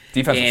great.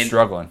 Defense was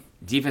struggling.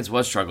 Defense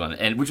was struggling,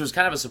 and which was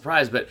kind of a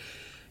surprise, but.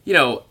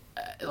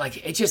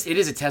 It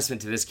is a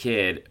testament to this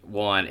kid,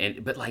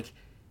 but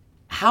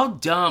how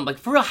dumb,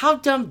 for real, how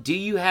dumb do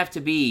you have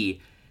to be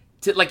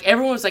to,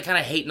 everyone was kind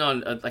of hating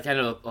on, I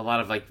know a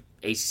lot of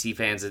ACC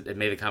fans that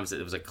made the comments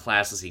that it was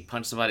classless, he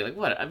punched somebody,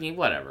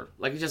 whatever.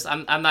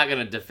 I'm not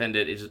going to defend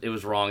it. It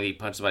was wrong, he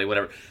punched somebody,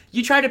 whatever.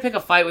 You tried to pick a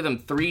fight with him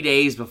 3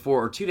 days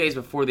before, or 2 days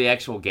before the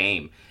actual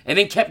game, and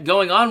then kept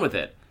going on with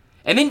it,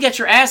 and then get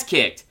your ass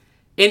kicked.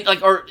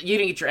 Or you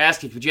didn't get your ass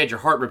kicked, but you had your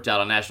heart ripped out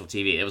on national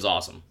TV. It was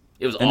awesome.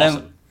 It was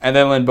awesome. And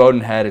then Lynn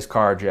Bowden had his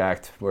car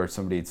jacked, where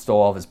somebody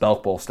stole all of his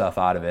Belk Bowl stuff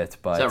out of it.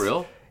 But is that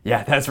real?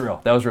 Yeah, that's real.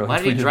 That was real. Why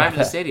did he drive to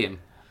the stadium?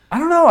 I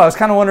don't know. I was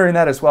kind of wondering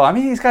that as well. I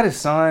mean, he's got his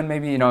son.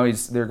 Maybe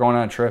they're going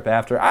on a trip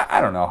after. I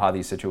don't know how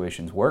these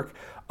situations work.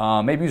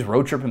 Maybe he's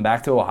road tripping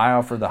back to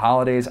Ohio for the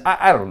holidays.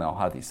 I don't know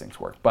how these things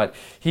work. But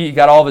he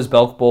got all of his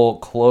Belk Bowl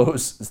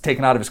clothes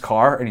taken out of his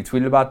car, and he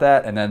tweeted about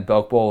that. And then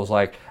Belk Bowl was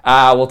like,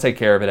 we'll take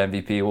care of it,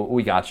 MVP.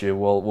 We got you.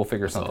 We'll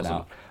figure something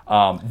out.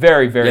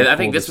 Very, very cool. I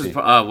think this was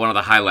one of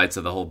the highlights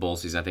of the whole bowl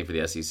season, I think, for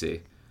the SEC.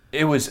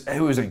 It was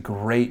a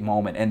great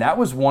moment. And that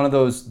was one of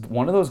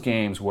those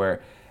games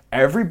where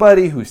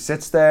everybody who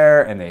sits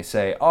there and they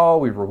say, oh,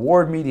 we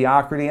reward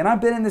mediocrity. And I've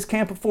been in this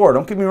camp before.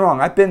 Don't get me wrong.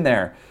 I've been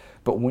there.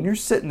 But when you're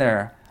sitting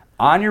there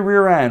on your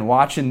rear end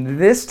watching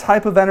this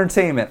type of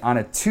entertainment on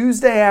a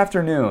Tuesday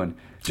afternoon,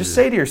 just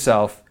say to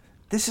yourself,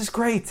 this is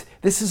great.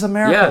 This is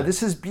America. Yeah.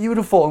 This is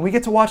beautiful. And we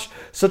get to watch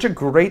such a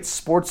great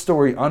sports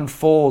story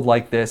unfold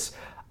like this.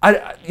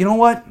 You know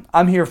what?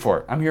 I'm here for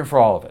it. I'm here for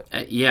all of it.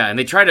 And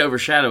they tried to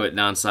overshadow it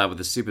nonstop with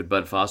the stupid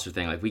Bud Foster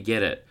thing. We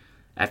get it.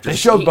 They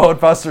showed Bud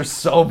Foster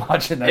so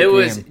much in that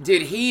game.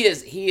 Dude, he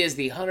is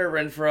the Hunter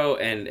Renfrow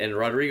and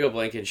Rodrigo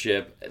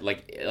Blankenship,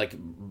 like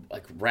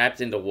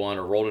wrapped into one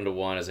or rolled into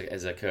one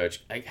as a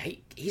coach.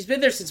 He's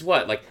been there since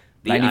what? The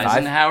 95?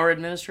 Eisenhower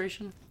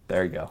administration?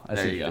 There you go. I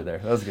see what you did there.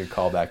 That was a good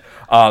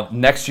callback.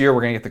 Next year,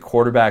 we're going to get the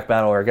quarterback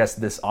battle, or I guess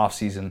this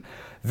offseason.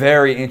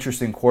 Very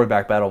interesting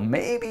quarterback battle.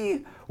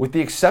 Maybe with the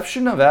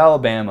exception of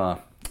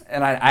Alabama,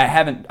 and I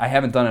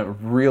haven't done a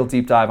real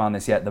deep dive on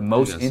this yet. The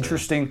most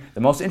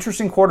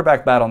interesting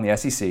quarterback battle in the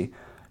SEC,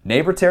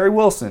 neighbor Terry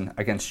Wilson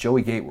against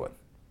Joey Gatewood.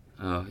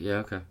 Oh, yeah,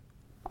 okay.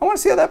 I want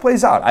to see how that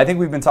plays out. I think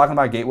we've been talking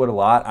about Gatewood a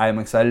lot. I am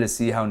excited to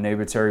see how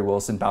Terry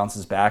Wilson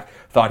bounces back.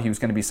 Thought he was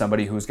going to be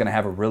somebody who was going to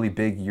have a really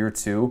big year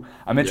too.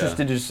 I'm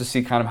interested just to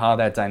see kind of how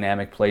that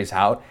dynamic plays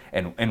out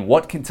and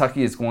what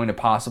Kentucky is going to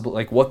possibly,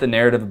 like what the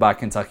narrative about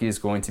Kentucky is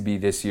going to be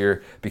this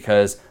year,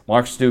 because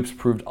Mark Stoops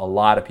proved a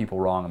lot of people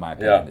wrong, in my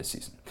opinion, this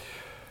season.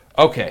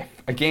 Okay,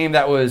 a game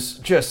that was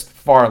just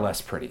far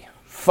less pretty.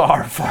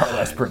 Far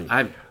less pretty.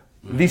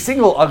 The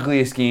single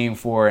ugliest game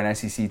for an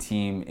SEC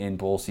team in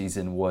bowl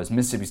season was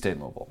Mississippi State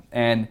Louisville,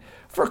 and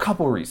for a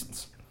couple of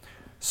reasons.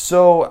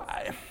 So,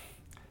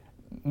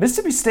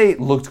 Mississippi State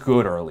looked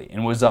good early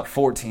and was up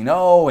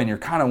 14-0, and you're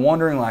kind of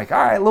wondering, like, all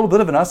right, a little bit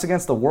of an us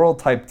against the world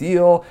type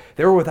deal.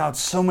 They were without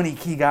so many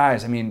key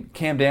guys. I mean,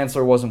 Cam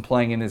Dantzler wasn't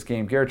playing in this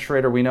game. Garrett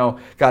Schrader, we know,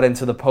 got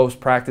into the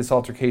post-practice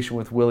altercation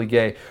with Willie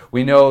Gay.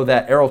 We know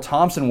that Errol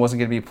Thompson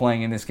wasn't going to be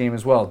playing in this game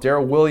as well.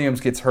 Darrell Williams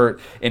gets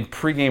hurt in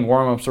pregame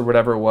warmups or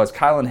whatever it was.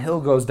 Kylan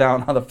Hill goes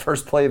down on the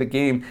first play of the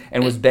game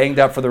and was banged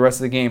up for the rest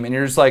of the game. And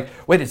you're just like,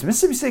 wait, is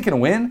Mississippi State going to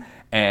win?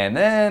 And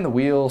then the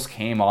wheels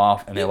came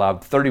off, and they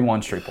allowed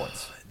 31 straight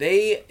points.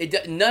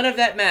 None of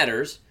that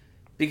matters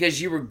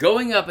because you were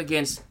going up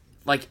against,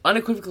 like,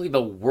 unequivocally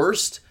the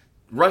worst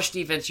rush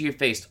defense you have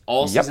faced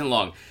all season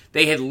long.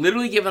 They had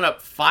literally given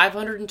up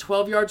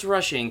 512 yards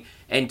rushing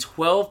and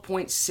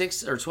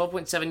 12.6 or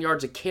 12.7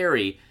 yards a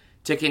carry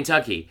to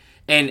Kentucky.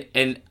 And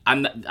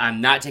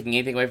I'm not taking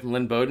anything away from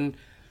Lynn Bowden.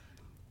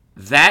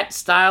 That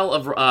style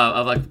of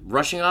like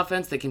rushing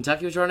offense that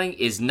Kentucky was running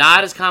is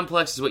not as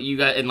complex as what you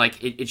got, and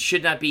like it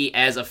should not be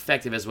as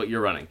effective as what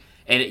you're running.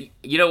 And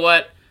you know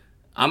what?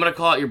 I'm gonna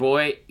call out your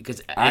boy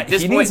because at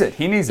this point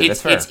he needs it.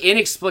 That's fair. It's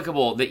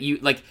inexplicable that you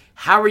like.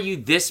 How are you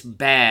this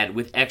bad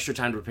with extra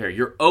time to prepare?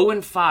 You're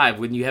 0-5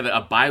 when you have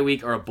a bye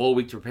week or a bowl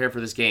week to prepare for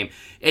this game,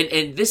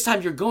 and this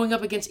time you're going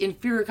up against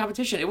inferior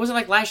competition. It wasn't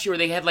like last year where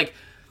they had like.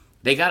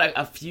 They got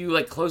a few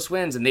like close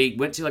wins, and they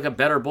went to like a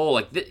better bowl.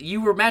 Like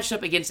you were matched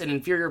up against an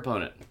inferior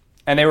opponent,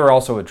 and they were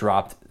also a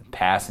dropped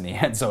pass in the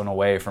end zone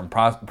away from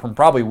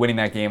probably winning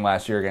that game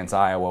last year against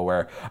Iowa,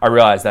 where I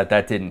realized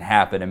that didn't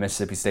happen, and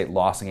Mississippi State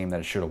lost a game that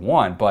it should have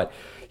won. But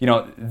you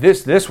know,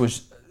 this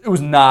was. It was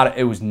not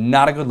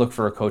a good look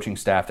for a coaching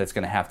staff that's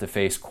going to have to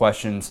face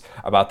questions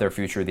about their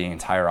future the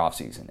entire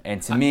offseason.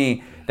 And to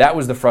me, that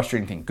was the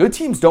frustrating thing. Good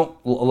teams don't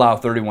allow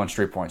 31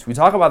 straight points. We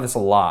talk about this a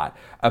lot,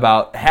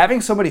 about having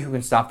somebody who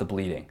can stop the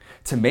bleeding,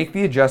 to make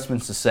the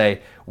adjustments to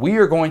say, we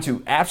are going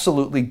to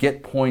absolutely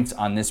get points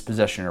on this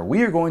possession, or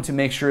we are going to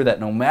make sure that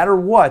no matter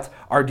what,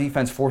 our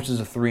defense forces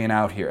a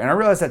 3-and-out here. And I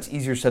realize that's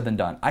easier said than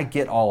done. I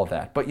get all of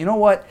that. But you know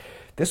what?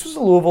 This was a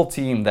Louisville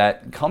team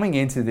that coming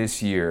into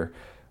this year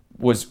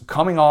was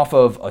coming off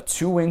of a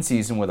 2-win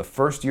season with a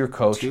first-year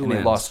coach, and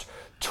they lost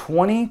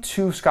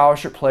 22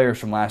 scholarship players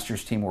from last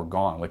year's team were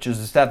gone, which is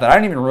a stat that I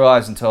didn't even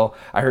realize until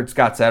I heard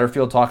Scott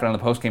Satterfield talking on the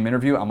post-game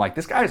interview. I'm like,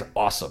 this guy is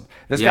awesome.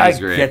 This guy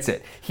gets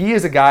it. He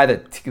is a guy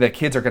that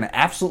kids are going to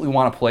absolutely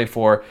want to play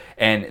for,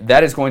 and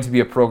that is going to be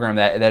a program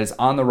that is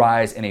on the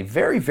rise in a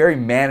very, very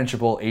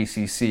manageable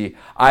ACC.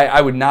 I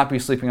would not be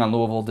sleeping on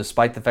Louisville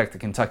despite the fact that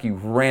Kentucky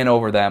ran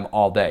over them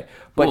all day.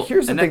 But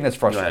here's the thing that's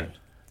frustrating.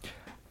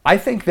 I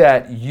think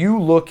that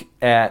you look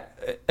at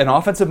an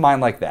offensive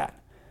mind like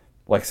that,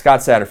 like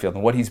Scott Satterfield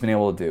and what he's been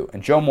able to do,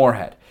 and Joe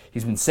Moorhead,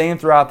 he's been saying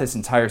throughout this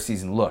entire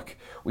season, look,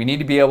 we need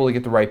to be able to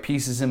get the right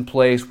pieces in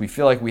place. We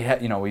feel like we've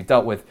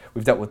dealt with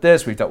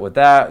this, we've dealt with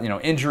that,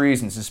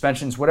 injuries and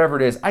suspensions, whatever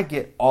it is. I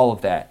get all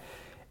of that.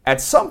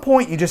 At some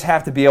point, you just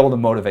have to be able to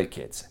motivate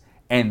kids.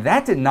 And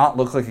that did not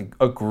look like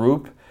a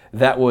group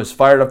that was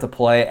fired up to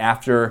play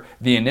after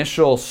the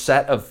initial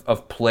set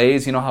of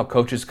plays. You know how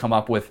coaches come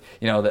up with,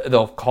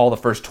 they'll call the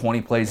first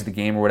 20 plays of the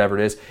game or whatever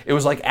it is. It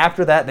was like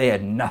after that, they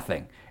had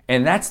nothing.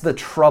 And that's the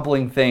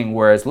troubling thing,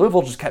 whereas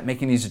Louisville just kept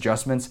making these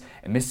adjustments,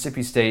 and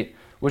Mississippi State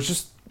was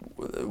just,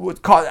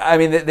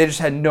 they just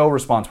had no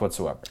response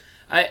whatsoever.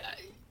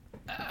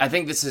 I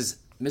think this is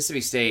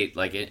Mississippi State,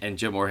 and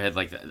Joe Moorhead,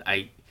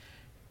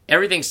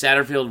 everything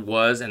Satterfield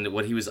was and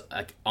what he was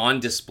on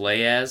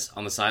display as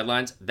on the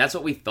sidelines, that's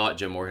what we thought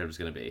Joe Moorhead was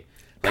going to be.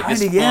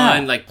 This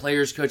fun,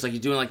 players coach, you're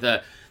doing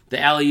the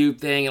alley-oop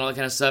thing and all that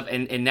kind of stuff.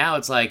 And now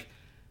it's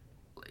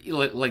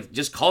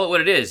just call it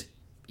what it is.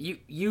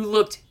 You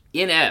looked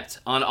inept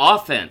on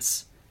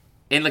offense.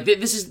 And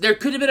there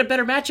could have been a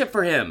better matchup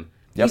for him.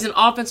 Yep. He's an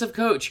offensive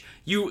coach.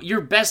 Your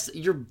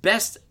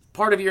best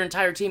part of your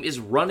entire team is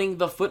running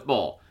the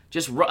football.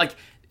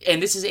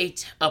 And this is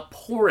a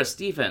porous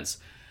defense.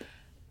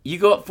 You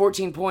go up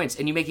 14 points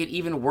and you make it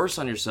even worse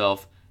on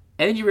yourself,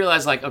 and then you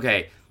realize,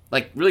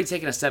 really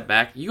taking a step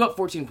back, you go up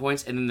 14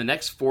 points, and then the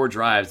next 4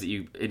 drives that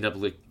you end up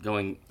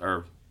going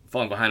or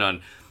falling behind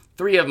on,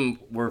 3 of them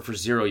were for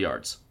 0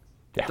 yards.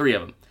 Yeah. 3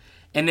 of them.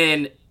 And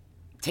then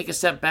take a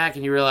step back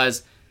and you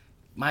realize,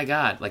 my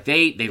God,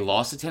 they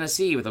lost to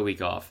Tennessee with a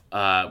week off,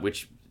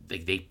 which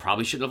they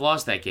probably shouldn't have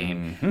lost that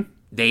game. Mm-hmm.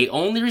 The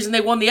only reason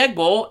they won the Egg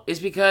Bowl is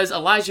because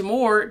Elijah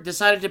Moore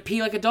decided to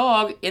pee like a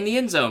dog in the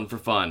end zone for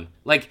fun.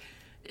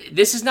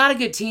 This is not a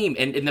good team,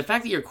 and the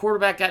fact that your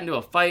quarterback got into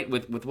a fight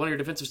with one of your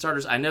defensive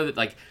starters, I know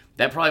that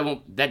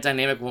that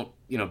dynamic won't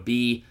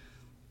be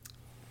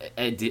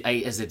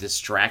as a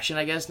distraction,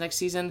 I guess, next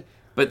season.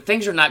 But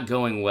things are not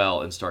going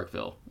well in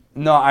Starkville.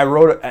 No, I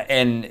wrote,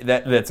 and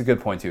that's a good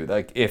point too.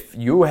 Like, if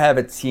you have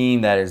a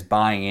team that is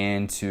buying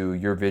into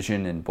your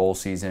vision in bowl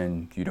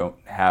season, you don't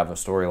have a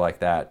story like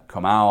that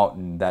come out,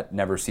 and that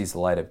never sees the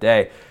light of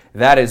day.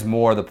 That is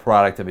more the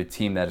product of a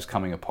team that is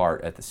coming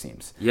apart at the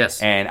seams.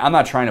 Yes. And I'm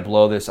not trying to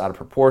blow this out of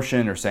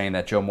proportion or saying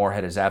that Joe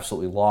Moorhead has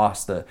absolutely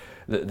lost the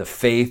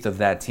faith of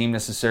that team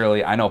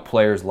necessarily. I know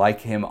players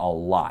like him a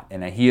lot,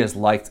 and he is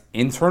liked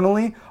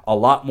internally a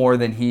lot more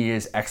than he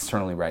is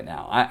externally right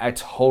now. I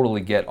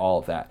totally get all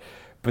of that.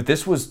 But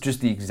this was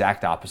just the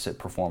exact opposite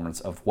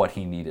performance of what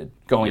he needed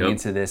going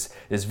into this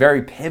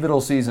very pivotal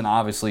season,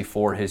 obviously,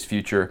 for his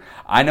future.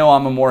 I know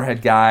I'm a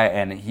Moorhead guy,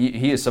 and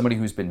he is somebody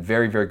who's been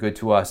very, very good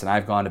to us, and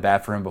I've gone to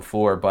bat for him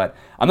before, but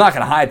I'm not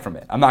going to hide from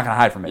it.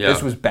 Yeah.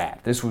 This was bad.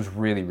 This was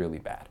really, really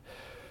bad.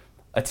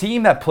 A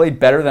team that played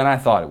better than I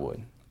thought it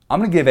would. I'm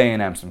going to give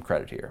A&M some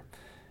credit here.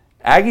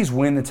 Aggies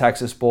win the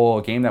Texas Bowl,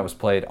 a game that was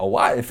played a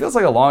while. It feels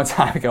like a long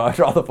time ago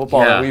after all the football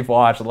that we've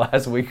watched the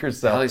last week or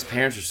so. Ellie's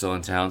parents are still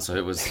in town, so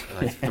it was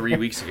like 3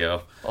 weeks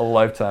ago. A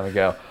lifetime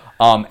ago.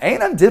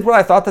 A&M did what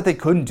I thought that they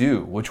couldn't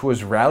do, which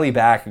was rally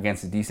back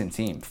against a decent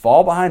team.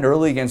 Fall behind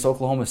early against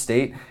Oklahoma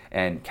State,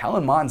 and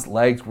Kellen Mond's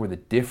legs were the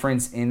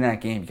difference in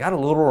that game. You got a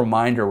little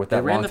reminder with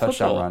that long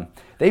touchdown run.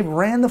 They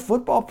ran the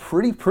football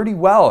pretty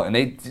well, and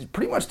they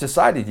pretty much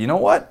decided, you know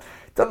what?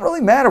 Doesn't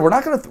really matter.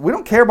 We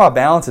don't care about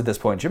balance at this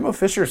point. Jimbo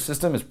Fisher's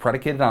system is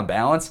predicated on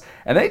balance,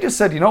 and they just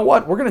said, you know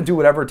what? We're going to do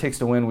whatever it takes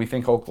to win. We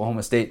think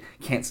Oklahoma State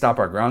can't stop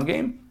our ground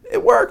game.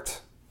 It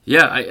worked.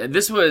 Yeah,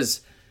 this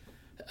was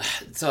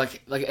so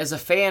like as a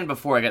fan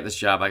before I got this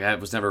job, I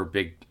was never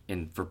big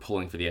for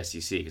pulling for the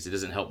SEC because it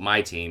doesn't help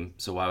my team.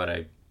 So why would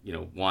I,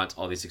 want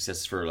all these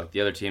successes for like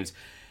the other teams?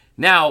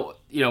 Now,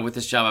 with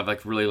this job,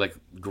 I've really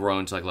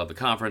grown to love the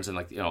conference and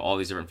all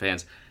these different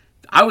fans.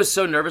 I was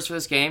so nervous for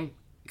this game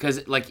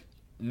because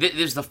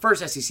there's the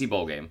first SEC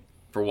bowl game,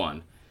 for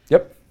one.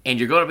 Yep. And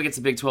you're going up against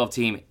a Big 12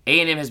 team.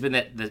 A&M has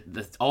been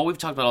all we've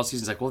talked about all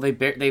season is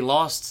they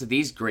lost to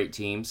these great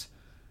teams.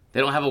 They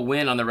don't have a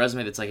win on their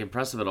resume that's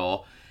impressive at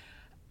all.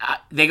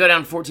 They go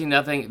down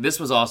 14-0. This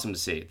was awesome to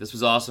see. This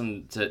was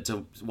awesome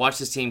to watch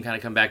this team kind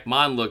of come back.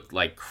 Mon looked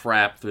like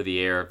crap through the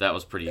air. That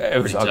was pretty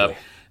tough.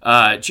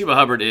 Chuba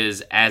Hubbard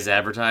is as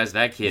advertised.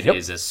 That kid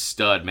is a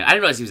stud, man. I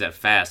didn't realize he was that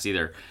fast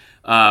either.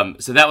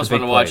 So that was fun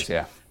to watch.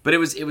 Yeah. But it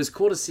was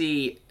cool to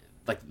see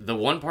the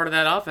one part of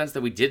that offense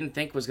that we didn't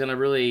think was going to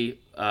really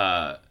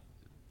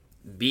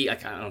be, I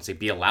don't say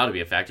be allowed to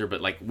be a factor,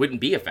 but wouldn't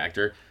be a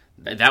factor.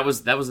 That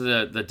was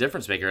the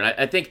difference maker. And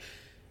I think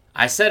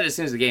I said it as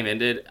soon as the game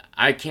ended,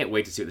 I can't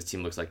wait to see what this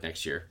team looks like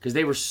next year because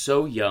they were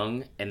so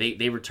young and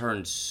they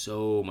returned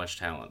so much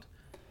talent.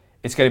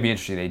 It's going to be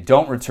interesting. They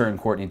don't return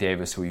Courtney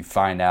Davis, who we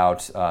find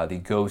out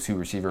the go-to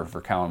receiver for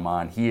Kellen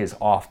Mond. He is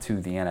off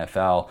to the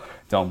NFL.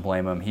 Don't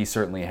blame him. He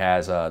certainly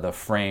has the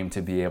frame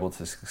to be able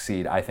to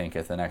succeed, I think,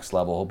 at the next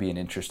level. He'll be an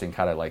interesting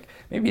kind of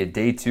maybe a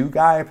day two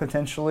guy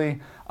potentially.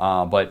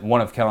 But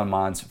one of Kellen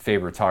Mond's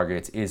favorite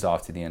targets is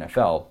off to the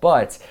NFL.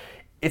 But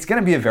it's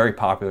going to be a very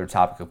popular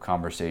topic of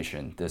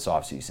conversation this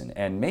offseason,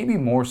 and maybe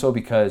more so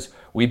because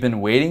we've been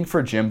waiting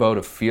for Jimbo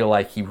to feel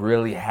like he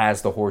really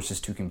has the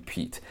horses to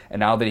compete. And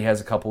now that he has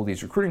a couple of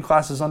these recruiting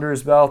classes under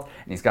his belt,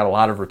 and he's got a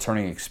lot of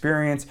returning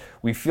experience,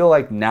 we feel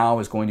like now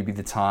is going to be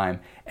the time.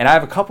 And I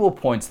have a couple of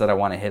points that I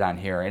want to hit on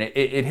here, and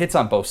it hits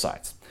on both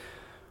sides.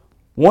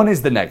 One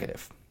is the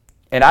negative.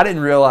 And I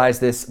didn't realize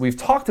this. We've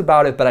talked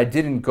about it, but I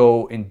didn't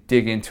go and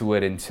dig into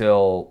it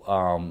until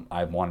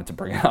I wanted to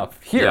bring it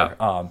up here.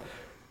 Yeah.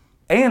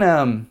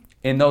 A&M,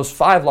 in those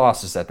 5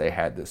 losses that they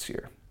had this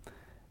year,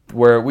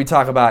 where we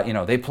talk about,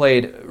 they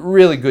played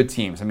really good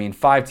teams. I mean,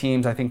 5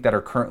 teams, I think, that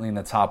are currently in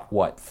the top,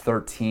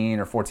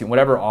 13 or 14,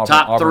 whatever.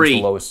 Top 3.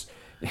 The lowest.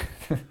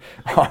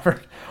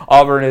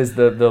 Auburn is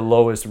the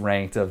lowest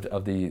ranked of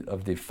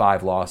the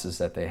 5 losses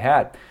that they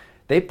had.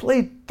 They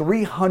played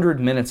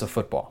 300 minutes of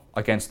football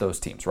against those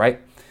teams,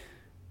 right?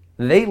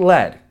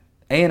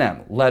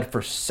 A&M led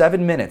for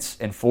 7 minutes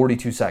and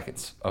 42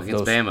 seconds of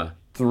against those Bama.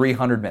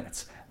 300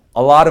 minutes.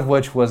 A lot of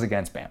which was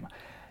against Bama.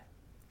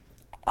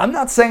 I'm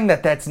not saying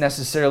that that's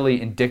necessarily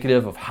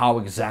indicative of how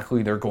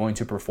exactly they're going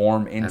to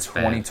perform in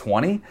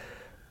 2020,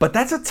 but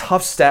that's a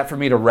tough stat for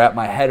me to wrap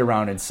my head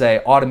around and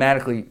say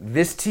automatically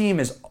this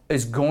team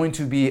is going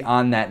to be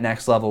on that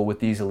next level with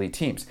these elite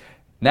teams.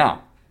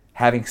 Now,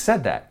 having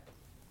said that,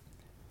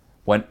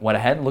 went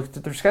ahead and looked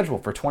at their schedule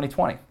for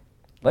 2020.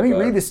 Let me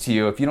read this to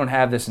you if you don't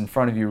have this in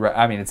front of you.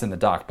 I mean, it's in the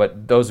doc,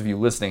 but those of you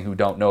listening who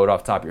don't know it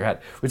off the top of your head.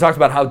 We talked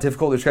about how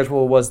difficult their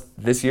schedule was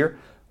this year.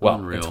 Well,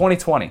 in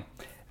 2020,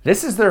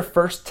 this is their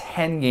first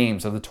 10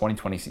 games of the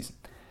 2020 season.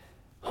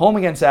 Home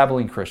against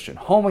Abilene Christian,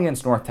 home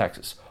against North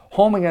Texas,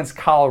 home against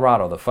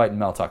Colorado, the Fighting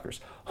Mel Tuckers,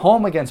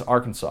 home against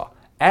Arkansas,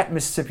 at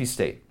Mississippi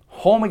State,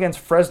 home against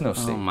Fresno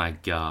State. Oh, my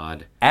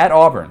God. At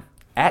Auburn,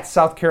 at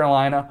South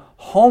Carolina,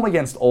 home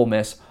against Ole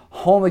Miss,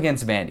 home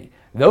against Vandy.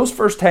 Those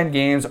first 10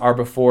 games are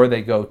before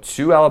they go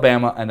to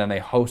Alabama and then they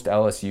host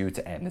LSU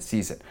to end the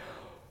season.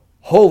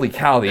 holy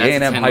cow, the That's a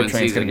A&M 10-win hype train's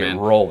season, going to get man.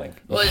 rolling.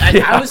 Well,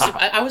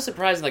 I was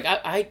surprised. Like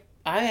I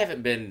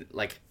haven't been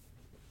like.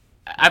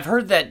 I've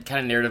heard that kind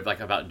of narrative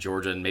like about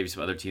Georgia and maybe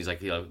some other teams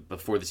like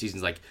before the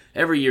season's like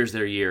every year's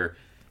their year.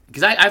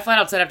 Because I flat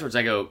out said afterwards,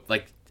 I go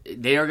like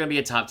they are going to be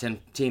a top 10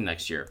 team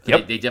next year.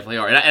 Yep. They definitely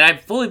are, and I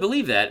fully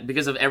believe that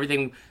because of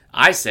everything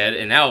I said,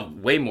 and now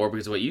way more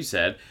because of what you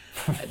said.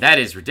 That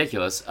is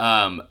ridiculous.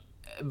 But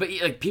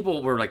like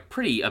people were like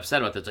pretty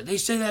upset about this. Like they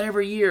say that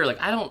every year. Like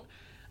I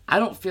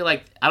don't feel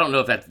like I don't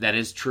know if that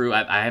is true.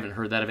 I haven't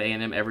heard that of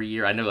A&M every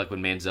year. I know like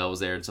when Manziel was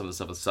there and some of the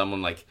stuff with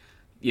someone like.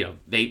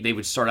 They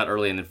would start out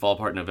early and then fall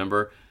apart in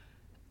November.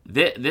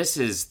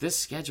 This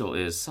schedule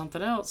is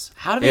something else.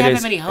 How do they have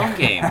that many home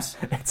games?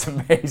 It's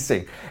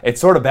amazing. It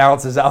sort of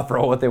balances out for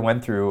what they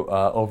went through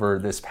over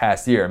this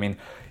past year. I mean,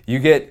 you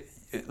get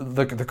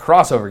the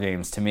crossover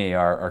games to me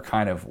are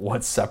kind of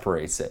what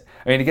separates it.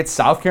 I mean, to get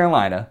South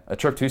Carolina, a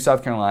trip to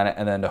South Carolina,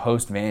 and then to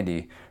host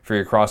Vandy for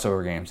your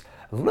crossover games,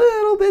 a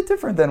little bit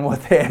different than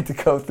what they had to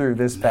go through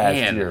this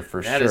past year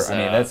for sure. I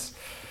mean,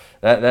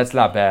 that's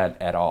not bad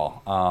at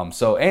all.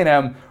 So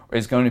A&M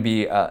is going to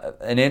be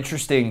an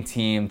interesting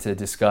team to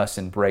discuss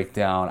and break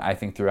down, I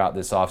think, throughout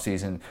this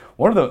offseason.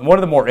 One of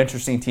the more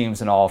interesting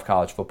teams in all of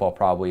college football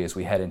probably as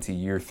we head into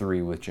year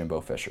 3 with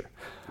Jimbo Fisher.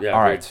 Yeah,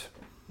 all right,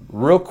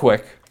 real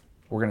quick,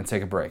 we're going to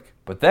take a break.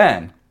 But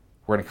then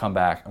we're going to come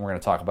back and we're going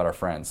to talk about our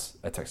friends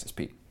at Texas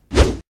Pete.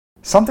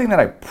 Something that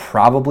I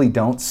probably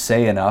don't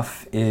say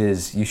enough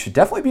is you should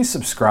definitely be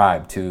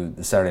subscribed to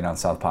the Saturday Down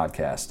South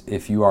podcast.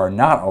 If you are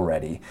not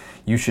already,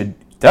 you should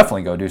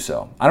definitely go do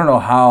so. I don't know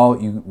how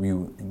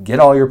you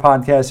get all your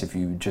podcasts, if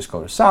you just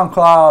go to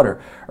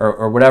SoundCloud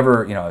or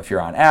whatever, if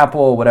you're on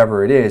Apple,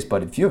 whatever it is,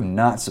 but if you have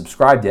not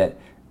subscribed yet,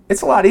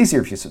 it's a lot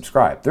easier if you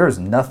subscribe. There is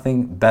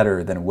nothing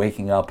better than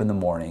waking up in the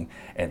morning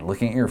and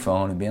looking at your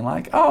phone and being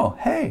like, oh,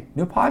 hey,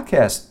 new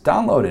podcast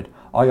downloaded.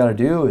 All I got to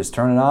do is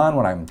turn it on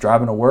when I'm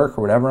driving to work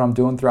or whatever I'm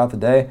doing throughout the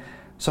day.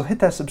 So hit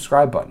that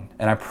subscribe button,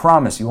 and I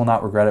promise you will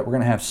not regret it. We're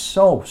going to have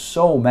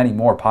so many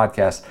more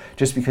podcasts.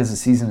 Just because the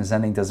season is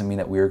ending doesn't mean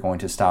that we are going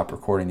to stop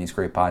recording these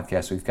great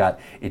podcasts. We've got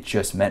It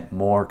Just Meant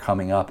More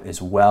coming up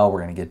as well.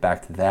 We're going to get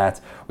back to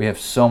that. We have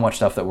so much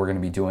stuff that we're going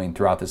to be doing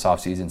throughout this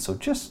offseason, so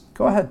just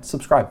go ahead,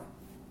 subscribe.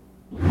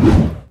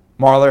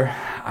 Marler,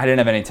 I didn't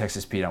have any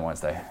Texas Pete on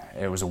Wednesday.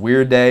 It was a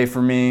weird day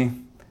for me.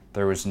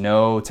 There was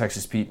no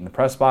Texas Pete in the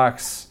press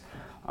box.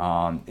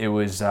 It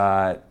was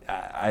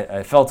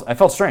I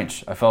felt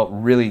strange. I felt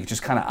really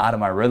just kind of out of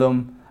my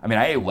rhythm. I mean,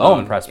 I ate well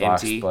in press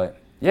box, but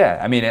yeah,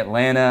 I mean,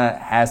 Atlanta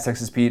has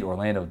Texas Pete,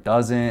 Orlando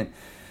doesn't.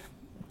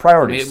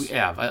 Priorities.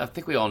 I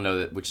think we all know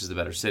that which is the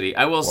better city.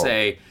 I will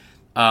say,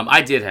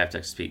 I did have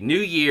Texas Pete. New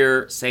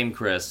year, same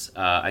Chris.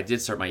 I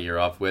did start my year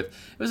off with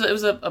it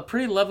was a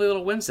pretty lovely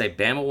little Wednesday.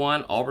 Bama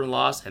won, Auburn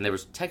lost, and there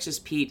was Texas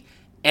Pete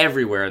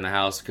everywhere in the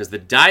house because the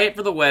diet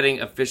for the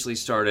wedding officially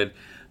started.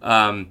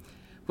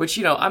 Which,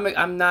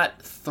 I'm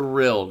not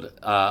thrilled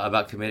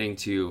about committing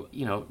to,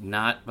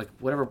 not like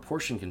whatever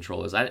portion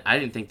control is. I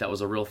didn't think that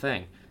was a real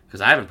thing because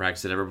I haven't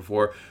practiced it ever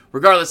before.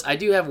 Regardless, I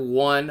do have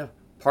one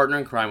partner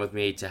in crime with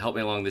me to help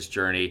me along this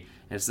journey,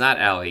 and it's not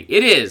Allie.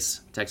 It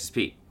is Texas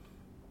Pete.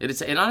 It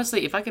is, and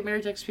honestly, if I could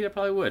marry Texas Pete, I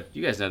probably would.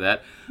 You guys know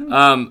that.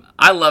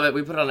 I love it.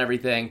 We put it on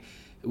everything.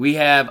 We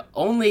have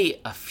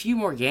only a few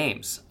more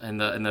games in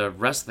the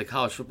rest of the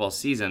college football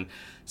season.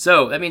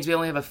 So that means we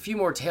only have a few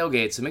more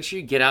tailgates. So make sure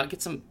you get out,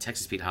 get some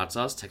Texas Pete hot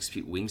sauce, Texas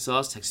Pete wing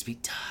sauce, Texas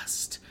Pete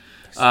dust,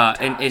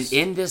 and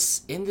end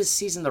this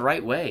season the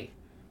right way.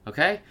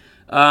 Okay,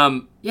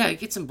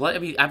 get some blood. I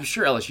mean, I'm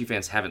sure LSU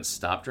fans haven't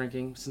stopped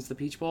drinking since the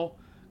Peach Bowl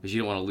because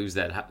you don't want to lose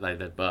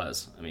that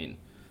buzz. I mean,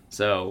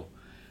 so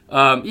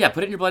put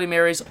it in your Bloody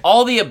Marys,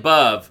 all the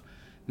above.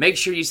 Make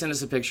sure you send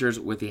us some pictures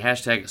with the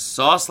hashtag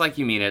sauce like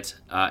you mean it,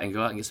 and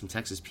go out and get some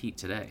Texas Pete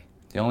today.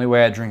 The only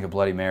way I drink a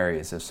Bloody Mary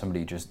is if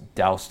somebody just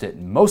doused it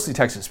in mostly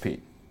Texas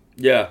Pete.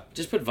 Yeah,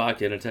 just put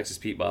vodka in a Texas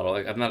Pete bottle.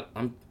 Like, I'm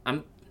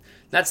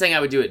not saying I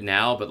would do it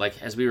now, but like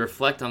as we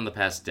reflect on the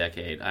past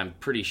decade, I'm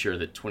pretty sure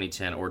that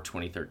 2010 or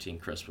 2013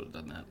 Chris would have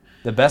done that.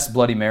 The best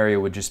Bloody Mary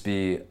would just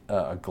be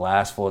a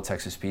glass full of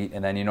Texas Pete,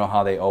 and then you know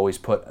how they always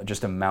put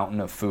just a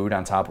mountain of food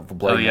on top of a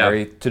Bloody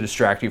Mary to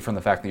distract you from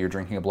the fact that you're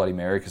drinking a Bloody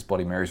Mary because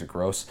Bloody Marys are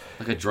gross.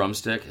 Like a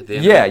drumstick at the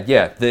end?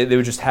 Yeah. They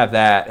would just have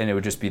that, and it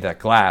would just be that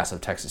glass of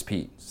Texas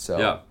Pete. So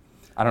yeah.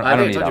 I don't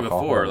need told you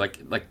alcohol. before, like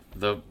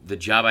the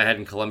job I had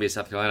in Columbia,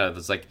 South Carolina,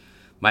 that's like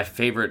my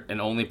favorite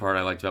and only part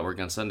I liked about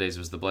working on Sundays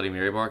was the Bloody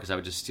Mary bar because I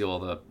would just steal all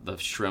the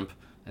shrimp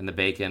and the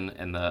bacon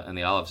and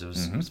the olives. It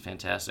was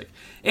fantastic.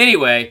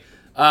 Anyway,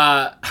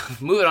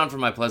 moving on from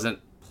my pleasant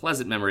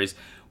memories,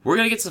 we're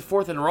gonna get to the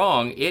fourth and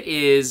wrong. It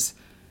is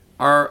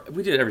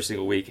we do it every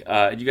single week.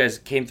 You guys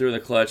came through in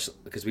the clutch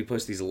because we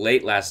posted these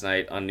late last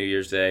night on New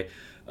Year's Day.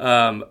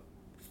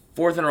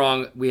 Fourth and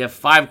wrong, we have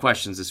 5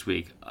 questions this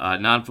week,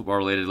 non-football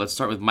related. Let's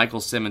start with Michael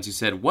Simmons, who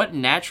said, what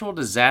natural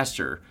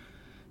disaster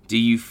do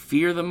you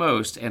fear the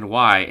most and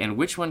why? And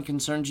which one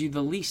concerns you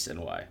the least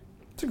and why?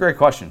 It's a great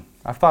question.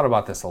 I've thought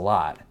about this a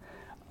lot.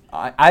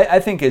 I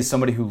think as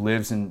somebody who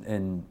lives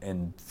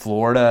in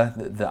Florida,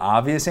 the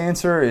obvious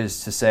answer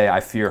is to say I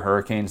fear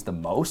hurricanes the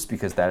most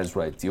because that is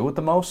what I deal with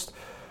the most.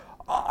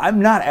 I'm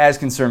not as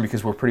concerned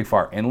because we're pretty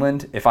far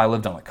inland. If I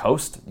lived on the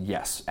coast,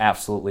 yes,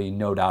 absolutely,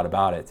 no doubt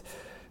about it.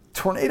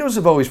 Tornadoes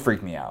have always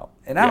freaked me out.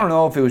 And I don't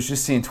know if it was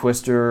just seeing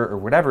Twister or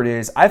whatever it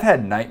is. I've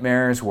had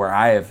nightmares where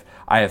I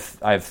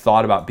have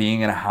thought about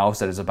being in a house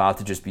that is about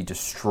to just be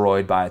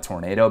destroyed by a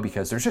tornado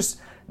because there's just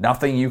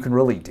nothing you can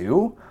really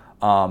do.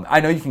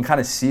 I know you can kind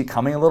of see it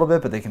coming a little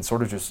bit, but they can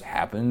sort of just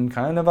happen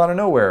kind of out of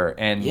nowhere.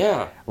 And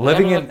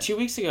living in 2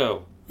 weeks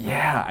ago.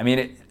 Yeah, I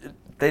mean,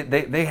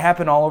 they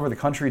happen all over the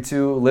country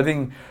too.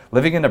 Living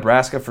in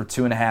Nebraska for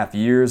 2.5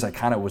 years, I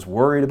kind of was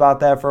worried about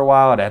that for a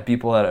while. I'd have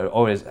people that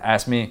always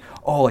ask me,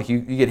 "Oh, like you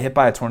get hit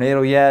by a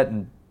tornado yet?"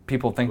 And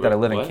people think that I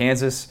live in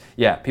Kansas.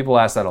 Yeah, people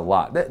ask that a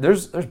lot.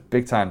 There's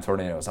big time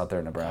tornadoes out there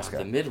in Nebraska.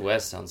 The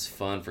Midwest sounds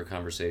fun for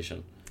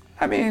conversation.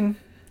 I mean,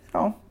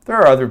 there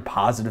are other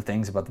positive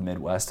things about the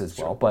Midwest as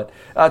well, but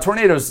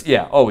tornadoes,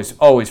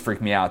 always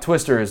freak me out.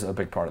 Twister is a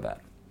big part of that.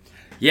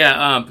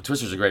 Yeah,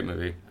 Twister's a great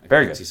movie.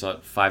 Very good. I saw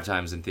it 5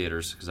 times in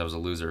theaters because I was a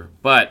loser.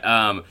 But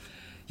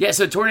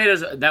so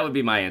tornadoes, that would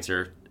be my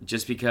answer.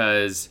 Just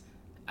because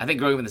I think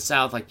growing up in the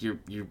South, like you're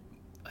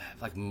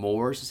like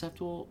more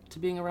susceptible to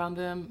being around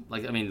them.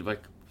 Like I mean,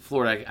 like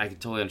Florida, I can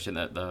totally understand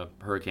the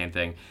hurricane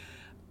thing.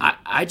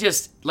 I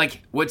just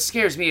like what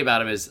scares me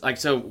about him is like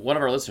so. One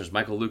of our listeners,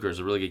 Michael Luker, is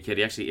a really good kid.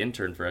 He actually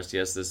interned for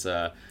STS this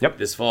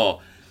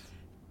fall.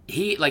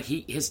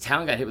 His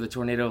town got hit with a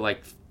tornado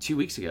like 2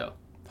 weeks ago.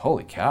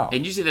 Holy cow!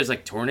 And usually there's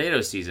like tornado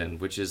season,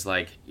 which is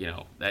like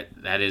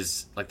that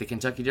is like the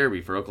Kentucky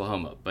Derby for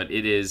Oklahoma, but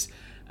it is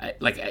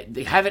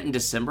they have it in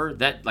December.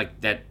 That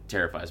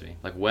terrifies me.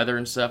 Like weather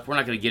and stuff. We're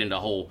not going to get into a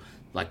whole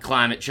like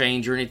climate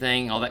change or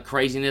anything, all that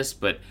craziness,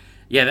 but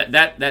yeah,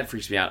 that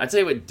freaks me out. I'd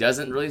tell you what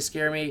doesn't really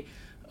scare me.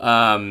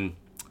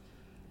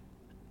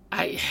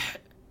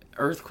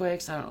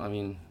 Earthquakes.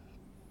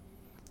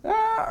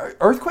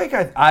 Earthquake.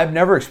 I've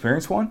never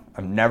experienced one.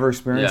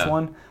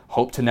 One.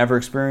 Hope to never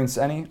experience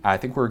any. I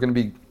think we're going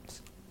to be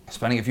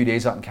spending a few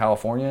days out in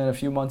California in a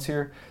few months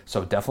here,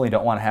 so definitely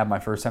don't want to have my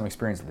first time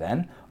experience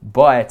then.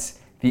 But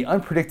the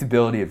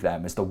unpredictability of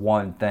them is the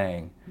one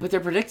thing. But they're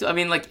predictable. I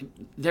mean, like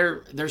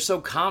they're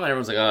so common.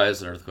 Everyone's like, "Oh,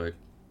 it's an earthquake."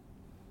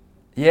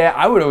 Yeah,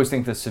 I would always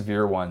think the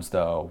severe ones,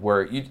 though,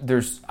 where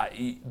there's,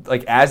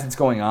 like, as it's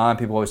going on,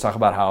 people always talk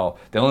about how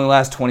they only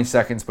last 20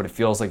 seconds, but it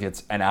feels like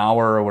it's an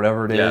hour or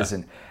whatever it is.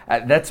 And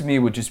that, to me,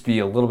 would just be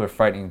a little bit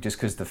frightening just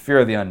because the fear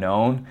of the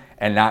unknown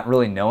and not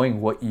really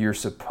knowing what you're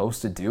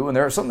supposed to do. And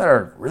there are some that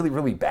are really,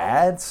 really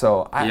bad.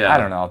 So, I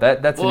don't know.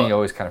 That to me,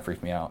 always kind of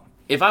freaked me out.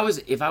 If I was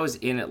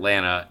in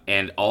Atlanta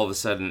and all of a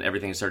sudden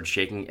everything started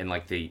shaking and,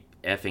 like, the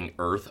effing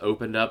earth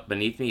opened up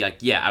beneath me, like,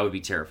 yeah, I would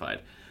be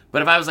terrified.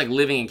 But if I was like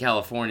living in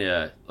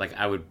California, like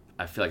I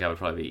feel like I would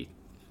probably be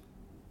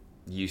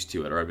used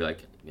to it, or I'd be like,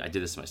 I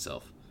did this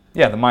myself.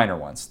 Yeah, the minor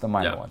ones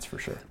for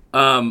sure.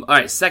 All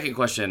right, second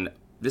question.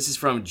 This is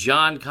from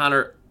John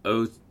Connor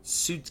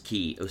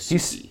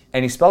Osutsky.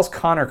 And he spells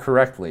Connor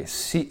correctly.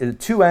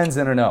 2 N's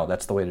and an O.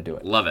 That's the way to do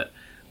it. Love it.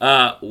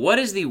 What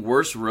is the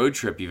worst road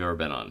trip you've ever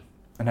been on?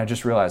 And I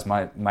just realized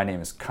my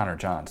name is Connor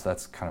John, so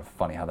that's kind of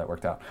funny how that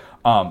worked out.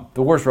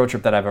 The worst road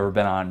trip that I've ever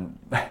been on,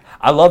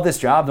 I love this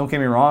job, don't get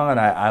me wrong, and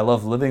I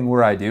love living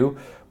where I do,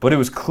 but it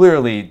was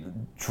clearly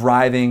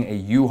driving a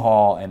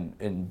U-Haul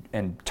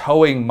and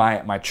towing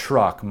my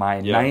truck, my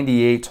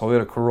 98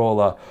 Toyota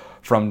Corolla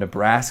from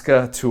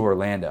Nebraska to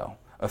Orlando.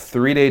 A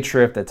 3-day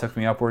trip that took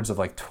me upwards of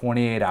like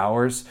 28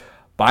 hours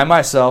by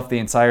myself the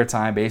entire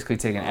time, basically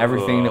taking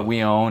everything that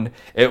we owned.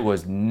 It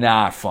was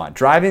not fun.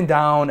 Driving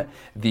down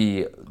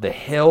the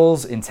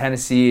hills in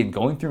Tennessee and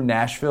going through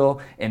Nashville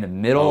in the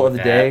middle of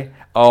the day.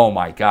 Oh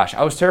my gosh,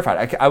 I was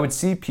terrified. I would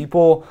see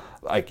people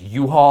like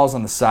U-Hauls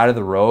on the side of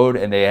the road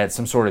and they had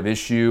some sort of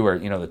issue or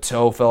the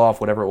tow fell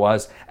off, whatever it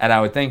was, and I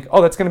would think,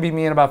 oh, that's going to be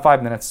me in about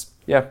 5 minutes.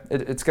 Yeah,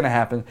 it's going to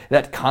happen.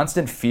 That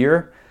constant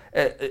fear,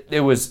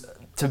 it was...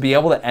 To be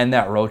able to end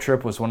that road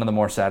trip was one of the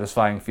more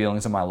satisfying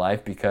feelings of my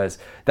life because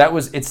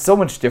it's so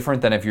much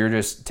different than if you're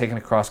just taking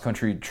a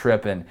cross-country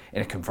trip in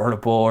a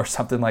convertible or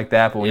something like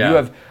that. But when you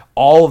have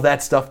all of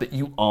that stuff that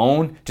you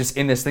own just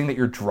in this thing that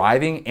you're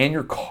driving and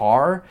your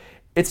car,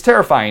 it's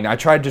terrifying. I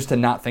tried just to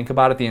not think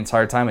about it the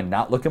entire time and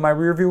not look in my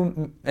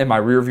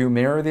rearview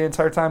mirror the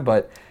entire time,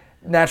 but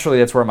naturally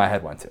that's where my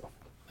head went to.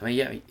 I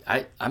mean,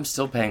 I'm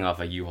still paying off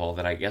a U-Haul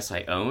that I guess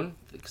I own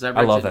because I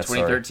bought it in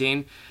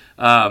 2013. Story.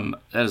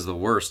 That is the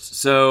worst.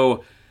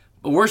 So,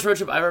 the worst road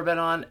trip I've ever been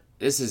on,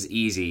 this is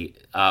easy.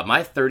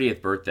 My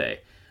 30th birthday,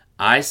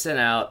 I sent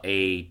out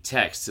a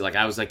text. Like,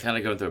 I was like kind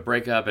of going through a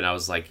breakup, and I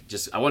was like,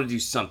 I want to do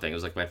something. It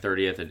was like my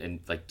 30th,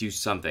 and like do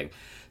something.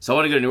 So I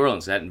want to go to New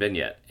Orleans. I hadn't been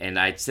yet, and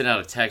I sent out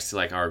a text to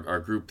like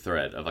our group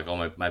thread of like all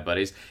my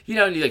buddies.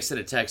 And you like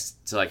send a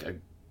text to like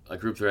a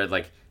group thread.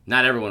 Like,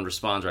 not everyone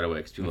responds right away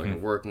because people are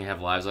working,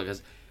 have lives. Like,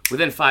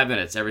 within 5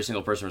 minutes, every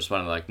single person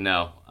responded like,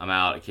 no, I'm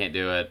out. I can't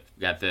do it.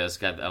 Got this.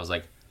 Got that. I was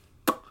like,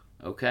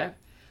 okay.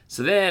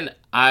 So then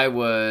I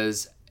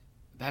was,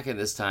 back at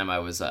this time, I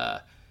was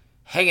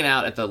hanging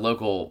out at the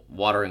local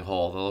watering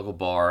hole, the local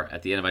bar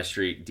at the end of my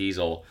street,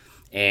 Diesel.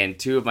 And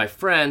two of my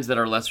friends that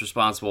are less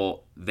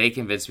responsible, they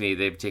convinced me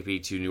they'd take me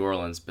to New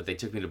Orleans, but they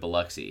took me to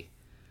Biloxi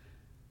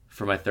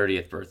for my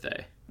 30th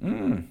birthday.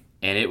 And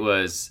it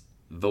was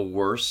the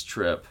worst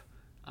trip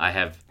I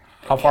have.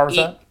 How far was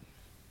that?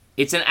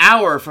 It's an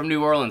hour from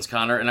New Orleans,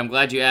 Connor, and I'm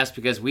glad you asked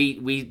because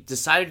we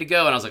decided to go,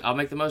 and I was like, I'll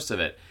make the most of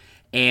it.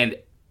 And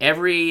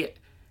every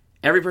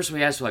person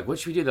we asked, we're like, what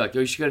should we do? They're like,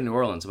 oh, you should go to New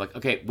Orleans. I'm like,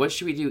 okay, what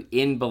should we do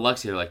in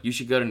Biloxi? They're like, you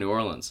should go to New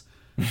Orleans.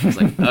 I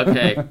was like,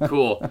 okay,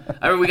 cool.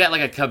 I remember we got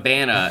like a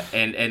cabana,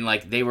 and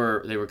like they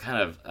were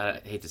kind of, I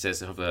hate to say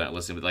this, hopefully they're not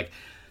listening, but like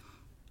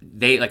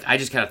they like I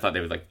just kind of thought they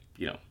would like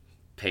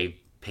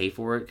pay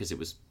for it because it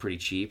was pretty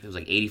cheap. It was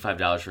like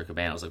 $85 for a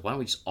cabana. I was like, why don't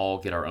we just all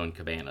get our own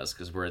cabanas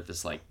because we're at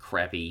this like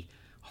crappy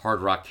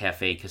Hard Rock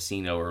Cafe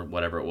casino or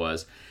whatever it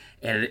was,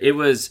 and it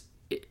was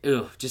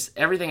just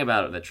everything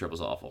about it. That trip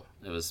was awful.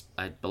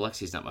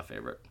 Biloxi's not my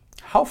favorite.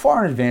 How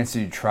far in advance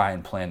did you try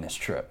and plan this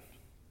trip?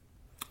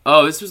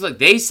 Oh, this was like,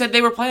 they said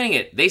they were planning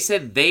it. They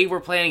said they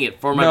were planning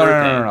it for my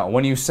birthday. No.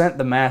 When you sent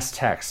the mass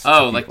text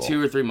to like people.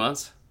 2 or 3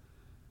 months?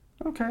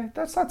 Okay,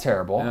 that's not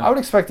terrible. Yeah. I would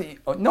expect,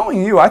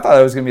 knowing you, I thought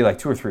it was going to be like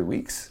 2 or 3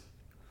 weeks.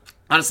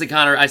 Honestly,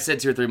 Connor, I said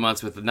 2 or 3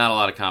 months with not a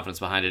lot of confidence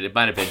behind it. It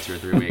might have been 2 or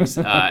 3 weeks.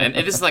 And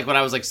this is like when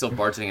I was like still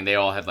bartending and they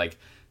all had like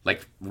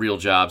real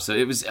jobs. So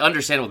it was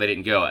understandable they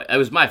didn't go. It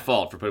was my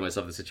fault for putting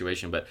myself in the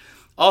situation. But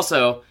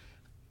also,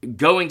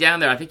 going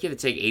down there, I think you had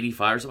to take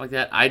 85 or something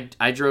like that.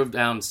 I drove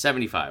down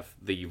 75,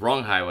 the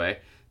wrong highway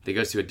that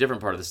goes to a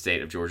different part of the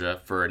state of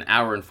Georgia for an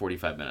hour and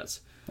 45 minutes.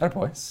 That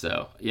boy.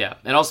 So, yeah.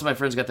 And also my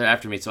friends got there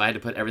after me, so I had to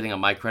put everything on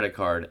my credit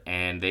card,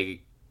 and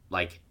they,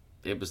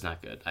 it was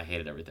not good. I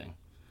hated everything.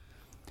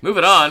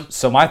 Moving on.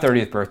 So my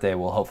 30th birthday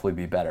will hopefully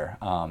be better.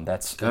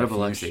 That's Go to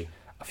Biloxi.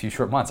 A few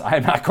short months. I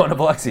am not going to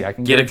Biloxi. I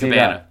can get a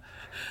guarantee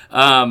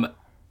cabana.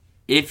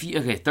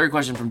 Third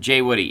question from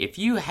Jay Woody. If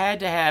you had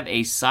to have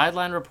a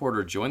sideline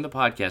reporter join the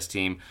podcast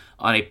team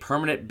on a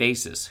permanent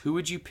basis, who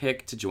would you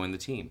pick to join the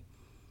team?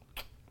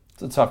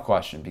 It's a tough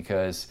question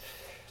because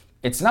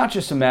it's not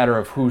just a matter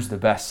of who's the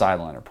best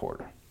sideline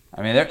reporter.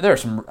 I mean, there are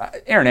some.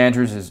 Erin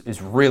Andrews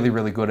is really,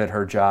 really good at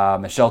her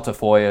job. Michelle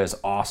Tafoya is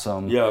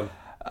awesome. Yeah.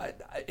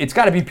 It's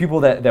got to be people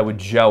that would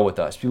gel with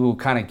us, people who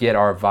kind of get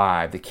our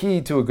vibe. The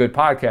key to a good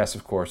podcast,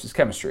 of course, is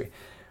chemistry.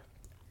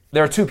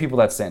 There are two people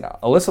that stand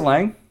out. Alyssa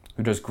Lang,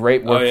 who does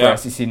great work for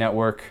SEC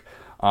Network,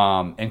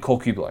 and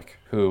Cole Kublik,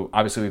 who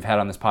obviously we've had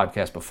on this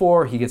podcast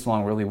before. He gets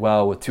along really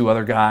well with two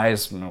other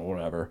guys,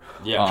 whatever.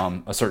 Yeah.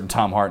 A certain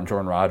Tom Hart and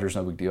Jordan Rogers,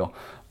 no big deal.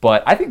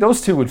 But I think those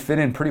two would fit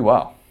in pretty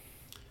well.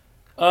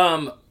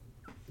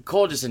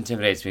 Cole just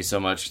intimidates me so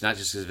much, not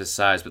just because of his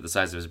size, but the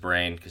size of his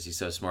brain, because he's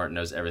so smart and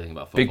knows everything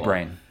about football. Big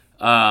brain.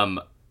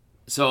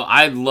 So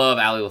I love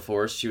Allie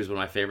LaForce. She was one of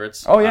my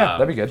favorites. Oh, yeah,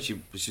 that'd be good.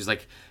 She's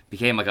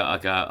became like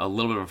a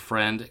little bit of a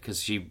friend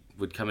because she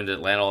would come into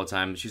Atlanta all the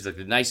time. She's like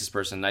the nicest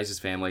person, nicest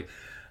family.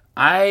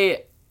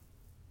 But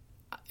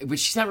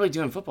she's not really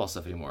doing football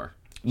stuff anymore.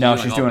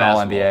 She's doing all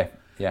NBA.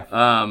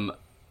 Yeah.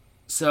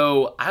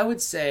 So I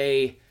would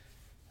say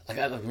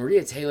like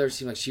Maria Taylor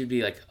seemed like she would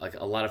be like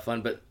a lot of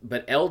fun,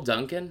 but Elle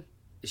Duncan,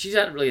 she's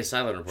not really a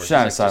sideline reporter. She's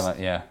not silent,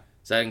 yeah.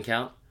 Does that even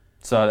count?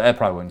 So that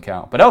probably wouldn't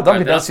count. But Elle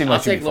Duncan does seem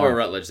like she'd be fun. I'll take Laura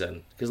Rutledge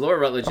then, because Laura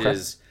Rutledge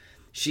is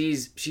she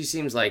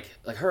seems like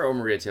her or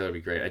Maria Taylor would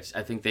be great.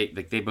 I think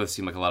they both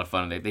seem like a lot of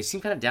fun. They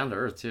seem kind of down to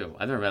earth too.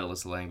 I've never met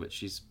Alyssa Lang, but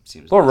she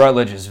seems. Laura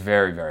Rutledge is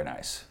very, very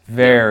nice.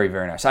 Very,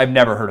 very nice. I've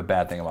never heard a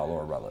bad thing about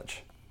Laura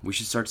Rutledge. We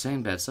should start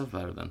saying bad stuff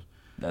about her then.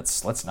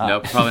 Let's not.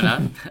 Nope, probably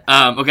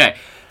not. Okay.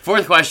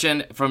 Fourth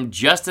question from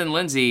Justin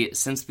Lindsay.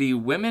 Since the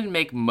women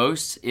make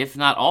most, if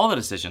not all, the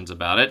decisions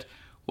about it,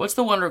 what's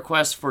the one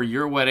request for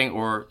your wedding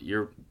or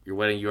your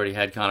wedding you already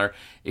had, Connor?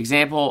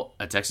 Example,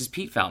 a Texas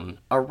Pete fountain,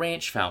 a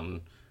ranch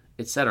fountain,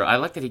 etc. I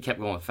like that he kept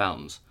going with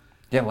fountains.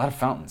 Yeah, a lot of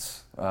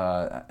fountains.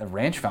 A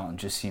ranch fountain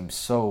just seems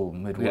so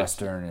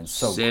Midwestern and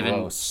so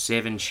gross.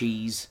 Seven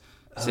cheese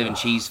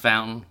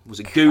fountain. Was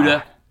it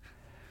Gouda?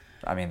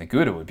 I mean, the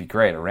Gouda would be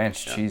great. A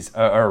ranch cheese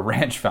or a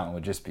ranch fountain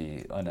would just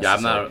be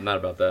unnecessary. Yeah, I'm not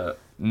about that.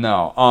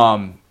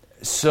 No.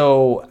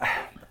 So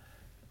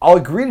I'll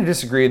agree to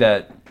disagree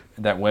that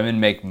women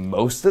make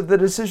most of the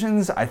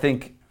decisions. I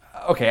think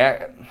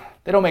they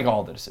don't make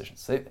all the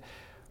decisions.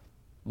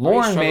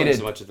 Lauren made it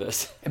so much of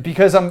this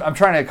because I'm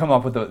trying to come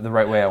up with the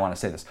right way I want to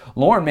say this.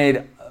 Lauren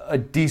made a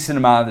decent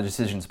amount of the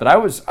decisions, but I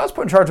was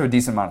put in charge of a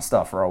decent amount of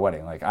stuff for our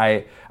wedding. Like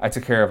I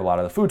took care of a lot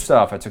of the food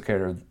stuff. I took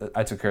care of the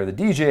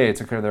DJ. I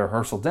took care of the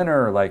rehearsal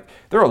dinner. Like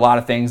there are a lot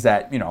of things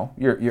that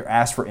you're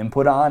asked for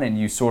input on, and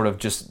you sort of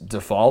just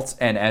default.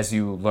 And as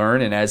you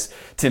learn, and as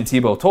Tim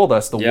Tebow told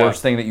us, the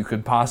worst thing that you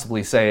could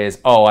possibly say is,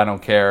 "Oh, I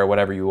don't care.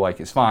 Whatever you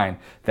like is fine."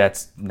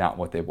 That's not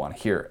what they want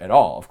to hear at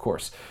all, of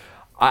course.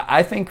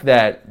 I think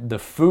that the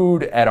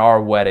food at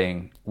our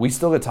wedding, we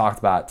still get talked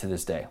about to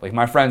this day. Like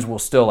my friends will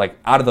still like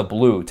out of the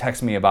blue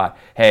text me about,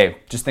 hey,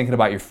 just thinking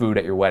about your food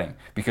at your wedding.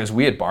 Because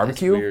we had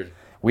barbecue. That's weird.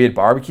 We had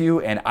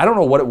barbecue, and I don't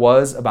know what it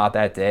was about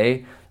that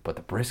day, but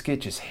the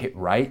brisket just hit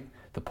right.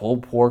 The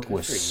pulled pork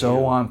was for so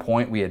you. on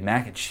point. We had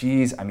mac and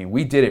cheese. I mean,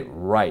 we did it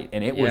right,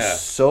 and it was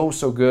Yeah.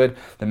 so good.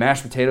 The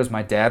mashed potatoes,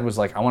 my dad was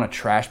like, I want a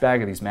trash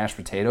bag of these mashed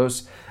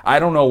potatoes. I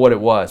don't know what it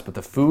was, but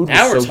the food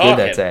Now we're was so good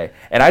that talking. day.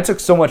 And I took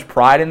so much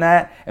pride in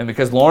that, and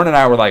because Lauren and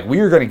I were like, we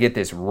are going to get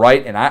this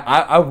right, and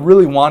I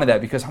really wanted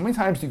that, because how many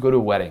times do you go to a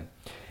wedding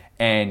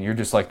and you're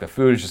just like, the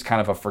food is just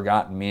kind of a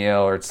forgotten meal,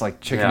 or it's like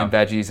chicken Yeah. and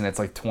veggies and it's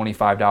like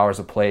 $25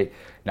 a plate.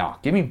 No,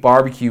 give me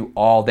barbecue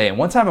all day. And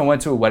one time I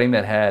went to a wedding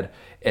that had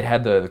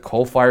the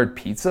coal-fired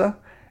pizza.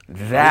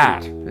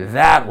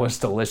 That was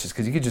delicious,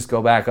 because you could just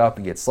go back up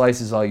and get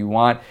slices all you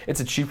want. It's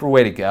a cheaper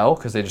way to go,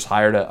 because they just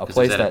hired a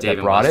place Was at that Dave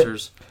 & brought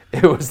Buster's?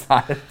 it. It was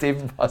not at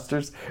Dave &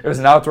 Buster's. It was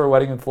an outdoor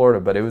wedding in Florida,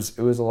 but it was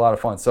a lot of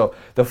fun. So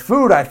the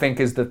food, I think,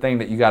 is the thing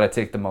that you got to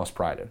take the most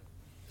pride in.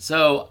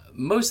 So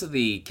most of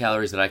the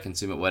calories that I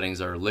consume at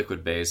weddings are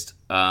liquid based.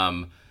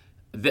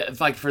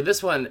 Like for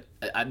this one,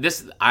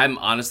 I'm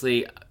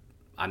honestly,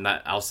 I'm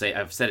not. I'll say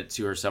I've said it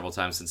to her several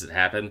times since it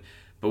happened.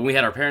 But when we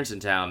had our parents in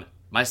town,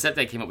 my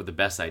stepdad came up with the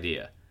best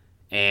idea,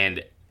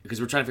 and because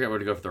we're trying to figure out where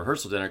to go for the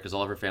rehearsal dinner, because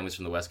all of her family's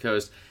from the West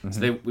Coast,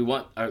 so we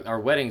want our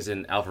weddings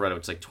in Alpharetta,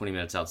 which is like 20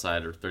 minutes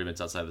outside or 30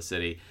 minutes outside of the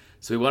city.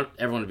 So we want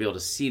everyone to be able to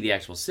see the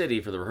actual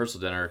city for the rehearsal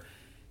dinner.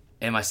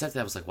 And my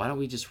stepdad was like, "Why don't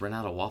we just rent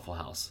out a Waffle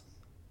House?"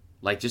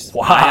 Like, just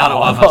buy out a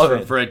Wow, Waffle I love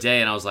House it. for a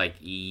day. And I was like,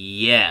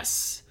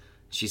 yes.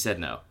 She said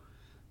no.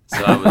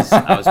 So I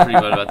was pretty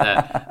bummed about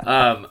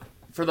that.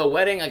 For the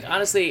wedding, like,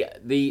 honestly,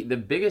 the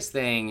biggest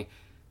thing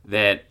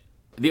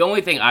the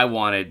only thing I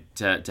wanted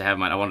to have in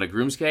mind, I wanted a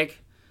groom's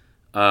cake,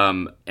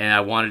 and I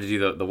wanted to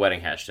do the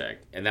wedding hashtag.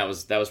 And that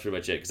was pretty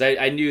much it. Because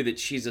I knew that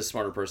she's a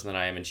smarter person than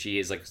I am, and she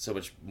is, like, so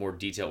much more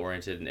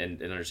detail-oriented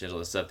and understands all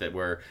this stuff that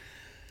we're,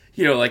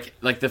 you know,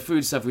 like the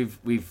food stuff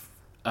we've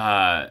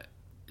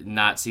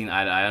not seen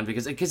eye to eye on,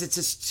 because it's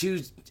just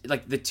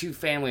the two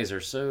families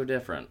are so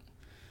different.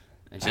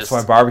 It's That's just,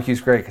 why barbecue's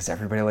great, because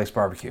everybody likes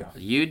barbecue.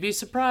 you'd be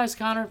surprised,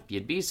 Connor.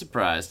 You'd be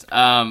surprised.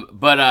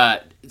 But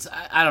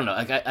I don't know.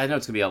 Like I know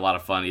it's gonna be a lot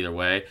of fun either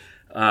way.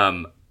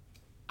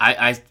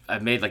 I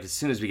made, like, as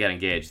soon as we got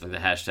engaged, like, the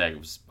hashtag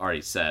was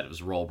already set. It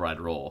was roll bride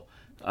roll.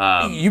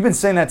 You've been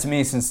saying that to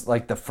me since,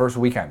 like, the first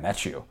week I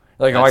met you.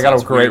 Like, That I got a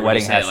sounds great weird when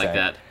you wedding say it hashtag. like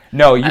that.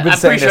 No, you've been I'm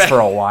saying pretty this sure-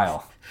 for a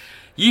while.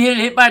 You get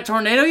hit by a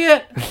tornado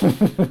yet?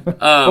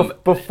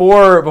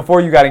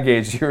 Before you got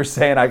engaged, you were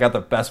saying I got the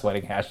best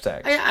wedding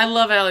hashtag. I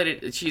love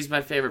Allie. She's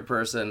my favorite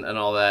person and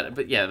all that.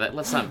 But yeah,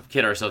 let's not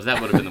kid ourselves.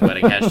 That would have been the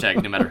wedding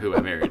hashtag no matter who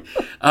I married.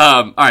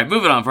 All right,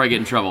 moving on before I get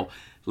in trouble.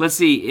 Let's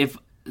see. If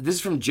this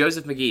is from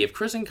Joseph McGee. If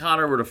Chris and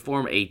Connor were to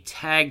form a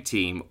tag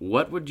team,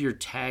 what would your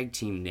tag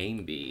team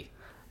name be?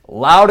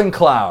 Loud and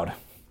Cloud.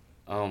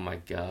 Oh my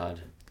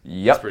God.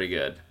 Yep. That's pretty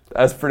good.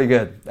 That's pretty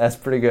good. That's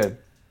pretty good.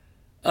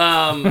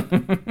 I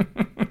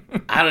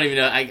don't even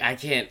know. I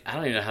can't. I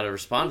don't even know how to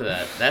respond to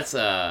that. That's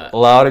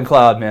Loud and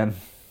Cloud, man.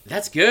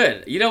 That's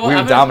good. You know what? We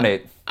would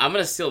dominate. I'm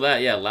gonna steal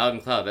that. Yeah, Loud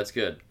and Cloud. That's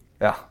good.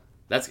 Yeah.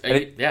 That's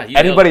yeah.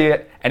 You nailed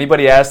it.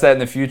 Anybody ask that in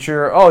the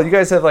future? Oh, you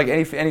guys have like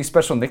any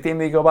special nickname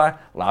that you go by?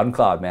 Loud and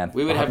Cloud, man.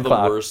 We would Loud have and the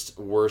Cloud.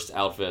 worst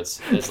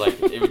outfits. It's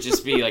like it would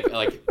just be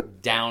like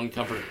down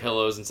comfort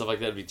pillows and stuff like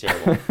that. It'd be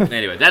terrible.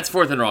 Anyway, that's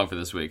fourth and wrong for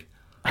this week.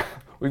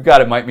 We've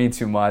got It Might Mean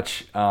Too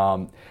Much.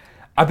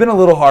 I've been a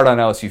little hard on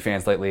LSU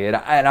fans lately, and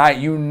I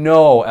you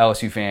know,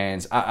 LSU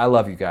fans, I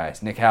love you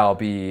guys. Nick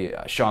Halby,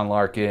 Sean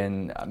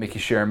Larkin, Mickey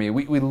Sheremy.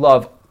 We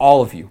love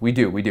all of you. We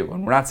do.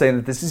 And we're not saying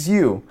that this is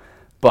you,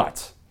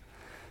 but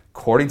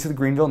according to the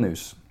Greenville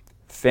News,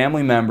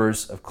 family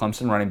members of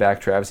Clemson running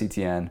back Travis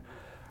Etienne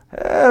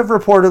have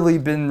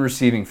reportedly been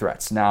receiving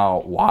threats.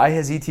 Now, why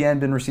has Etienne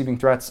been receiving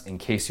threats? In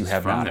case you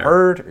have from not there.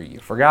 heard or you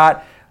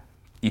forgot,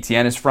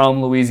 Etienne is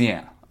from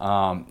Louisiana.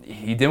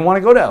 He didn't want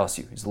to go to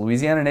LSU. He's a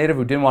Louisiana native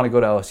who didn't want to go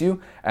to LSU.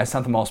 That's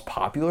not the most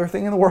popular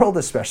thing in the world,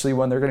 especially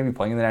when they're going to be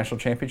playing in the national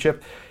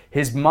championship.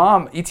 His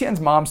mom, Etienne's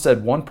mom,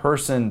 said one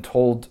person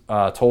told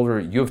her,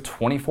 "You have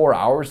 24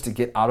 hours to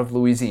get out of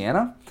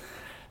Louisiana."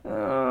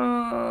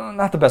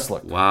 Not the best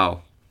look.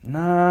 Wow.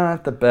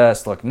 Not the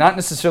best look. Not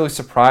necessarily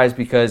surprised,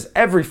 because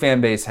every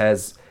fan base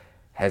has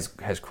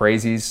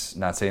crazies.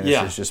 Not saying this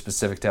Yeah. is just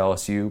specific to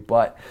LSU,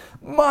 but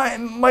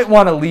might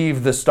want to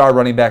leave the star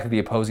running back of the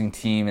opposing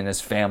team and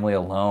his family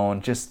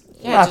alone. Just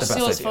Yeah, not just the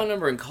steal best his idea. phone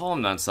number and call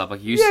him nonstop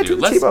like you used Yeah, to do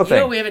do. the Tebow You know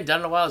thing. what we haven't done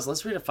in a while is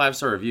let's read a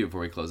 5-star review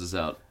before we close this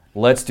out.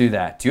 Let's do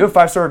that. Do you have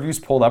 5-star reviews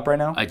pulled up right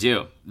now? I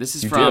do. This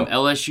is You from do?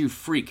 LSU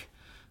Freak.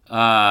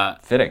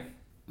 Fitting.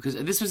 Because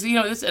this was,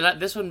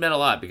 this one meant a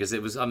lot because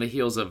it was on the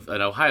heels of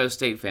an Ohio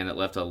State fan that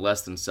left a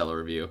less than stellar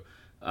review.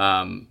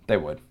 They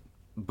would.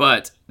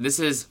 But it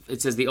says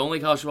the only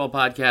college football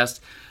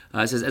podcast.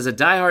 It says, as a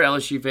diehard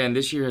LSU fan,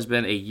 this year has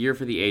been a year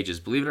for the ages.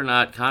 Believe it or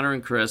not, Connor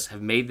and Chris have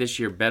made this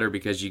year better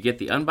because you get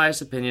the unbiased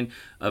opinion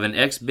of an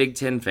ex-Big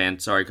Ten fan.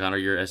 Sorry, Connor,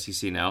 you're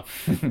SEC now.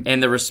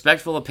 And the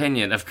respectful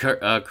opinion of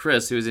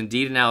Chris, who is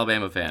indeed an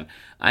Alabama fan.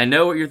 I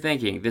know what you're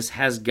thinking. This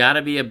has got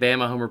to be a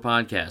Bama Homer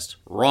podcast.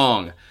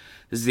 Wrong.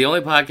 This is the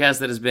only podcast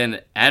that has been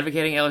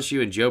advocating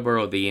LSU and Joe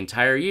Burrow the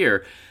entire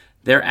year.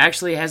 There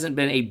actually hasn't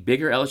been a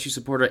bigger LSU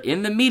supporter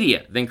in the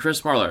media than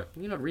Chris Marlar.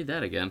 You know, read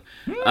that again.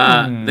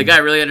 The guy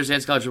really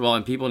understands college football,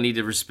 and people need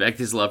to respect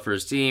his love for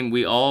his team.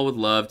 We all would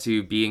love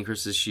to be in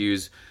Chris's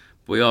shoes.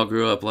 We all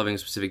grew up loving a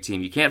specific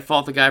team. You can't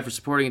fault the guy for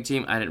supporting a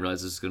team. I didn't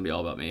realize this was going to be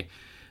all about me.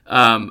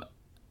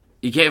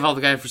 You can't fault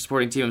the guy for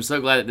supporting a team. I'm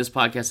so glad that this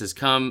podcast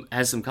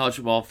has some college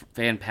football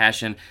fan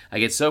passion. I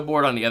get so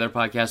bored on the other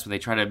podcasts when they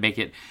try to make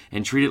it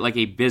and treat it like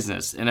a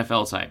business,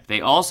 NFL type.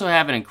 They also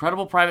have an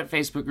incredible private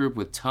Facebook group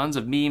with tons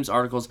of memes,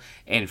 articles,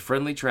 and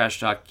friendly trash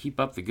talk. Keep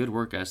up the good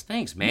work, guys.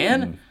 Thanks,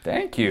 man.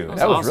 Thank you.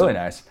 That was awesome. Really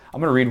nice.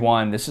 I'm going to read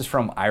one. This is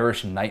from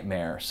Irish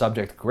Nightmare.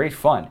 Subject, great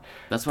fun.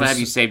 That's what I have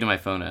you saved in my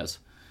phone as.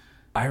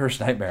 Irish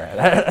Nightmare.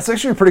 That's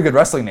actually a pretty good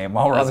wrestling name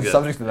while we're on the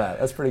subject of that.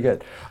 That's pretty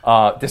good.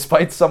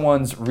 Despite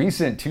someone's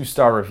recent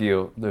 2-star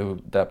review,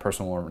 that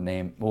person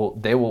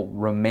they will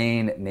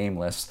remain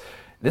nameless.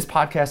 This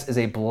podcast is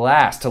a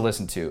blast to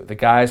listen to. The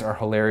guys are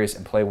hilarious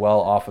and play well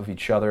off of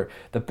each other.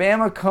 The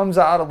Bama comes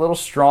out a little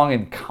strong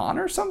in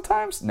Connor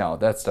sometimes. No,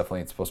 that's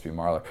definitely supposed to be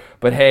Marlar.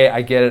 But hey,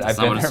 I get it. That's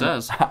not what it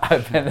says.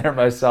 I've been there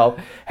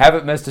myself.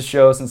 Haven't missed a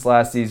show since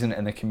last season,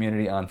 and the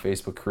community on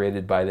Facebook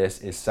created by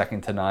this is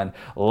second to none.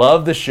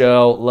 Love the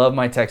show. Love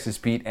my Texas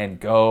Pete,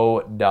 and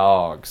go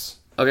Dogs.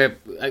 Okay,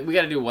 we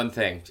got to do one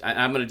thing.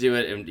 I'm going to do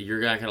it, and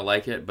you're not going to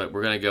like it, but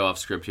we're going to go off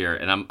script here.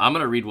 And I'm going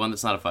to read one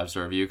that's not a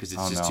 5-star review because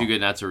it's just too good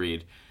not to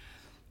read.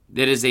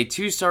 That is a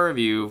 2-star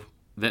review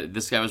that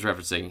this guy was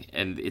referencing,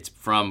 and it's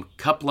from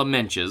Couple of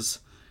Menches.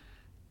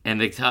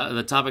 And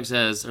the topic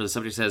says, or the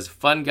subject says,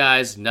 "Fun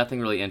guys, nothing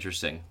really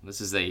interesting."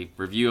 This is a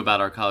review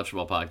about our college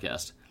football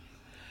podcast.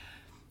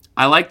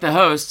 "I like the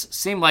hosts,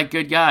 seem like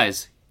good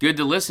guys. Good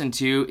to listen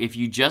to if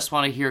you just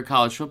want to hear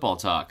college football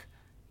talk.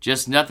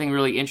 Just nothing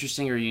really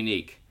interesting or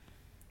unique."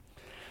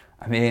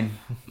 I mean,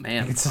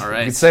 man, all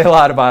right. You could say a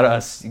lot about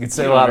us. You could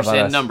say a lot about us.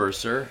 Understand numbers,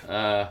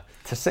 sir.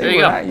 To say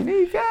we're not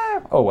unique, yeah.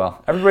 Oh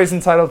well. Everybody's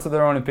entitled to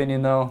their own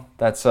opinion, though.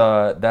 That's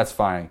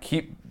fine.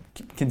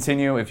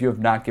 Continue. If you have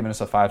not given us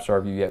a 5-star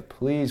review yet,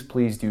 please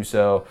do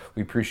so.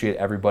 We appreciate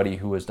everybody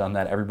who has done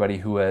that. Everybody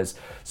who has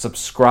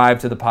subscribed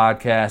to the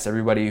podcast.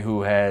 Everybody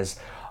who has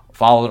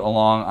followed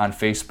along on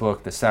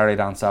Facebook. The Saturday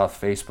Down South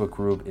Facebook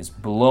group is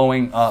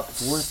blowing up.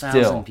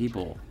 4,000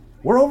 people.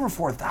 We're over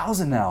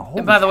 4,000 now. Holy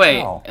and by the way,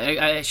 cow.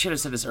 I should have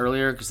said this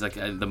earlier because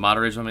the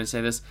moderators want me to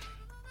say this.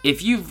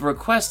 If you've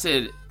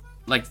requested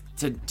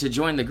to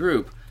join the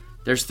group,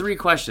 there's 3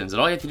 questions, and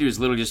all you have to do is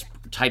literally just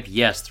type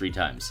yes 3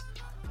 times,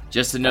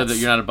 just to know that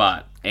you're not a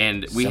bot.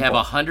 And we have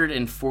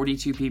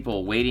 142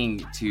 people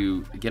waiting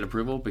to get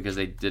approval because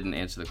they didn't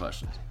answer the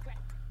questions.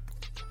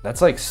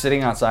 That's like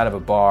sitting outside of a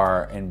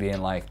bar and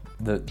being like,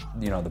 the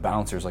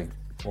bouncer's like,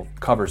 well,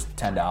 covers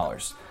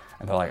 $10,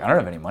 and they're like, I don't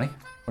have any money.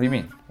 What do you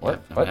mean?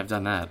 What? Yeah, I've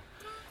done that.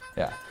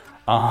 Yeah.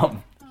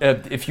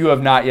 If you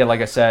have not yet,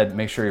 like I said,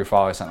 make sure you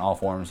follow us on all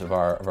forms of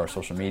our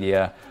social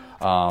media.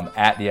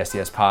 At the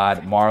SDS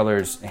Pod.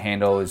 Marlar's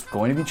handle is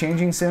going to be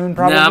changing soon,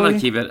 probably. No, I'm going to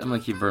keep it. I'm going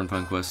to keep Vern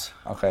Funquist.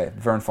 Okay,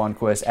 Vern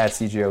Funquist, at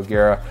CJ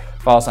O'Gara.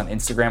 Follow us on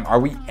Instagram. Are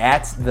we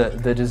at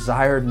the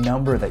desired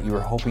number that you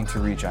were hoping to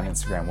reach on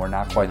Instagram? We're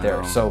not quite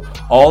there. So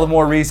all the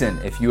more reason,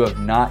 if you have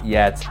not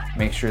yet,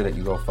 make sure that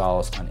you go follow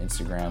us on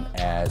Instagram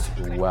as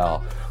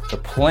well. The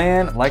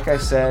plan, like I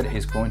said,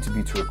 is going to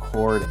be to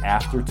record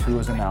after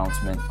Tua's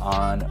announcement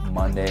on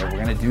Monday.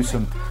 We're going to do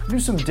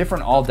some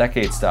different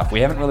all-decade stuff. We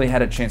haven't really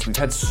had a chance. We've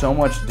had so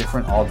much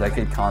different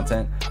all-decade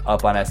content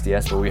up on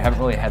SDS, but we haven't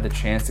really had the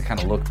chance to kind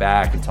of look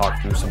back and talk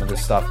through some of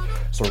this stuff.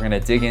 So we're going to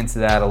dig into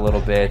that a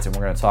little bit, and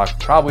we're going to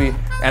probably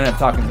end up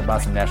talking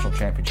about some national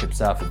championship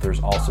stuff, but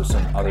there's also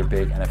some other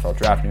big NFL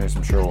draft news.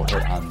 I'm sure we'll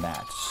hit on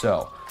that.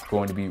 So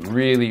going to be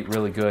really,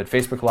 really good.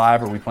 Facebook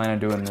Live, are we planning on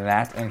doing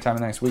that anytime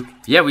next week?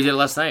 Yeah, we did it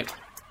last night.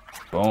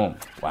 Boom.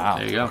 Wow.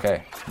 There you go.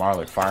 Okay.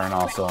 Marlar, firing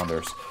all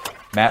cylinders.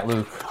 Matt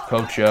Luke,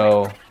 Coach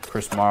O,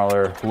 Chris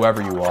Marlar,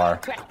 whoever you are.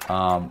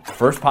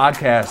 First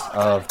podcast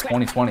of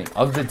 2020,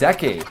 of the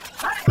decade.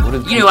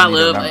 You know,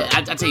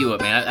 I tell you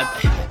what, man.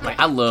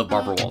 I love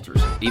Barbara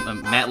Walters.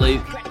 Matt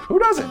Luke. Who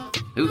doesn't?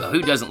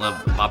 Who doesn't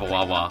love Baba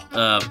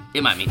Wawa?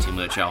 It might mean too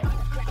much, y'all.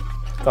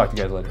 Talk to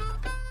you guys later.